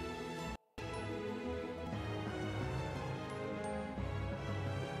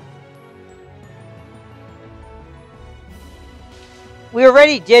 We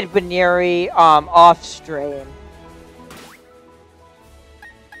already did Baneri off stream.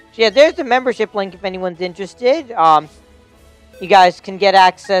 So yeah, there's the membership link if anyone's interested. You guys can get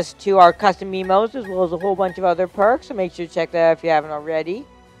access to our custom emos as well as a whole bunch of other perks. So make sure to check that out if you haven't already.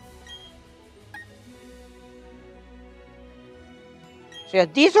 So yeah,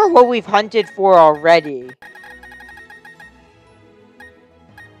 these are what we've hunted for already.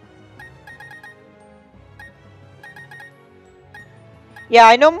 Yeah,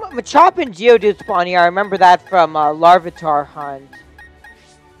 I know Machop and Geodude spawn here. I remember that from Larvitar hunt.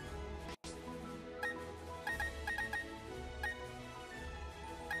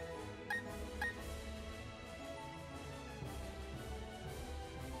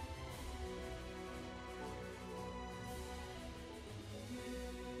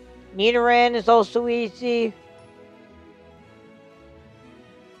 Nidoran is also easy.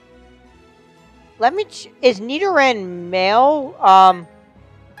 Let me is Nidoran male?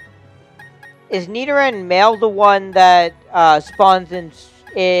 Is Nidoran male the one that spawns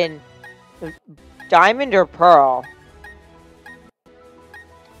in Diamond or Pearl?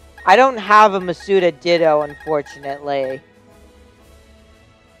 I don't have a Masuda Ditto, unfortunately.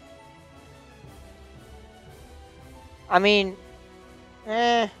 I mean,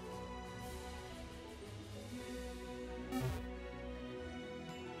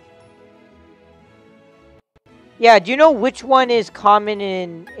 Yeah, do you know which one is common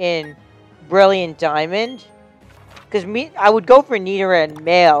in Brilliant Diamond? Because I would go for Nidoran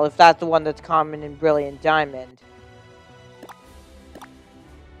male if that's the one that's common in Brilliant Diamond.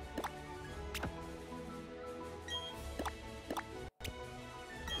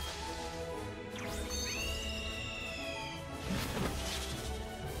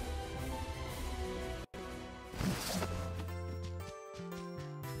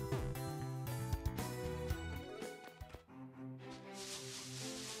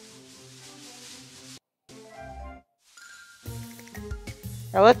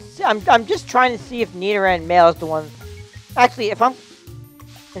 Now I'm just trying to see if Nidoran male is the one. Actually,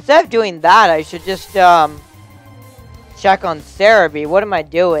 instead of doing that, I should just check on Cerebi. What am I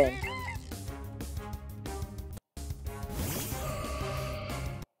doing?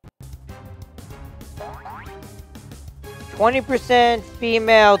 %,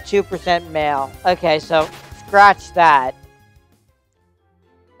 female, 2% male. Okay, so scratch that.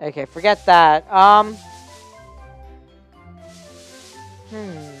 Okay, forget that.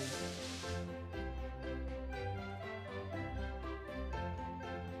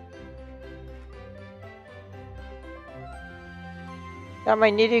 Got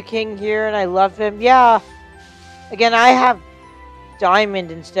my Nidoking here, and I love him. Yeah. Again, I have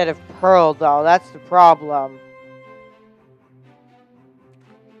Diamond instead of Pearl, though. That's the problem.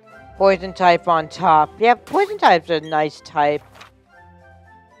 Poison type on top. Yeah, Poison type's a nice type.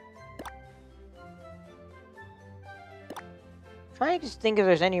 Trying to just think if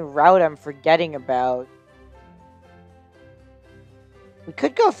there's any route I'm forgetting about. We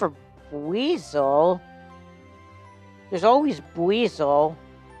could go for Weasel. There's always Weasel.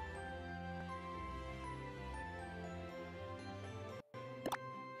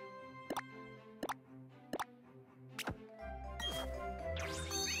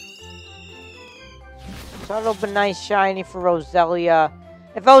 So that'll be nice shiny for Roselia.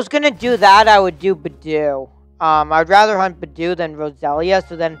 If I was gonna do that, I would do Badoo. I'd rather hunt Badoo than Roselia,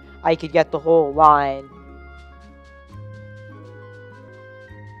 so then I could get the whole line.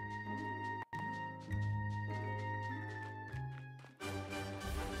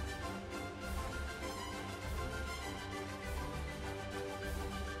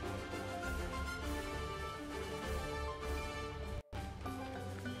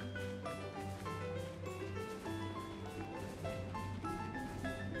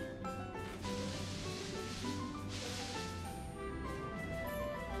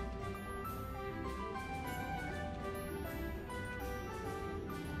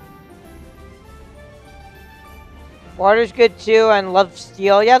 Water's good too, and love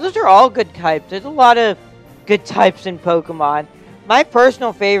steel. Yeah, those are all good types. There's a lot of good types in Pokemon. My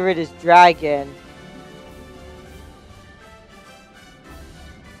personal favorite is Dragon.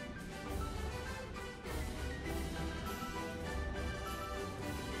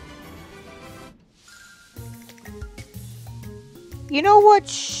 You know what?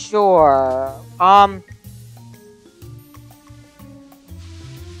 Sure.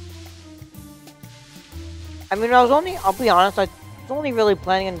 I mean, I'll be honest, I was only really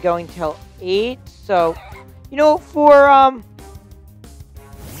planning on going till 8, so, you know,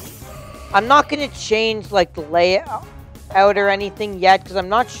 I'm not gonna change, like, the layout or anything yet, because I'm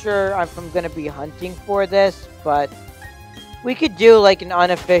not sure if I'm gonna be hunting for this, but we could do, like, an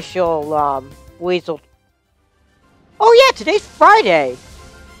unofficial, Weasel. Oh yeah, today's Friday!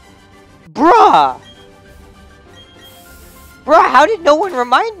 Bruh! Bruh, how did no one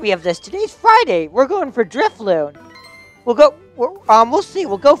remind me of this? Today's Friday. We're going for Drifloon. We'll see.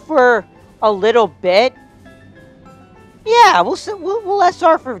 We'll go for a little bit. Yeah, we'll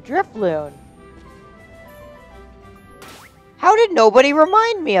SR for Drifloon. How did nobody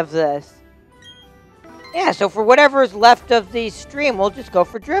remind me of this? Yeah, so for whatever is left of the stream, we'll just go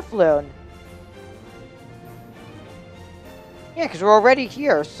for Drifloon. Yeah, because we're already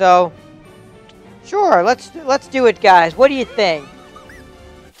here, so... Sure, let's do it, guys. What do you think?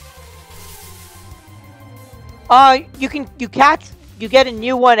 You get a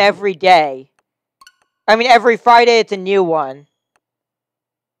new one every day. I mean, every Friday it's a new one.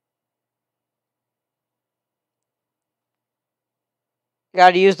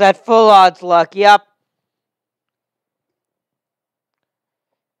 Gotta use that full odds luck, yep.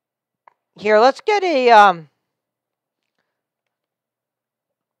 Here, let's get a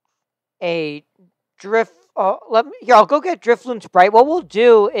Drift... here, I'll go get Drifloon Sprite. What we'll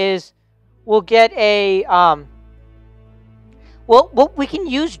do is... We'll get a, we can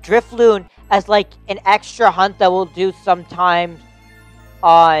use Drifloon as, like, an extra hunt that we'll do sometimes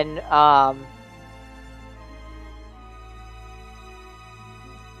on,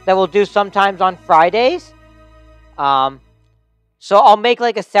 Fridays. So I'll make,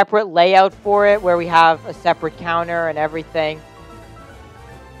 like, a separate layout for it where we have a separate counter and everything.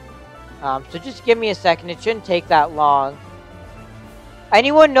 So just give me a second. It shouldn't take that long.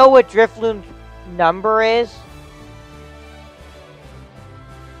 Anyone know what Drifloon's number is?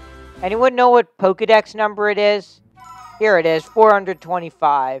 Anyone know what Pokedex number it is? Here it is,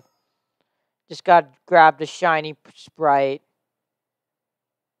 425. Just got to grab the shiny Sprite.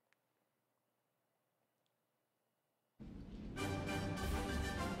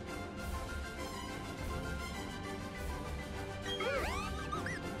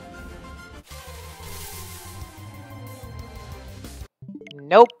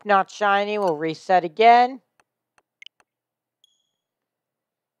 Nope, not shiny. We'll reset again.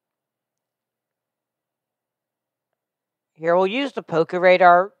 Here, we'll use the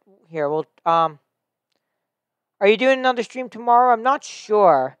Pokeradar. Here, are you doing another stream tomorrow? I'm not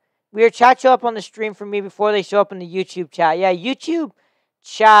sure. Will your chat show up on the stream for me before they show up in the YouTube chat? Yeah, YouTube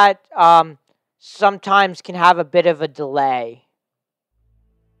chat, sometimes can have a bit of a delay.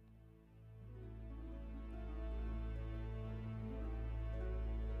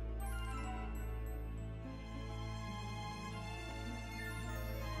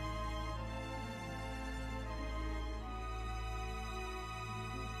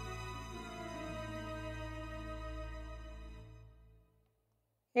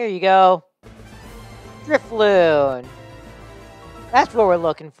 Here you go. Drifloon. That's what we're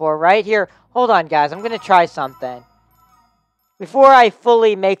looking for, right? Here, hold on, guys. I'm going to try something. Before I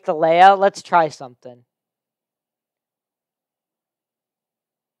fully make the layout, let's try something.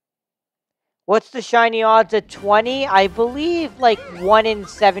 What's the shiny odds at 20? I believe, like, 1 in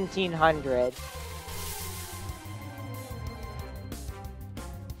 1,700.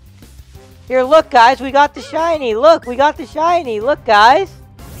 Here, look, guys. We got the shiny. Look, we got the shiny. Look, guys.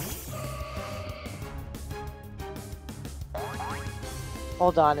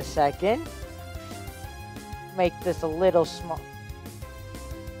 Hold on a second. Make this a little small.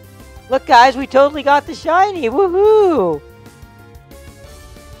 Look, guys, we totally got the shiny. Woohoo!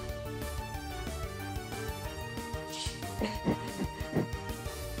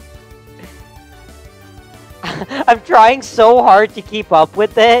 I'm trying so hard to keep up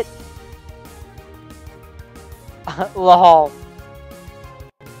with it. Lol.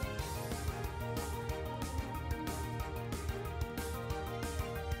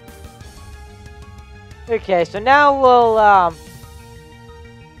 Okay, so now we'll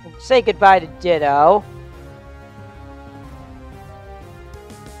say goodbye to Ditto.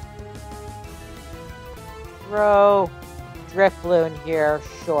 throw Drifloon here,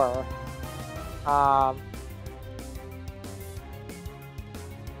 sure.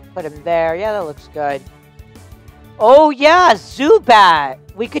 Put him there. Yeah, that looks good. Oh, yeah, Zubat.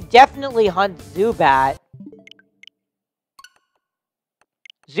 We could definitely hunt Zubat.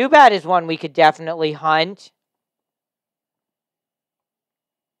 Zubat is one we could definitely hunt.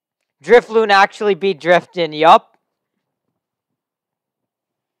 Drifloon actually beat Driftin, yup.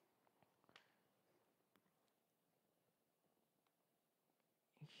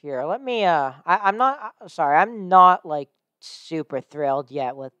 Here, let me, I'm not, sorry, I'm not, like, super thrilled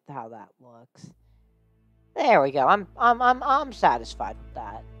yet with how that looks. There we go. I'm satisfied with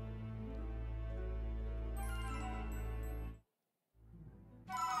that.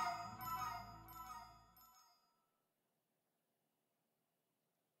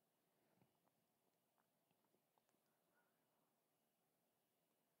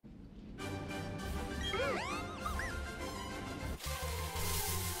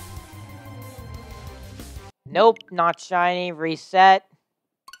 Nope, not shiny. Reset.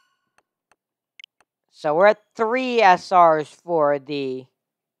 So we're at 3 SRs for the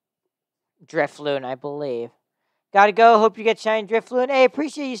Drifloon, I believe. Gotta go. Hope you get shiny Drifloon. Hey,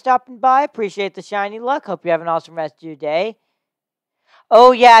 appreciate you stopping by. Appreciate the shiny luck. Hope you have an awesome rest of your day.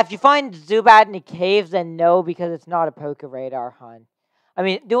 Oh, yeah, if you find Zubat in a cave, then no, because it's not a Pokeradar hunt. I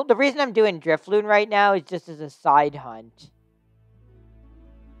mean, the reason I'm doing Drifloon right now is just as a side hunt.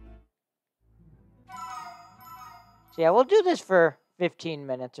 So, yeah, we'll do this for 15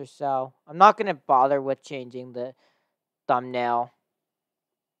 minutes or so. I'm not going to bother with changing the thumbnail.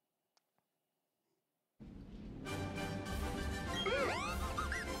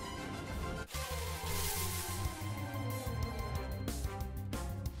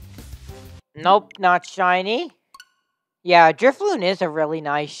 Nope, not shiny. Yeah, Drifloon is a really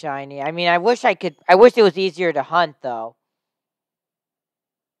nice shiny. I mean, I wish it was easier to hunt, though.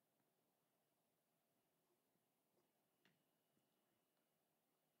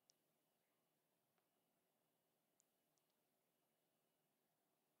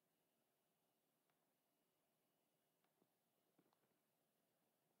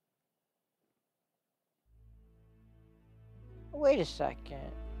 Wait a second.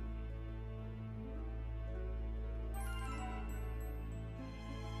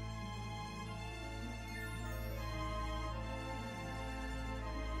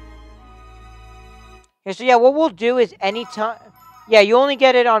 Yeah, so yeah, what we'll do is anytime... Yeah, you only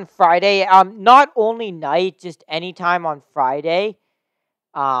get it on Friday. Not only night, just anytime on Friday.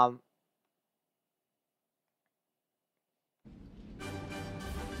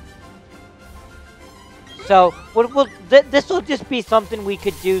 So this will just be something we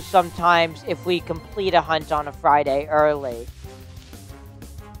could do sometimes if we complete a hunt on a Friday early.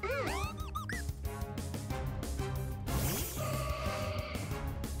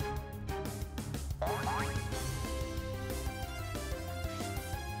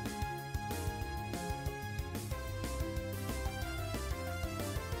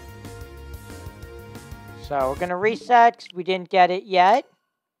 So we're gonna reset because we didn't get it yet.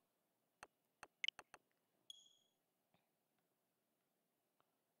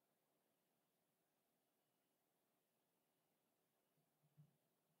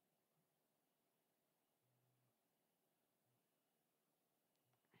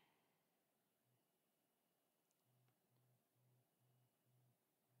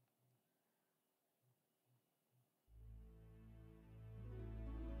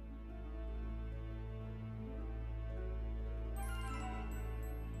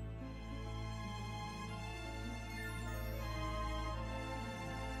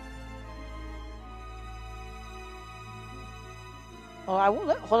 Oh,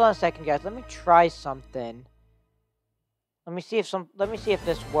 hold on a second, guys. Let me try something. Let me see if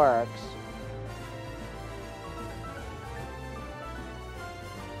this works.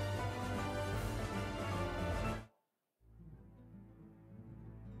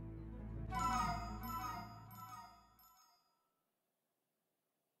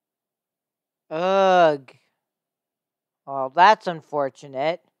 Ugh. Oh, that's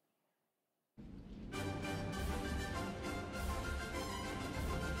unfortunate.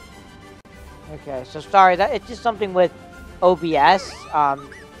 Okay, so sorry, that it's just something with OBS.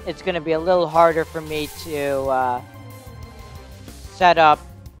 It's gonna be a little harder for me to set up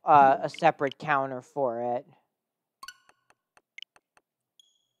a separate counter for it.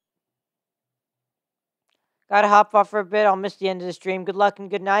 Gotta hop off for a bit. I'll miss the end of the stream. Good luck and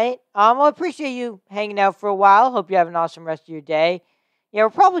good night. Well, I appreciate you hanging out for a while. Hope you have an awesome rest of your day. Yeah, we're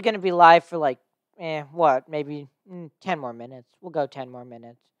probably gonna be live for like, maybe 10 more minutes. We'll go 10 more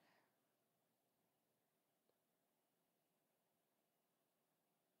minutes.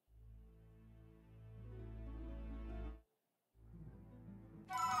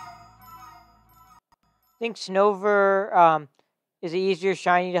 think Snover is an easier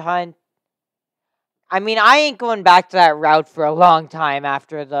shiny to hunt. I mean, I ain't going back to that route for a long time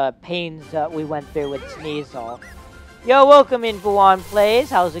after the pains that we went through with Sneasel. Yo, welcome in Buwan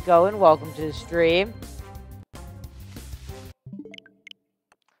Plays. How's it going? Welcome to the stream.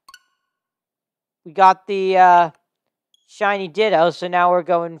 We got the shiny Ditto, so now we're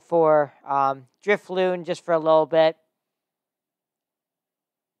going for Drifloon just for a little bit.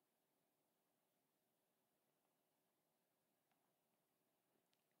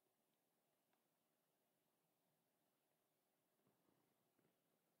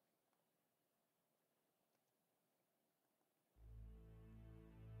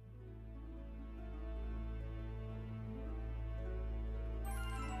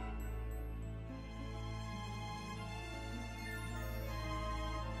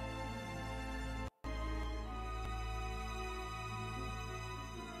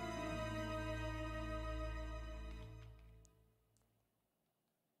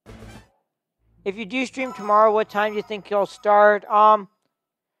 If you do stream tomorrow, what time do you think you'll start?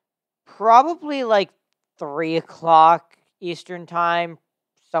 Probably like 3 o'clock Eastern time,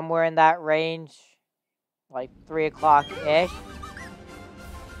 somewhere in that range. Like 3 o'clock-ish.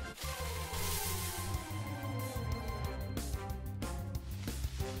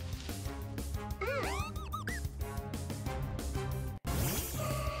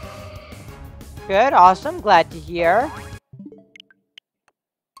 Good, awesome, glad to hear.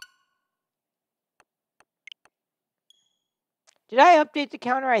 Did I update the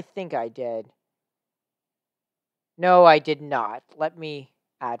counter? I think I did. No, I did not. Let me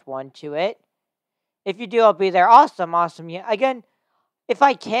add one to it. If you do, I'll be there. Awesome, awesome. Yeah, again, if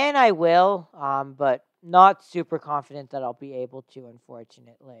I can, I will. But not super confident that I'll be able to,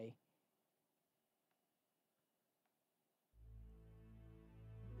 unfortunately.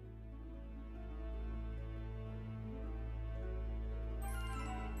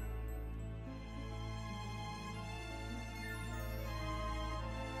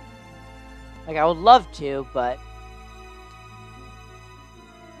 Like, I would love to, but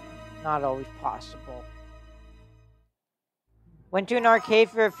not always possible. Went to an arcade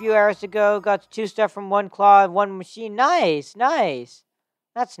for a few hours ago. Got 2 stuff from 1 claw and 1 machine. Nice, nice.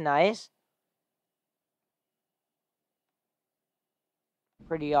 That's nice.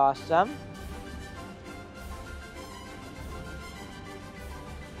 Pretty awesome.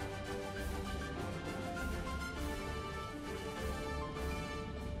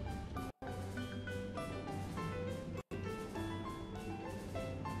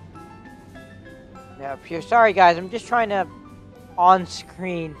 No, pure. Sorry, guys. I'm just trying to, on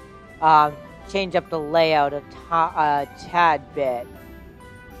screen, change up the layout a tad bit.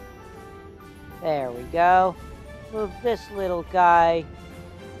 There we go. Move this little guy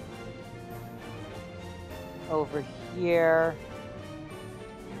over here.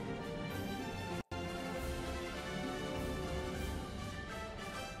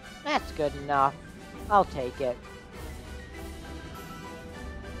 That's good enough. I'll take it.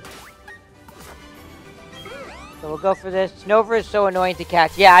 So we'll go for this. Snover is so annoying to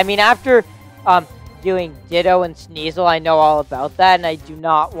catch. Yeah, I mean, after doing Ditto and Sneasel, I know all about that, and I do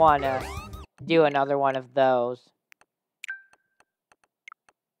not want to do another one of those.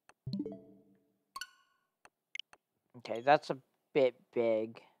 Okay, that's a bit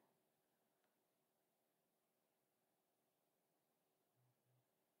big.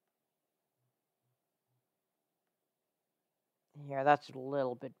 Here, that's a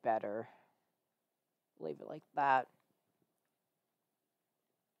little bit better. Leave it like that.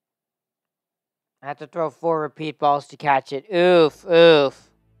 I have to throw 4 repeat balls to catch it. Oof,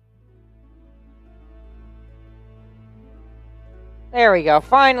 oof. There we go.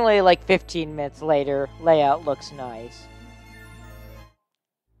 Finally, like 15 minutes later, layout looks nice.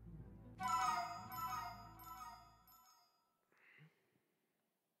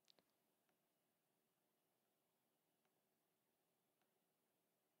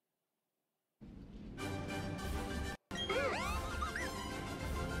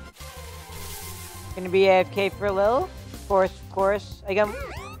 Gonna be AFK for a little. Of course. Again,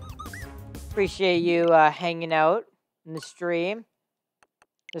 appreciate you hanging out in the stream.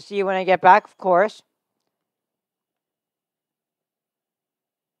 I'll see you when I get back, of course.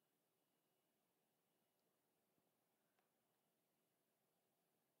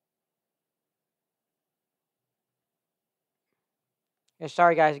 Yeah,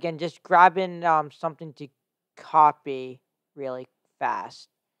 sorry, guys. Again, just grabbing something to copy really fast.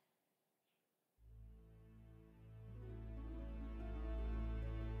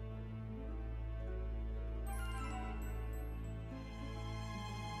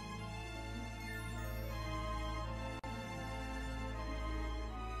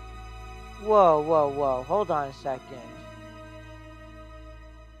 Whoa, whoa, whoa. Hold on a second.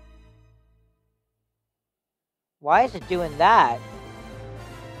 Why is it doing that?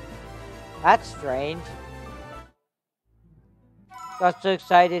 That's strange. Got so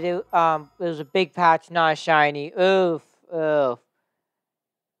excited. It was a big patch, not a shiny. Oof, oof.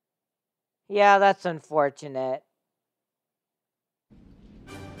 Yeah, that's unfortunate.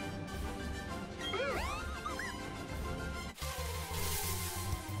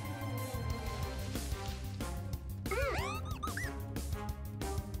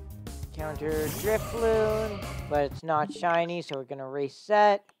 Counter Drifloon, but it's not shiny, so we're gonna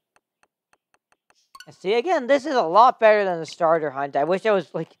reset. And see, again, this is a lot better than the starter hunt. I wish I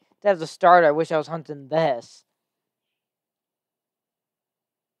was, like, instead of the starter, I wish I was hunting this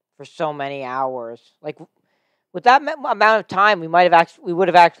for so many hours. Like, with that amount of time, we would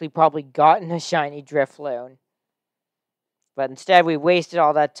have actually probably gotten a shiny Drifloon. But instead, we wasted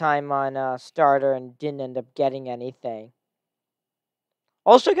all that time on starter and didn't end up getting anything.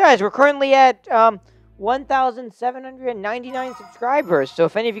 Also, guys, we're currently at 1,799 subscribers. So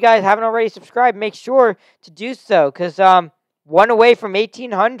if any of you guys haven't already subscribed, make sure to do so. Because one away from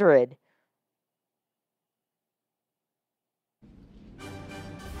 1,800.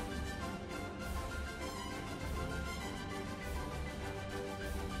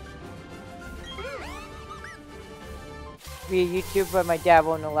 Be a YouTuber, but my dad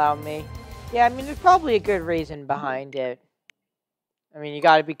won't allow me. Yeah, I mean, there's probably a good reason behind it. I mean, you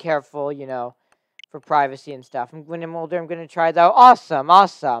gotta be careful, you know, for privacy and stuff. When I'm older, I'm gonna try that. Awesome,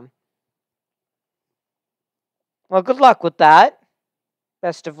 awesome. Well, good luck with that.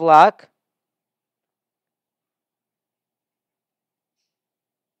 Best of luck.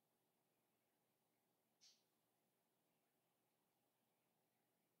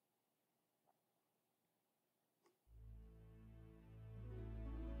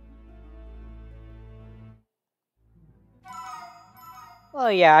 Well,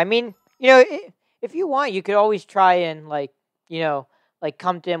 yeah, I mean, you know, if you want, you could always try and, like, you know, like,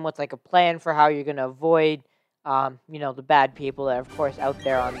 come to him with, like, a plan for how you're gonna avoid, you know, the bad people that are, of course, out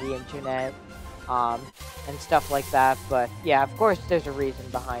there on the internet, and stuff like that. But, yeah, of course, there's a reason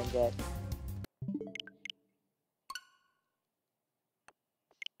behind it.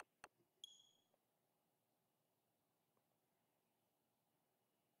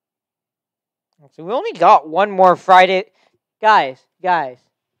 So we only got one more Friday. Guys,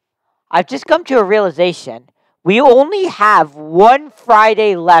 I've just come to a realization. We only have one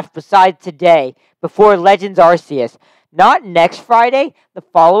Friday left besides today before Legends Arceus. Not next Friday, the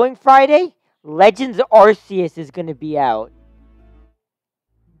following Friday, Legends Arceus is going to be out.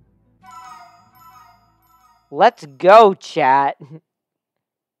 Let's go, chat.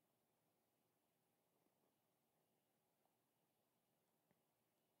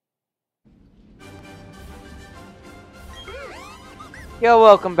 Yo,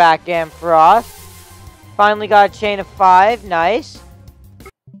 welcome back, Ampharos. Finally got a chain of 5. Nice.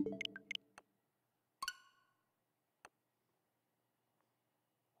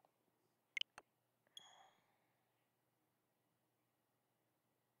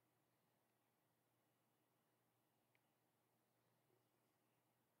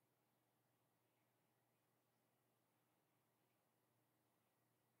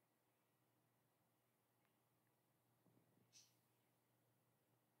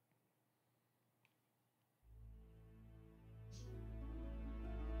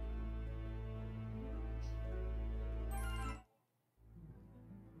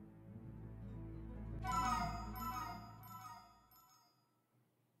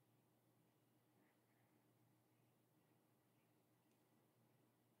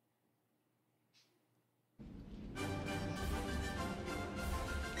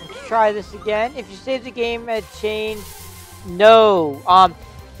 Let's try this again. If you save the game at chain, no.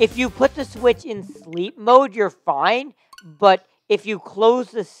 If you put the Switch in sleep mode, you're fine. But if you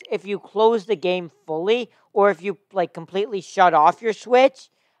close the game fully, or if you like completely shut off your Switch,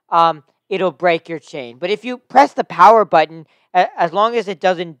 it'll break your chain. But if you press the power button, as long as it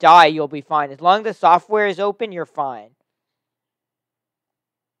doesn't die, you'll be fine. As long as the software is open, you're fine.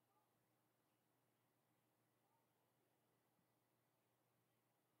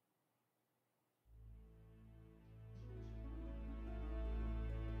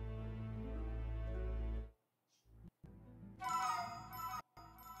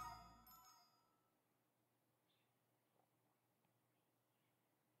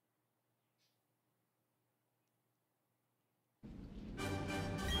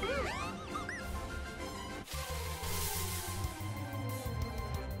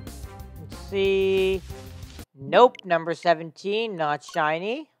 Let's see. Nope, number 17, not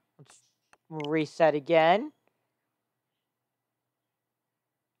shiny. Let's reset again.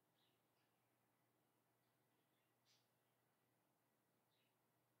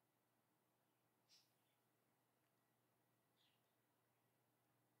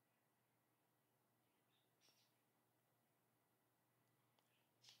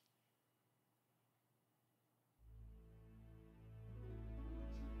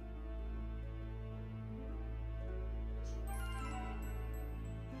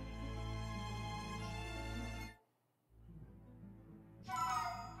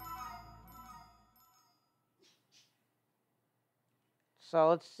 So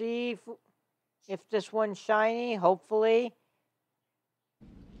let's see if this one's shiny, hopefully.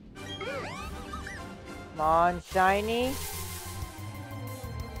 Come on, shiny.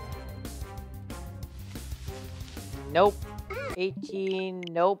 Nope. 18,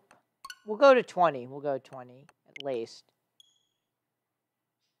 nope. We'll go to 20. We'll go 20 at least.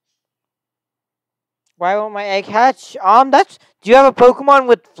 Why won't my egg hatch? That's. Do you have a Pokemon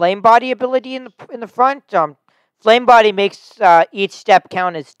with Flame Body ability in the front? Flame Body makes each step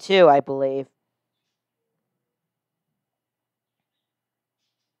count as 2, I believe.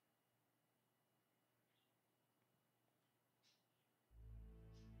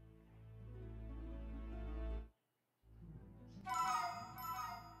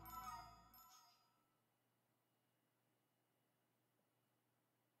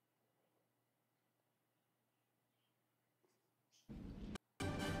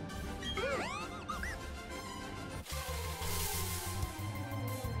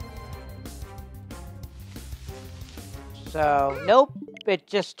 So, nope, it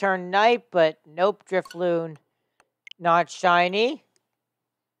just turned night, but nope, Drifloon, not shiny.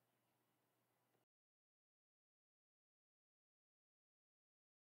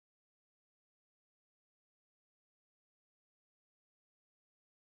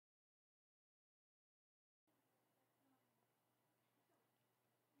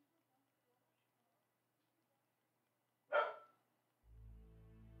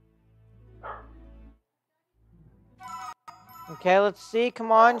 Okay, let's see,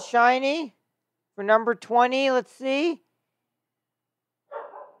 come on, shiny. For number 20, let's see.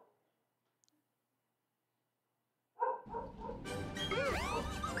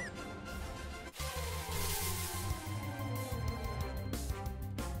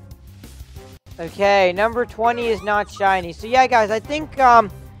 Okay, number 20 is not shiny. So yeah, guys, I think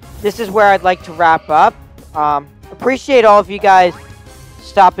this is where I'd like to wrap up. Appreciate all of you guys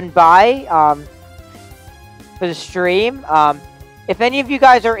stopping by for the stream. If any of you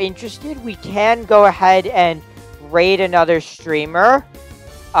guys are interested, we can go ahead and raid another streamer.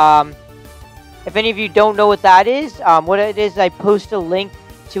 If any of you don't know what that is, what it is, I post a link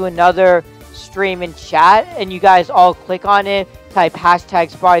to another stream in chat, and you guys all click on it, type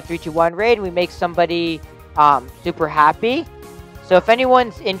hashtag Spotty321raid, and we make somebody super happy. So if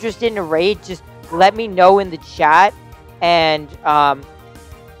anyone's interested in a raid, just let me know in the chat, and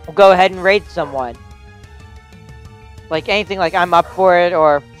we'll go ahead and raid someone. Like anything, like I'm up for it,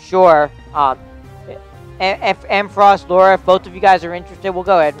 or sure. If Amfrost, Laura, if both of you guys are interested, we'll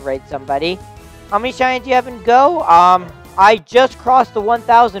go ahead and raid somebody. How many shinies do you have in go? I just crossed the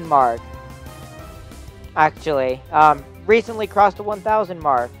 1,000 mark. Actually, recently crossed the 1,000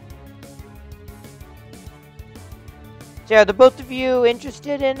 mark. So are the both of you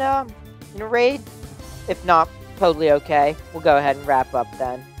interested in a raid? If not, totally okay. We'll go ahead and wrap up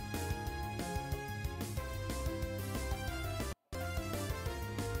then.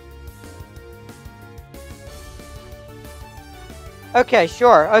 Okay,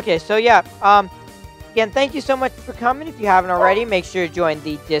 sure. Okay, so yeah. Again, thank you so much for coming. If you haven't already, make sure to join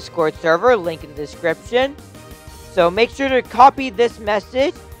the Discord server. Link in the description. So make sure to copy this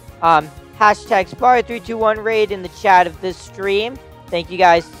message. Hashtag Spotty321raid in the chat of this stream. Thank you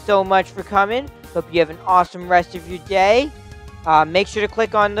guys so much for coming. Hope you have an awesome rest of your day. Make sure to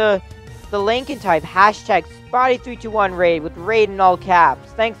click on the link and type hashtag Spotty321raid with raid in all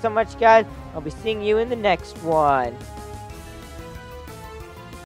caps. Thanks so much, guys. I'll be seeing you in the next one.